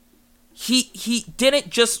 He didn't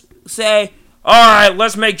just say, alright,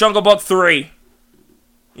 let's make Jungle Book 3.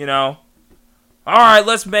 You know? Alright,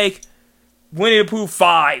 let's make Winnie the Pooh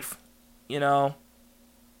 5. You know?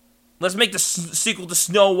 Let's make the sequel to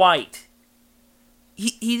Snow White.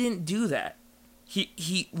 He didn't do that.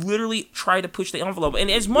 He literally tried to push the envelope.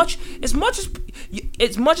 And as much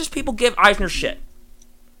as people give Eisner shit.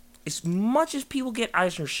 As much as people get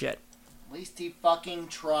Eisner shit. At least he fucking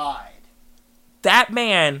tried. That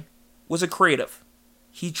man was a creative.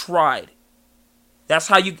 He tried. That's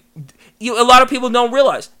how you a lot of people don't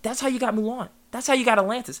realize. That's how you got Mulan. That's how you got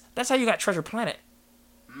Atlantis. That's how you got Treasure Planet.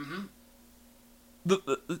 Mm-hmm.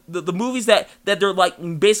 The movies that they're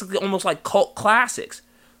like basically almost like cult classics.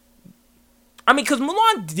 I mean, because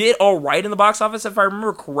Mulan did all right in the box office, if I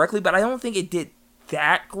remember correctly, but I don't think it did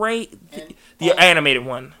that great. The animated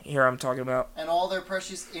one here I'm talking about. And all their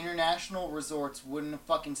precious international resorts wouldn't have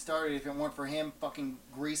fucking started if it weren't for him fucking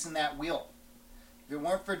greasing that wheel. If it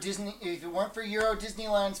weren't for Euro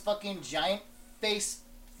Disneyland's fucking giant face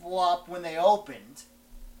flop when they opened.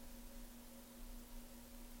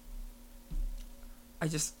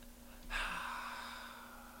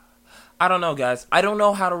 I don't know, guys. I don't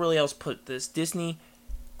know how to really else put this. Disney,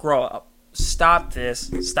 grow up. Stop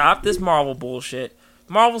this. Stop this Marvel bullshit.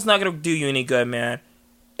 Marvel's not going to do you any good, man.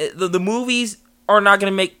 The movies are not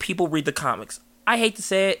going to make people read the comics. I hate to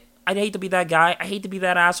say it. I hate to be that guy. I hate to be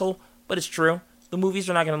that asshole, but it's true. The movies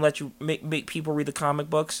are not going to let you make people read the comic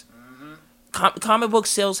books. Mm-hmm. Comic book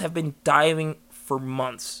sales have been diving for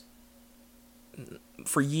months.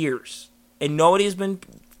 For years. And everybody's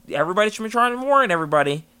been trying to warn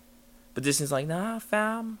everybody. But Disney's like, nah,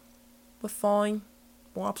 fam, we're fine.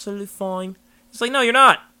 We're absolutely fine. It's like, no, you're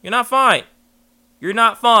not. You're not fine. You're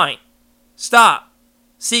not fine. Stop.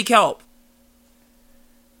 Seek help.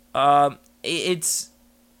 It's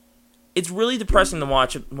really depressing to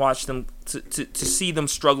watch them to see them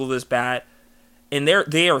struggle this bad, and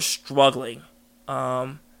they are struggling.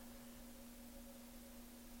 I've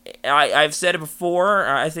said it before.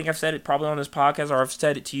 I think I've said it probably on this podcast, or I've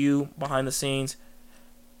said it to you behind the scenes.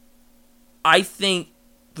 I think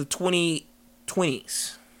the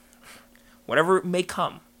 2020s, whatever it may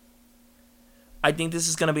come, I think this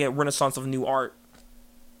is going to be a renaissance of new art.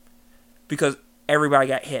 Because everybody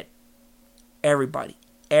got hit. Everybody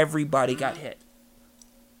got hit.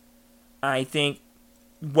 I think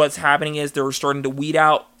what's happening is they're starting to weed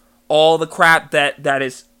out all the crap that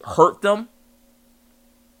has hurt them.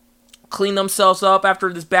 Clean themselves up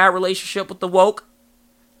after this bad relationship with the woke.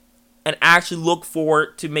 And actually look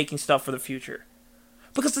forward to making stuff for the future.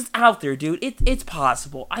 Because it's out there, dude. It's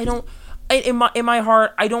possible. In my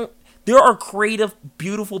heart, there are creative,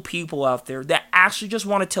 beautiful people out there that actually just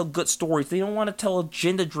want to tell good stories. They don't want to tell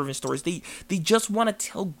agenda-driven stories. They just want to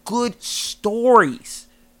tell good stories.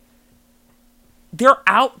 They're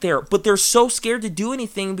out there, but they're so scared to do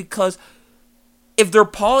anything because if their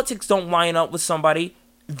politics don't line up with somebody,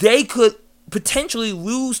 they could potentially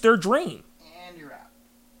lose their dream. And you're out.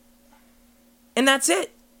 And that's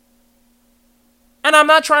it. And I'm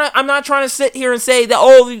not trying to sit here and say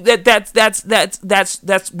that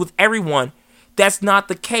that's with everyone. That's not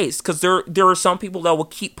the case, because there are some people that will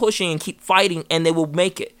keep pushing and keep fighting and they will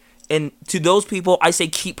make it. And to those people, I say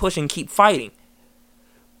keep pushing, keep fighting.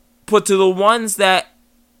 But to the ones that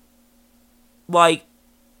like,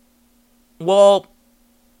 well,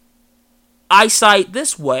 I side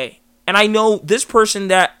this way, and I know this person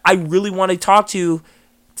that I really want to talk to,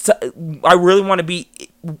 I really want to be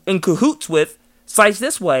in cahoots with, sides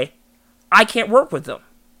this way, I can't work with them.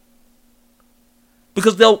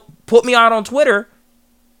 Because they'll put me out on Twitter,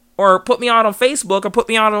 or put me out on Facebook, or put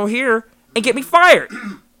me out on here, and get me fired.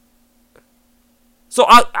 So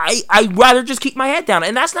I'd rather just keep my head down,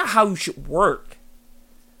 and that's not how you should work.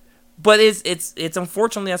 But it's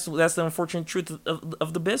unfortunately, that's the unfortunate truth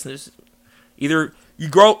of the business. Either you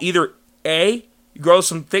grow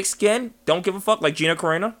some thick skin, don't give a fuck, like Gina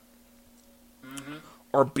Carino,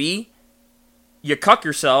 or B, you cuck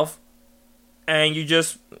yourself, and you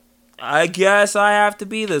just, I guess I have to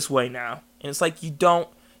be this way now. And it's like,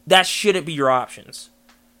 that shouldn't be your options.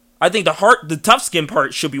 I think the tough skin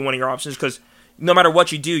part should be one of your options, because no matter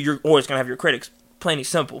what you do, you're always going to have your critics. Plain and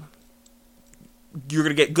simple. You're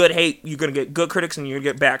going to get good hate, you're going to get good critics, and you're going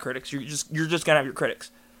to get bad critics. You're just going to have your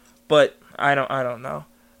critics. But I don't know.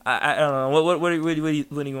 I don't know. What do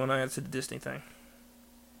you want to add to the Disney thing?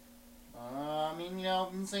 I mean,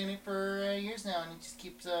 I've been saying it for years now, and it just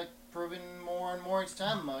keeps proving more and more each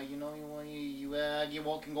time. You get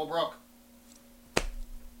woke and go broke. It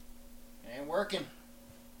ain't working.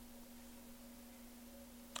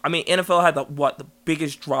 I mean, NFL had the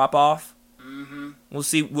biggest drop off. Mm-hmm.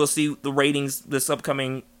 We'll see the ratings this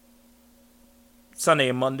upcoming Sunday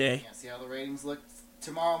and Monday. Yeah, see how the ratings look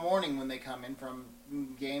tomorrow morning when they come in from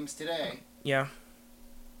games today. Yeah.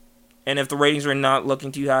 And if the ratings are not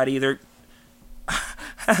looking too hot either,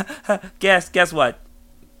 guess what?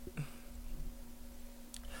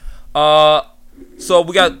 So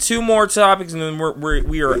we got two more topics, and then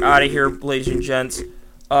we are out of here, ladies and gents.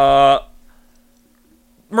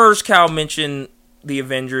 Merge Cow mentioned the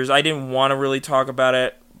Avengers. I didn't want to really talk about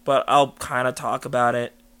it, but I'll kind of talk about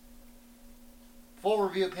it. Full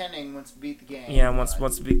review pending once we beat the game. Yeah, once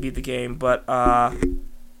we beat the game, but right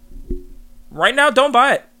now, don't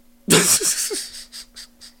buy it.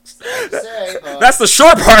 That's the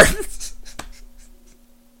short part.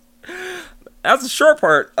 That's the short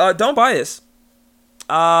part. Don't buy this.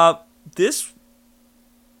 This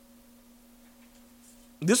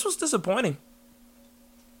was disappointing.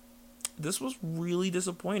 This was really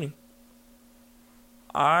disappointing.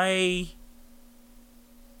 Wow.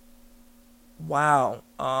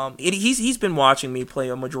 He's been watching me play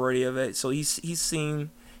a majority of it, so he's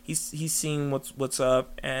seen what's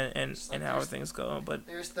up and how things go. But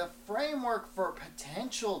there's the framework for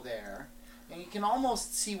potential there, and you can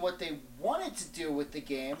almost see what they wanted to do with the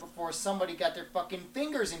game before somebody got their fucking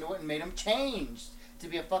fingers into it and made them change to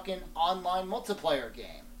be a fucking online multiplayer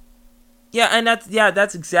game. Yeah, and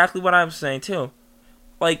that's exactly what I'm saying too.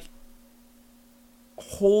 Like,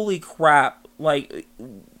 holy crap! Like,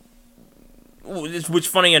 which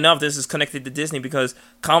funny enough, this is connected to Disney because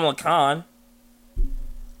Kamala Khan.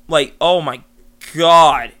 Like, oh my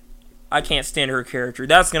god, I can't stand her character.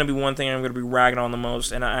 That's gonna be one thing I'm gonna be ragging on the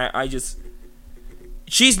most, and I just,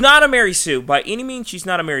 she's not a Mary Sue by any means. She's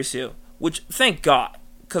not a Mary Sue, which thank God,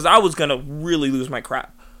 because I was gonna really lose my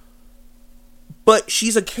crap. But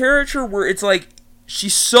she's a character where it's like,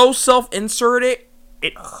 she's so self-inserted,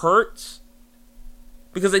 it hurts.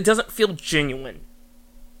 Because it doesn't feel genuine.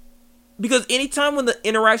 Because anytime when the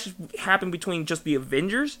interactions happen between just the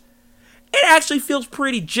Avengers, it actually feels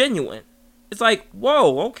pretty genuine. It's like,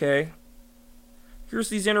 whoa, okay. Here's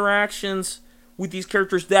these interactions with these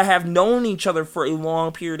characters that have known each other for a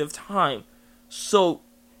long period of time. So,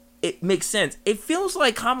 it makes sense. It feels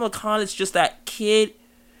like Kamala Khan is just that kid.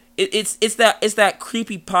 It's that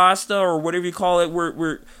creepy pasta or whatever you call it,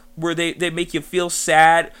 where they make you feel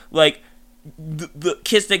sad. Like the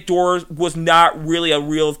Kiss Next Door was not really a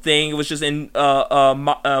real thing. It was just in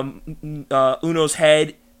Uno's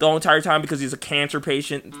head the whole entire time because he's a cancer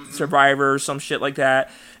patient survivor or some shit like that.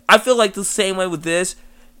 I feel like the same way with this.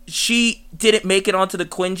 She didn't make it onto the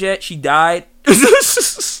Quinjet. She died.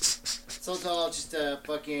 So it's all just a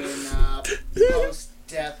fucking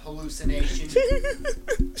post-death hallucination.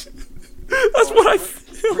 That's what I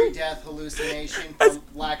feel. Pre-death hallucination from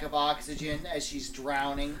lack of oxygen as she's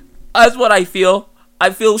drowning. That's what I feel. I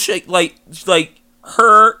feel like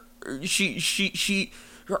her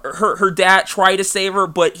dad tried to save her,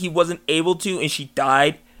 but he wasn't able to, and she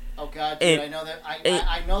died. Oh god, dude! I know that.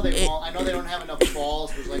 I know they won't. I know they don't have enough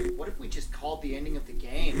balls. It was like, what if we just called the ending of the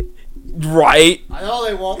game? Right. I know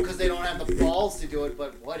they won't because they don't have the balls to do it.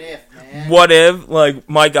 But what if, man? What if? Like,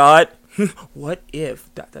 my God. What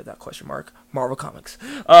if? That question mark. Marvel Comics.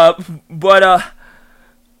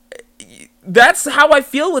 That's how I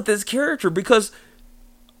feel with this character because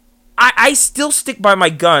I still stick by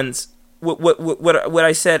my guns. What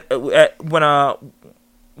I said when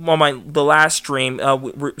on the last stream,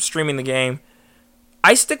 we're streaming the game.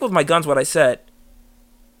 I stick with my guns. What I said.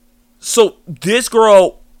 So this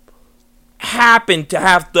girl happened to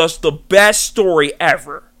have just the best story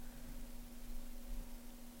ever.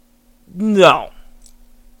 No.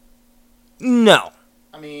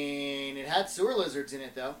 I mean, it had sewer lizards in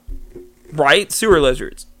it, though. Right? Sewer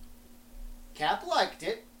lizards. Cap liked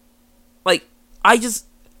it. Like,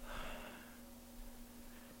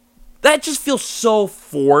 that just feels so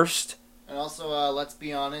forced. And also, let's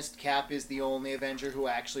be honest, Cap is the only Avenger who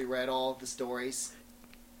actually read all of the stories.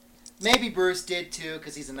 Maybe Bruce did too,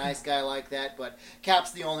 because he's a nice guy like that. But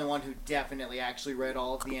Cap's the only one who definitely actually read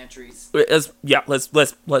all of the entries. Let's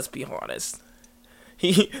be honest.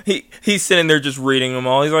 He's sitting there just reading them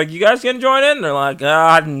all. He's like, "You guys gonna join in?" And they're like,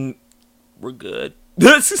 we're good."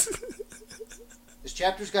 This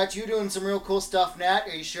chapter's got you doing some real cool stuff, Nat.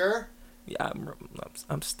 Are you sure? Yeah,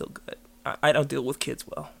 I'm still good. I don't deal with kids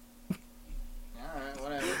well. Alright,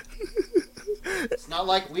 whatever. It's not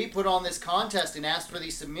like we put on this contest and asked for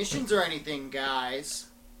these submissions or anything, guys.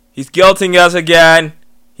 He's guilting us again.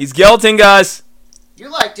 He's guilting us. You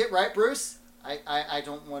liked it, right, Bruce? I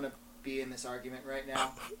don't want to be in this argument right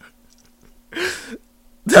now.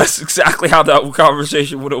 That's exactly how that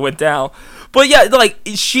conversation would have went down. But yeah, like,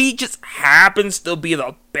 she just happens to be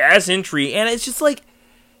the best entry, and it's just like,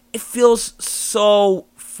 it feels so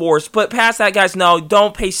forced. But past that, guys, no,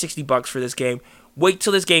 don't pay $60 for this game. Wait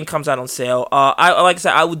till this game comes out on sale. Like I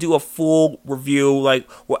said, I would do a full review. Like,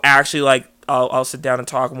 we'll actually, like, I'll sit down and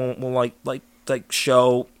talk, and we'll like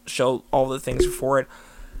show all the things for it.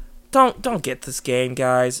 Don't get this game,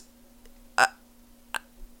 guys.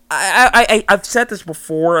 I've said this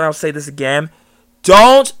before, and I'll say this again.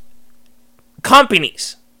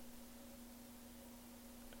 Companies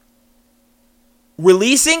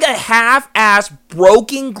releasing a half-ass,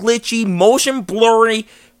 broken, glitchy, motion blurry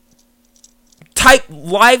type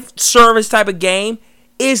live service type of game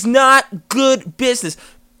is not good business.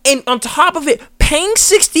 And on top of it, paying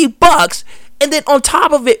 $60, and then on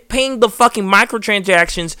top of it, paying the fucking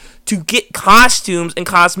microtransactions to get costumes and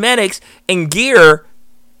cosmetics and gear.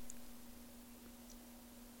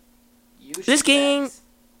 This game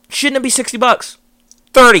shouldn't be $60.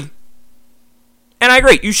 $30. And I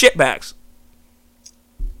agree, you shitbags.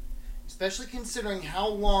 Especially considering how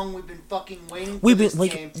long we've been fucking waiting for this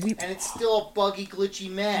game, and it's still a buggy,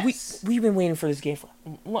 glitchy mess. We've been waiting for this game for...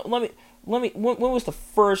 Let me... When was the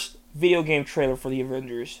first video game trailer for the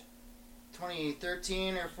Avengers?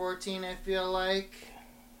 2013 or 14, I feel like.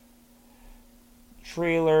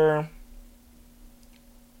 Trailer...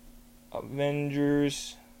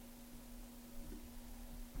 Avengers...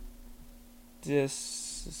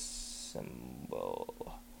 Disassemble...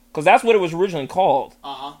 Because that's what it was originally called.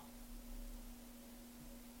 Uh-huh.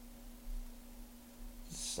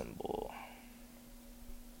 Symbol.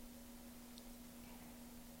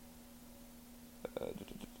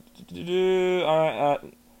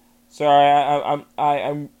 Sorry,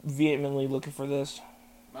 I'm vehemently looking for this.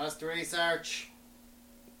 Must research.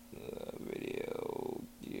 Video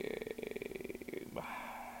game.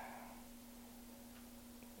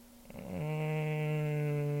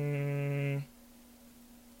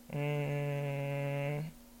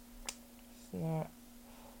 It's not.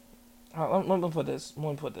 Let me put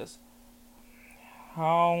this.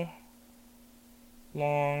 How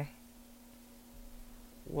long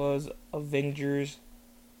was Avengers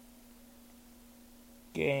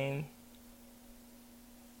game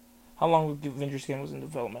How long the Avengers game was in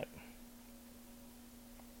development?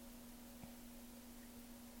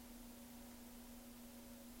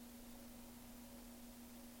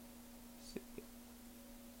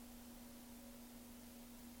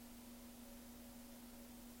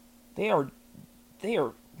 They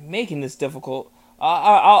are making this difficult.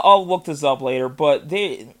 I'll look this up later, but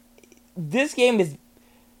this game is.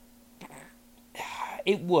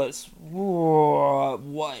 It was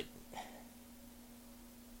what?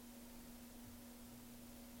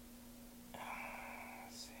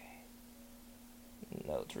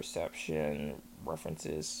 Notes, reception,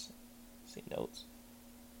 references. See notes.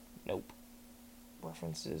 Nope.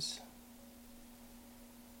 References.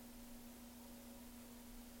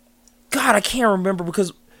 God, I can't remember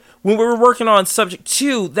because when we were working on Subject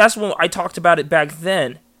 2, that's when I talked about it back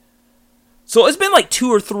then. So it's been like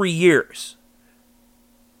 2 or 3 years.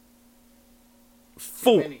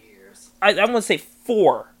 4. Many years. I'm going to say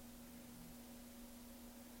 4.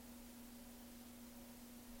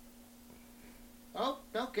 Oh,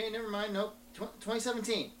 okay, never mind. Nope.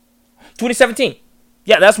 2017. 2017.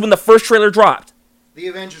 Yeah, that's when the first trailer dropped. The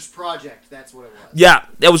Avengers Project, that's what it was. Yeah,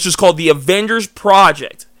 that was just called The Avengers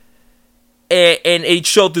Project. And it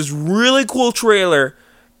showed this really cool trailer,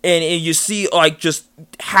 and you see like just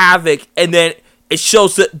havoc, and then it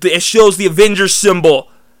shows the Avengers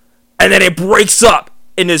symbol, and then it breaks up,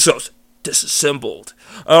 and it shows disassembled.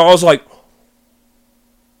 And I was like,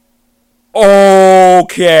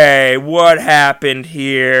 okay, what happened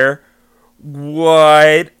here?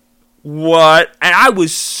 What? And I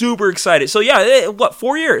was super excited. So yeah,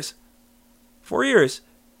 4 years? 4 years.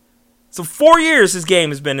 So 4 years this game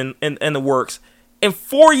has been in the works. In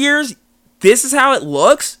 4 years, this is how it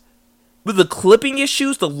looks? With the clipping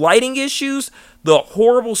issues, the lighting issues, the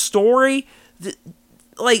horrible story.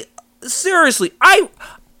 Like, seriously, I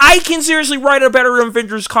can seriously write a better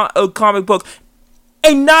Avengers comic book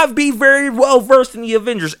and not be very well versed in the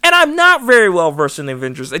Avengers. And I'm not very well versed in the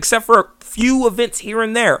Avengers, except for a few events here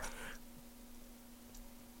and there.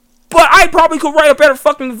 But I probably could write a better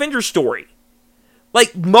fucking Avengers story.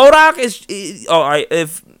 Like, MODOK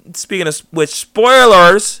is speaking of which,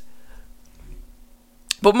 spoilers.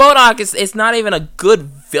 But MODOK is not even a good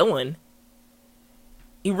villain.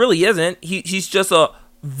 He really isn't. He's just a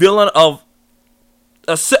villain of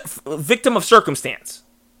a victim of circumstance.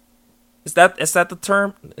 Is that the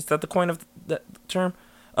term? Is that the coin of that term?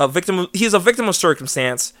 He's a victim of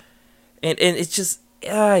circumstance, and it's just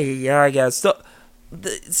I guess. So,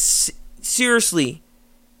 seriously,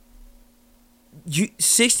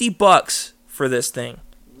 $60 for this thing.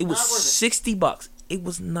 It was $60. It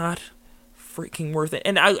was not freaking worth it.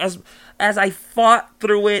 And as I fought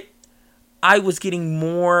through it, I was getting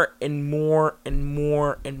more and more and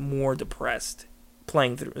more and more depressed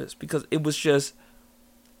playing through this because it was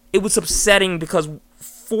upsetting because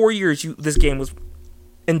 4 years this game was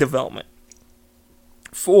in development.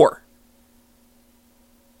 4.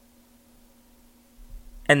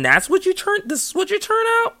 And this is what you turn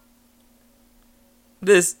out?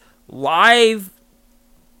 This live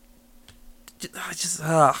just It's just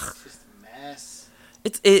a mess.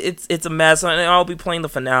 It's a mess, and I'll be playing the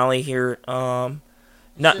finale here. Not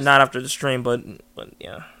after the stream, but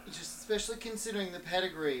yeah. Just especially considering the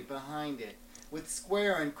pedigree behind it with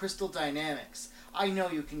Square and Crystal Dynamics, I know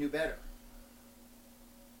you can do better.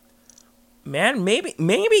 Man, maybe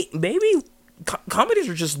companies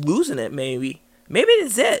are just losing it. Maybe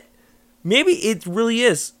it's it. Maybe it really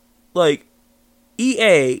is like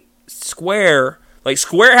EA, Square. Like,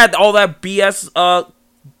 Square had all that BS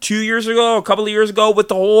 2 years ago, a couple of years ago, with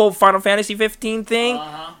the whole Final Fantasy 15 thing.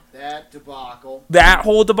 That debacle. That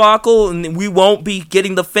whole debacle, and we won't be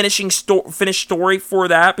getting the finished story for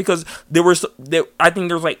that because I think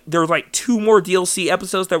there was like 2 more DLC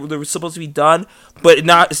episodes that were supposed to be done, but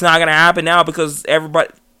it's not gonna happen now because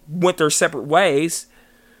everybody went their separate ways.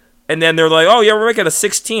 And then they're like, "Oh yeah, we're making a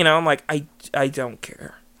 16." And I'm like, I don't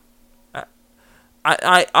care.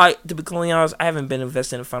 I to be completely honest, I haven't been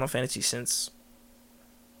invested in Final Fantasy since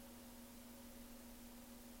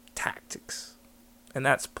Tactics, and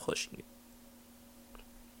that's pushing it.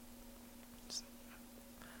 It's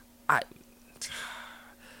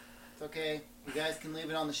okay. You guys can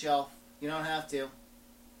leave it on the shelf. You don't have to.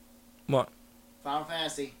 What? Final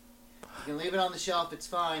Fantasy. You can leave it on the shelf. It's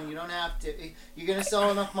fine. You don't have to. You're gonna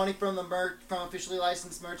sell enough money from the merch, from officially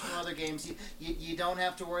licensed merch from other games. You don't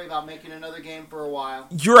have to worry about making another game for a while.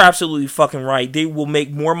 You're absolutely fucking right. They will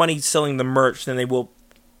make more money selling the merch than they will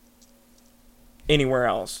anywhere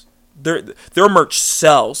else. Their merch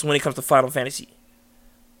sells when it comes to Final Fantasy.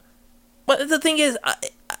 But the thing is,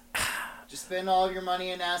 Just spend all of your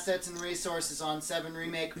money and assets and resources on 7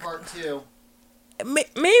 Remake Part 2.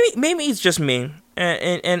 Maybe it's just me,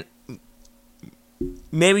 and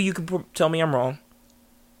maybe you can tell me I'm wrong.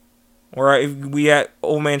 Or if we had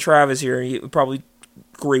old man Travis here, he would probably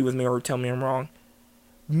agree with me or tell me I'm wrong.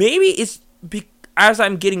 Maybe it's as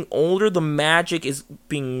I'm getting older, the magic is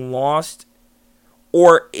being lost,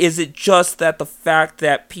 or is it just that the fact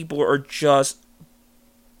that people are just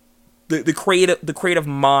the creative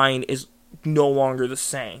mind is no longer the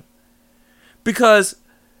same? Because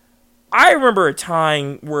I remember a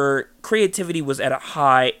time where creativity was at a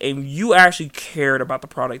high and you actually cared about the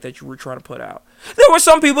product that you were trying to put out. There were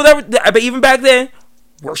some people that even back then,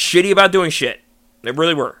 were shitty about doing shit. They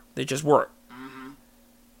really were. They just were.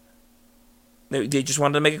 They just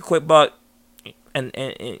wanted to make a quick buck.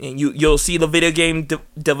 And you'll see the video game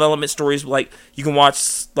development stories, like you can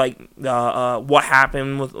watch like what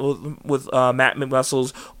happened with Matt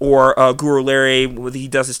McWessels or Guru Larry, where he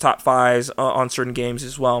does his top 5s on certain games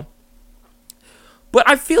as well. But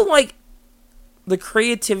I feel like the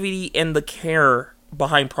creativity and the care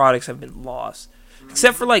behind products have been lost,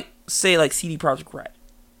 except for like CD Projekt Red.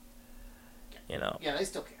 You know, yeah, they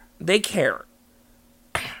still care. They care.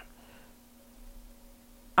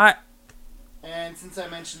 And since I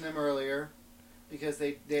mentioned them earlier, because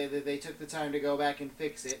they took the time to go back and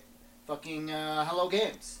fix it, fucking Hello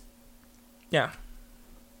Games. Yeah.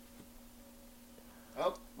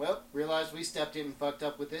 Oh, well, realized we stepped in and fucked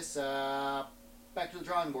up with this. Back to the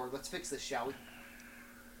drawing board. Let's fix this, shall we?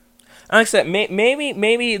 Like I said,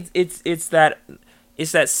 maybe it's that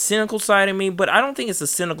cynical side of me, but I don't think it's the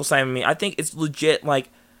cynical side of me. I think it's legit, like,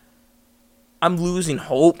 I'm losing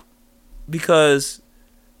hope because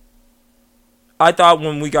I thought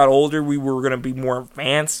when we got older we were going to be more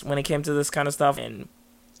advanced when it came to this kind of stuff, and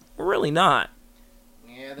we're really not.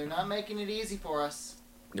 Yeah, they're not making it easy for us.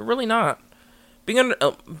 They're really not.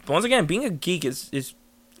 Once again, being a geek is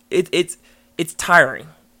tiring.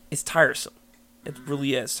 It's tiresome. It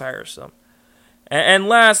really is tiresome. And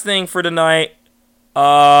last thing for tonight,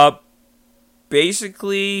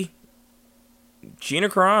 basically, Gina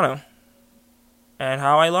Carano and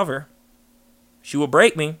how I love her. She will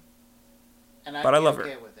break me, but I love her.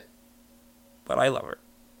 With it. But I love her.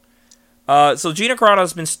 So Gina Carano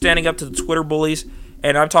has been standing up to the Twitter bullies,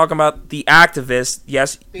 and I'm talking about the activists.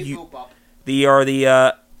 Yes, they are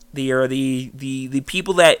the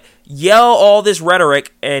people that yell all this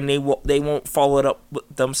rhetoric and they won't follow it up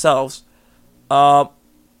themselves.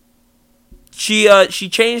 She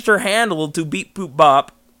changed her handle to Beep Boop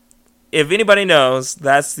Bop. If anybody knows,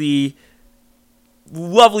 that's the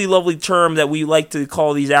lovely term that we like to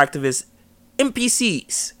call these activists,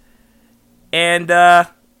 NPCs. And I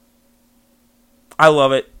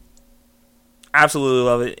love it. Absolutely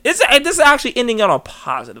love it. This is actually ending on a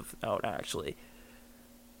positive note, actually.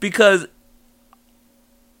 Because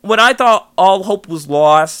when I thought all hope was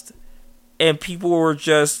lost and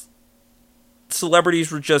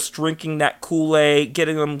celebrities were just drinking that Kool-Aid,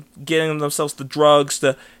 getting themselves the drugs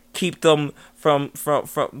to keep them from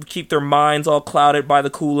keep their minds all clouded by the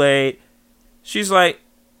Kool-Aid, she's like,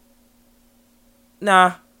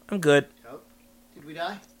 nah, I'm good. Oh, did we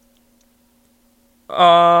die?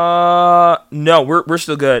 No, we're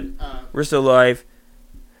still good. We're still alive.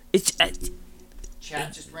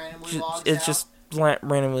 Chat just randomly logs out? It's just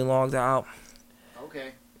randomly logged out.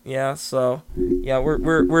 Okay. Yeah, so yeah,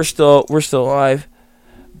 we're still alive.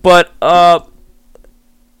 But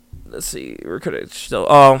let's see, we're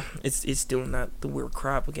still it's doing the weird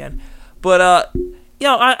crap again. But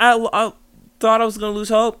yeah, I thought I was gonna lose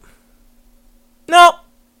hope. No.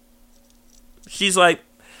 She's like,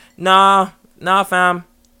 nah, fam.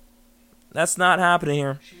 That's not happening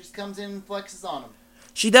here. She just comes in and flexes on them.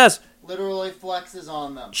 She does. Literally flexes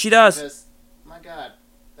on them. She does. Because, my God,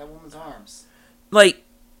 that woman's arms. Like,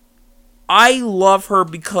 I love her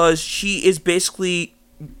because she's basically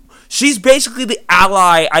the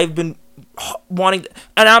ally I've been wanting.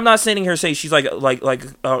 And I'm not sitting here saying she's like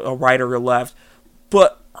a right or a left,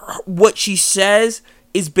 but what she says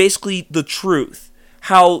is basically the truth.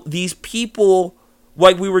 How these people,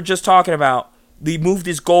 like we were just talking about, they moved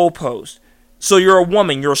this goalpost. So you're a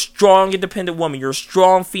woman, you're a strong, independent woman, you're a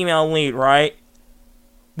strong female lead, right?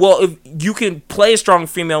 Well, if you can play a strong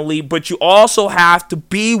female lead, but you also have to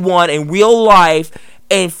be one in real life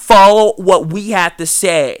and follow what we have to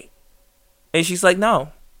say. And she's like,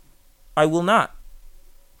 no, I will not.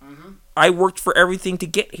 Mm-hmm. I worked for everything to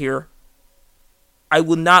get here. I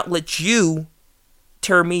will not let you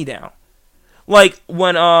tear me down. Like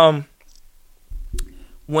when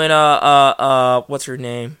what's her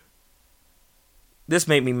name? This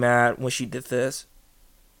made me mad when she did this.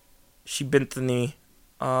 She bent the knee.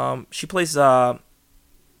 She plays Gamora.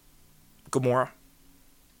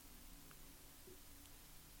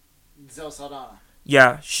 Zoe Saldana.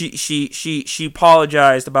 Yeah, she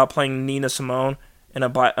apologized about playing Nina Simone in a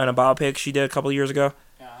biopic she did a couple of years ago.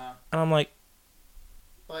 Uh-huh. And I'm like,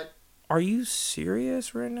 but are you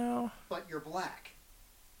serious right now? But you're black.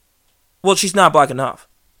 Well, she's not black enough,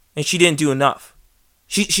 and she didn't do enough.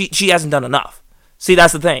 She hasn't done enough. See,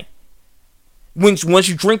 that's the thing. Once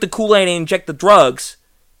you drink the Kool-Aid and inject the drugs,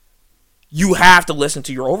 you have to listen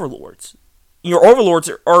to your overlords. Your overlords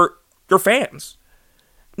are your fans.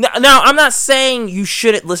 Now, I'm not saying you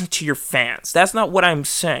shouldn't listen to your fans. That's not what I'm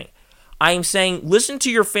saying. I am saying listen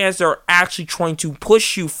to your fans that are actually trying to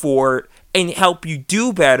push you forward and help you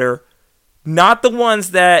do better, not the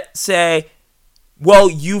ones that say, well,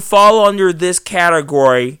 you fall under this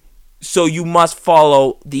category, so you must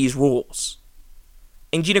follow these rules.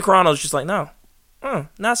 And Gina Carino is just like, no,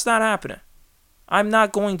 that's not happening. I'm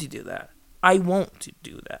not going to do that. I won't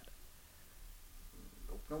do that.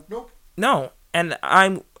 Nope. No, and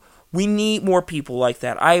we need more people like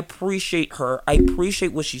that. I appreciate her. I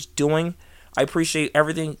appreciate what she's doing. I appreciate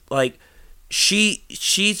everything. Like,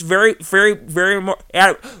 she's very, very, very more.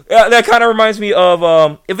 That kind of reminds me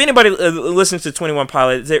of if anybody listens to 21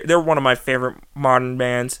 Pilots, they're one of my favorite modern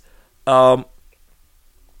bands. So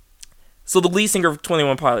the lead singer of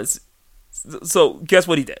 21 Pilots. So guess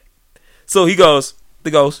what he did? So he goes,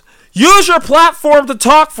 use your platform to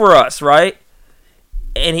talk for us, right?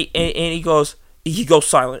 And he goes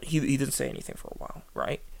silent. He didn't say anything for a while,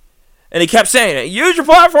 right? And he kept saying it. Use your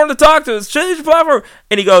platform to talk to us. Change your platform.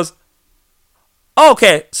 And he goes,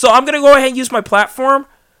 okay, so I'm gonna go ahead and use my platform,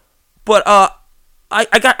 but I'm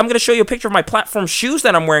gonna show you a picture of my platform shoes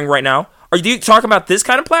that I'm wearing right now. Are you talking about this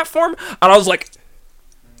kind of platform? And I was like,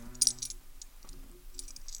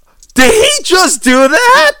 did he just do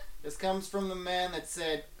that? This comes from the man that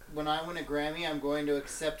said, when I win a Grammy, I'm going to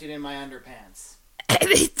accept it in my underpants. And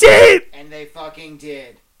they did. And they fucking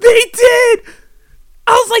did. They did.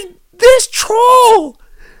 I was like, this troll.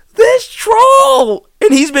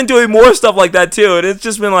 And he's been doing more stuff like that too. And it's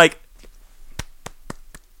just been like,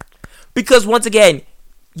 because once again,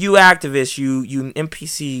 you activists, you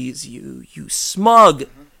NPCs, you smug,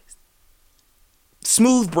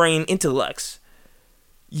 smooth brain intellects,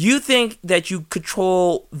 you think that you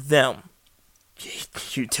control them.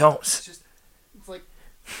 You don't. It's like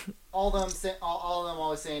all of them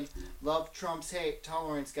always saying, love trumps hate,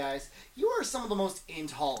 tolerance, guys. You are some of the most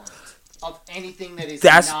intolerant of anything that is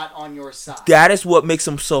not on your side. That is what makes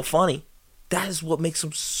them so funny.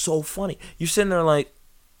 You're sitting there like,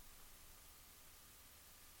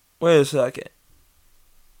 wait a second.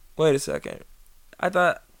 I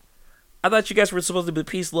thought you guys were supposed to be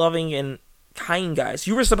peace-loving and kind guys.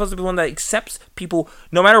 You were supposed to be one that accepts people,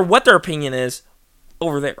 no matter what their opinion is,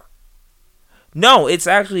 over there. No, it's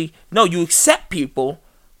actually, no, you accept people,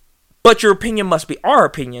 but your opinion must be our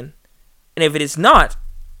opinion. And if it is not,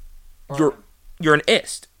 you're an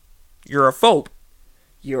ist. You're a phobe.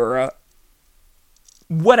 You're a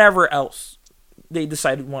whatever else they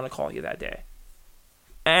decided to want to call you that day.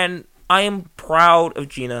 And I am proud of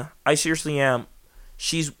Gina. I seriously am.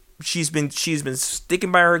 She's been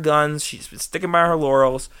sticking by her guns. She's been sticking by her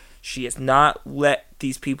laurels. She has not let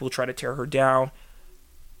these people try to tear her down.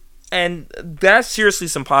 And that's seriously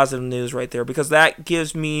some positive news right there, because that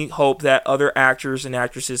gives me hope that other actors and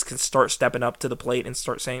actresses can start stepping up to the plate and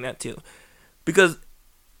start saying that too. Because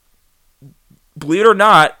believe it or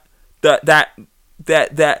not,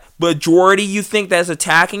 that majority you think that's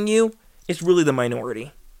attacking you, it's really the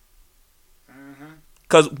minority.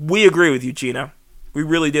 Because we agree with you, Gina. We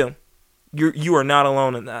really do. You are not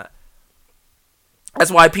alone in that. That's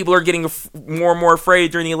why people are getting more and more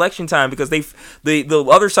afraid during the election time, because the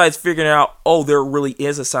other side's figuring out, oh, there really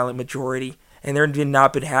is a silent majority, and they've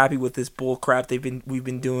not been happy with this bull crap we've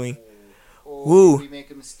been doing. Did we make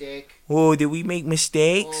a mistake? Oh, did we make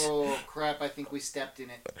mistakes? Oh crap! I think we stepped in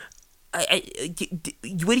it.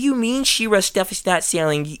 What do you mean, She-Ra stuff is not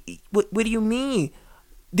selling? What do you mean?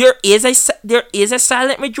 There is a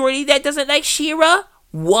silent majority that doesn't like She-Ra?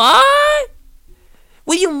 What?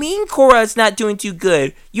 What do you mean Korra is not doing too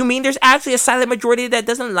good? You mean there's actually a silent majority that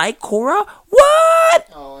doesn't like Korra? What?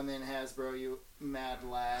 Oh, and then Hasbro, you mad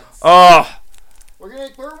lads. Oh. We're gonna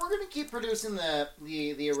keep producing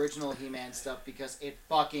the original He-Man stuff because it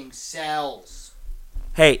fucking sells.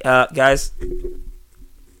 Hey, guys.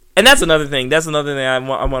 And that's another thing. That's another thing I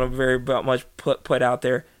want to very much put out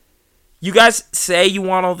there. You guys say you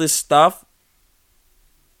want all this stuff.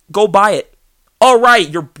 Go buy it. All right,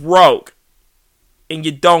 you're broke. And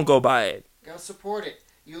you don't go buy it. Go support it.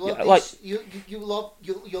 You love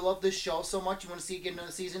you love this show so much. You want to see it get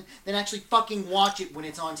another season. Then actually fucking watch it when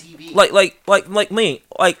it's on TV. Like me.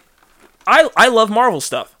 Like I love Marvel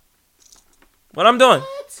stuff. What I'm doing?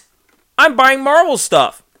 What? I'm buying Marvel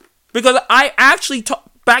stuff because I actually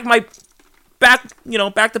back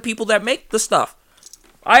the people that make the stuff.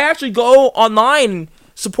 I actually go online and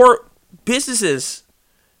support businesses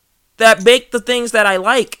that make the things that I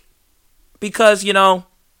like because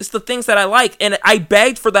it's the things that I like, and I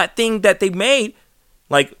begged for that thing that they made.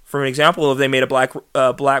 Like, for an example, if they made a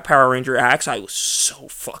black Power Ranger axe, I was so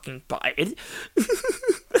fucking buy it.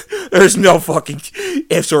 There's no fucking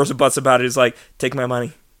ifs, or buts about it. It's like, take my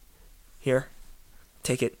money. Here.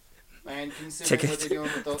 Take it. And considering what they're doing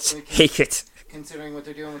with take it. Considering what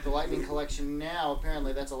they're doing with the Lightning Collection now,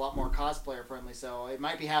 apparently that's a lot more cosplayer friendly, so it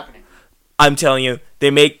might be happening. I'm telling you, they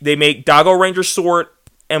make Doggo Ranger sword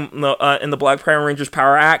and the Black Power Rangers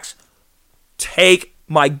power axe. Take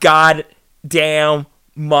my goddamn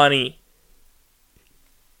money.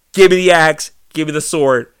 Give me the axe. Give me the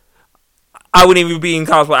sword. I wouldn't even be in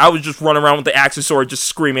cosplay. I would just run around with the axe and sword, just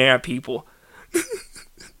screaming at people.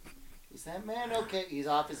 Is that man okay? He's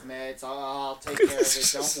off his meds. I'll take care of it.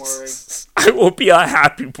 Don't worry. I will be a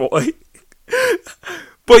happy boy.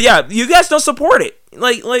 But yeah, you guys don't support it,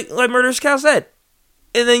 like Murderous Cow said,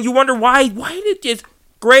 and then you wonder why did this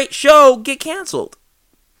great show get canceled?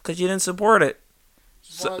 Because you didn't support it.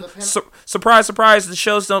 Surprise, surprise! The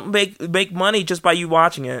shows don't make money just by you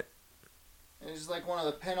watching it. It's like one of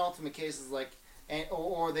the penultimate cases,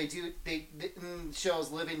 or they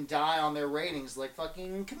shows live and die on their ratings, like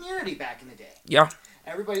fucking Community back in the day. Yeah.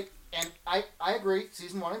 Everybody, and I agree.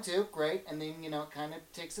 Season 1 and 2, great, and then kind of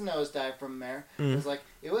takes a nosedive from there. Mm. It was like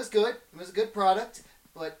it was good. It was a good product,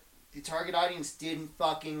 but the target audience didn't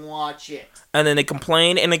fucking watch it. And then they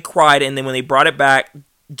complained and they cried, and then when they brought it back,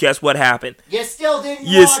 guess what happened? You still didn't.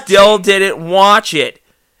 Didn't watch it.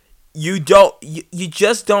 You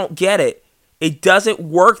just don't get it. It doesn't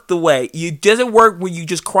work the way. It doesn't work when you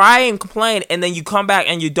just cry and complain, and then you come back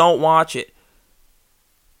and you don't watch it.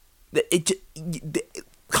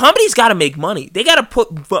 Companies got to make money. They got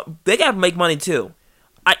to make money too.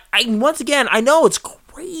 I once again, I know it's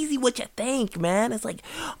crazy what you think, man. It's like,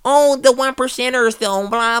 oh, the 1%ers still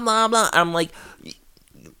blah blah blah. I'm like,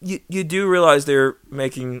 you do realize they're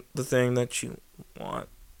making the thing that you want,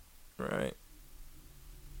 right?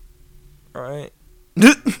 All right.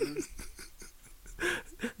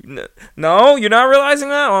 No, you're not realizing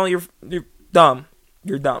that? Well, you're dumb.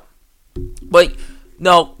 You're dumb. But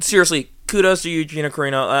no, seriously, kudos to you, Gina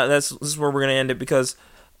Carino. This is where we're gonna end it because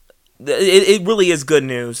it really is good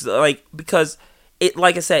news. Because it,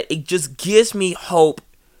 like I said, it just gives me hope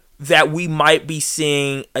that we might be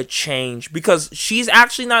seeing a change because she's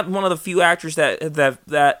actually not one of the few actors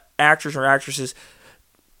that actors or actresses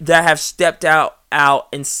that have stepped out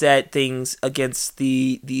and said things against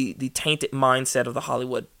the tainted mindset of the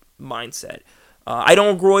Hollywood mindset. I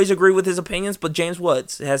don't always agree with his opinions, but James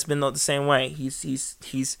Woods has been the same way.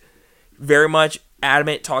 He's very much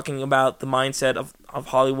adamant talking about the mindset of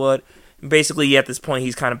Hollywood. Basically, at this point,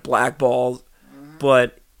 he's kind of blackballed,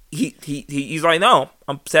 but he's like, no,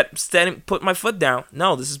 I'm putting my foot down.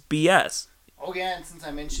 No, this is BS. Oh yeah, and since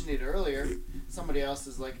I mentioned it earlier, somebody else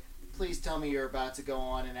is like, please tell me you're about to go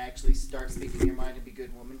on and actually start speaking your mind and be a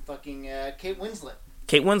good woman. Fucking Kate Winslet.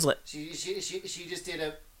 Kate Winslet. She just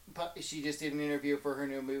did an interview for her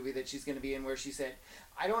new movie that she's going to be in where she said,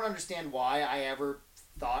 I don't understand why I ever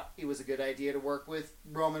thought it was a good idea to work with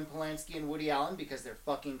Roman Polanski and Woody Allen because they're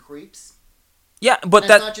fucking creeps. Yeah, but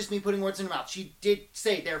that's not just me putting words in her mouth. She did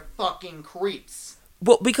say they're fucking creeps.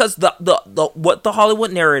 Well, because the what the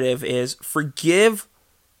Hollywood narrative is, forgive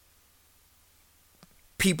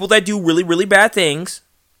people that do really, really bad things,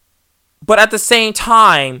 but at the same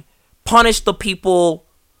time, punish the people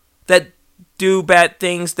that do bad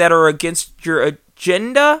things that are against your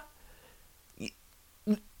agenda?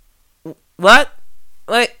 What?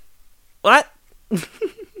 Like, what?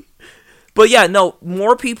 But yeah, no,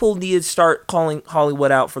 more people need to start calling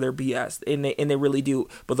Hollywood out for their BS, and they really do.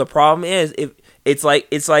 But the problem is, if it's like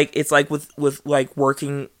with like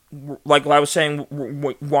working, like what I was saying,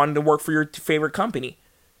 wanting to work for your favorite company.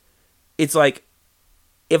 It's like,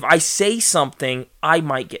 if I say something, I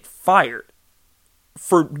might get fired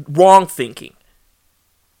for wrong thinking.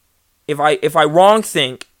 If I wrong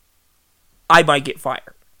think, I might get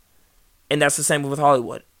fired. And that's the same with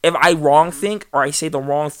Hollywood. If I wrong think or I say the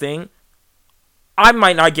wrong thing, I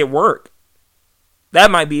might not get work.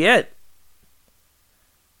 That might be it.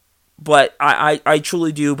 But I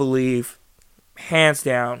truly do believe, hands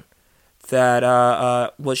down,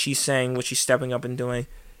 that what she's saying, what she's stepping up and doing,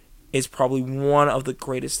 is probably one of the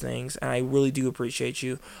greatest things, and I really do appreciate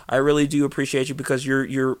you. I really do appreciate you because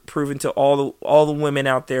you're proving to all the women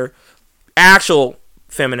out there, actual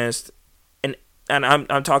feminists, and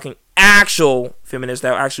I'm talking actual feminists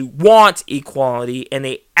that actually want equality and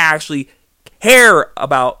they actually care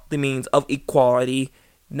about the means of equality,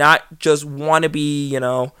 not just want to be,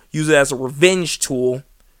 use it as a revenge tool.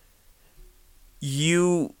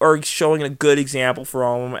 You are showing a good example for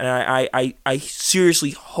all of them, and I seriously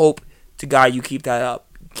hope to God you keep that up.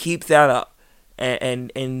 Keep that up,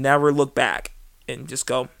 and never look back, and just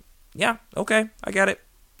go, yeah, okay, I got it,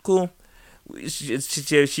 cool. She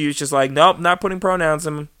was just like, nope, not putting pronouns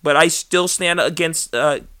in, but I still stand against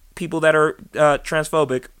people that are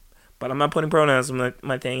transphobic, but I'm not putting pronouns in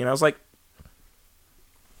my thing, and I was like,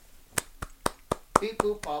 beep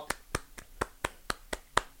boop pop.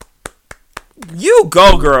 You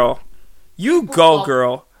go, girl. You go,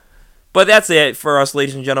 girl. But that's it for us,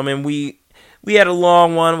 ladies and gentlemen. We had a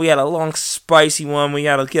long one. We had a long, spicy one. We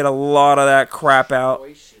got to get a lot of that crap out.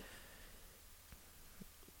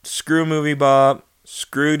 Screw Movie Bob.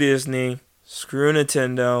 Screw Disney. Screw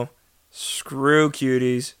Nintendo. Screw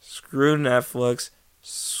Cuties. Screw Netflix.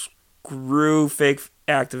 Screw fake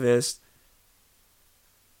activists.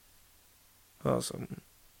 Awesome.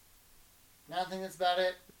 I think that's about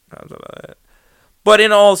it. That's about it. But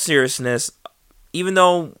in all seriousness, even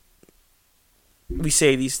though we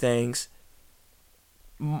say these things,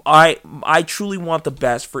 I truly want the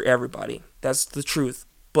best for everybody. That's the truth.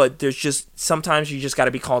 But there's just, sometimes you just got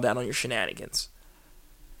to be called out on your shenanigans.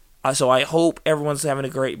 So I hope everyone's having a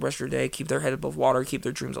great rest of your day. Keep their head above water. Keep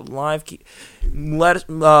their dreams alive.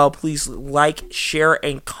 Please like, share,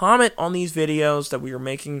 and comment on these videos that we are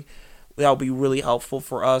making. That'll be really helpful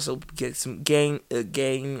for us. It'll get some gain on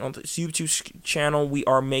the YouTube channel. We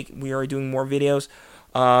are doing more videos.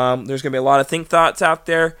 There's gonna be a lot of think thoughts out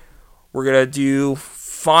there. We're gonna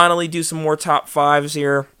finally do some more top fives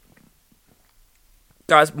here.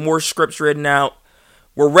 Guys, more scripts written out.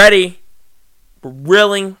 We're ready. We're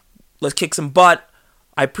willing. Let's kick some butt.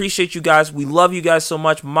 I appreciate you guys. We love you guys so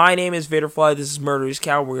much. My name is Vaderfly. This is Murderous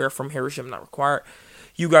Cow. We are from Heroship, not required.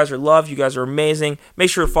 You guys are loved. You guys are amazing. Make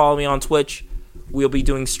sure to follow me on Twitch. We'll be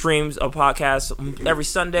doing streams of podcasts every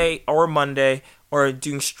Sunday or Monday, or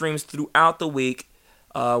doing streams throughout the week.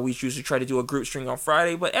 We usually try to do a group stream on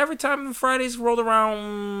Friday, but every time Fridays rolled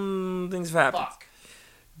around, things have happened.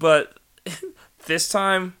 But this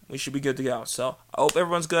time, we should be good to go. So, I hope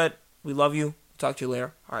everyone's good. We love you. Talk to you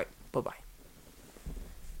later. All right. Bye-bye.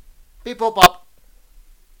 Beep boop pop.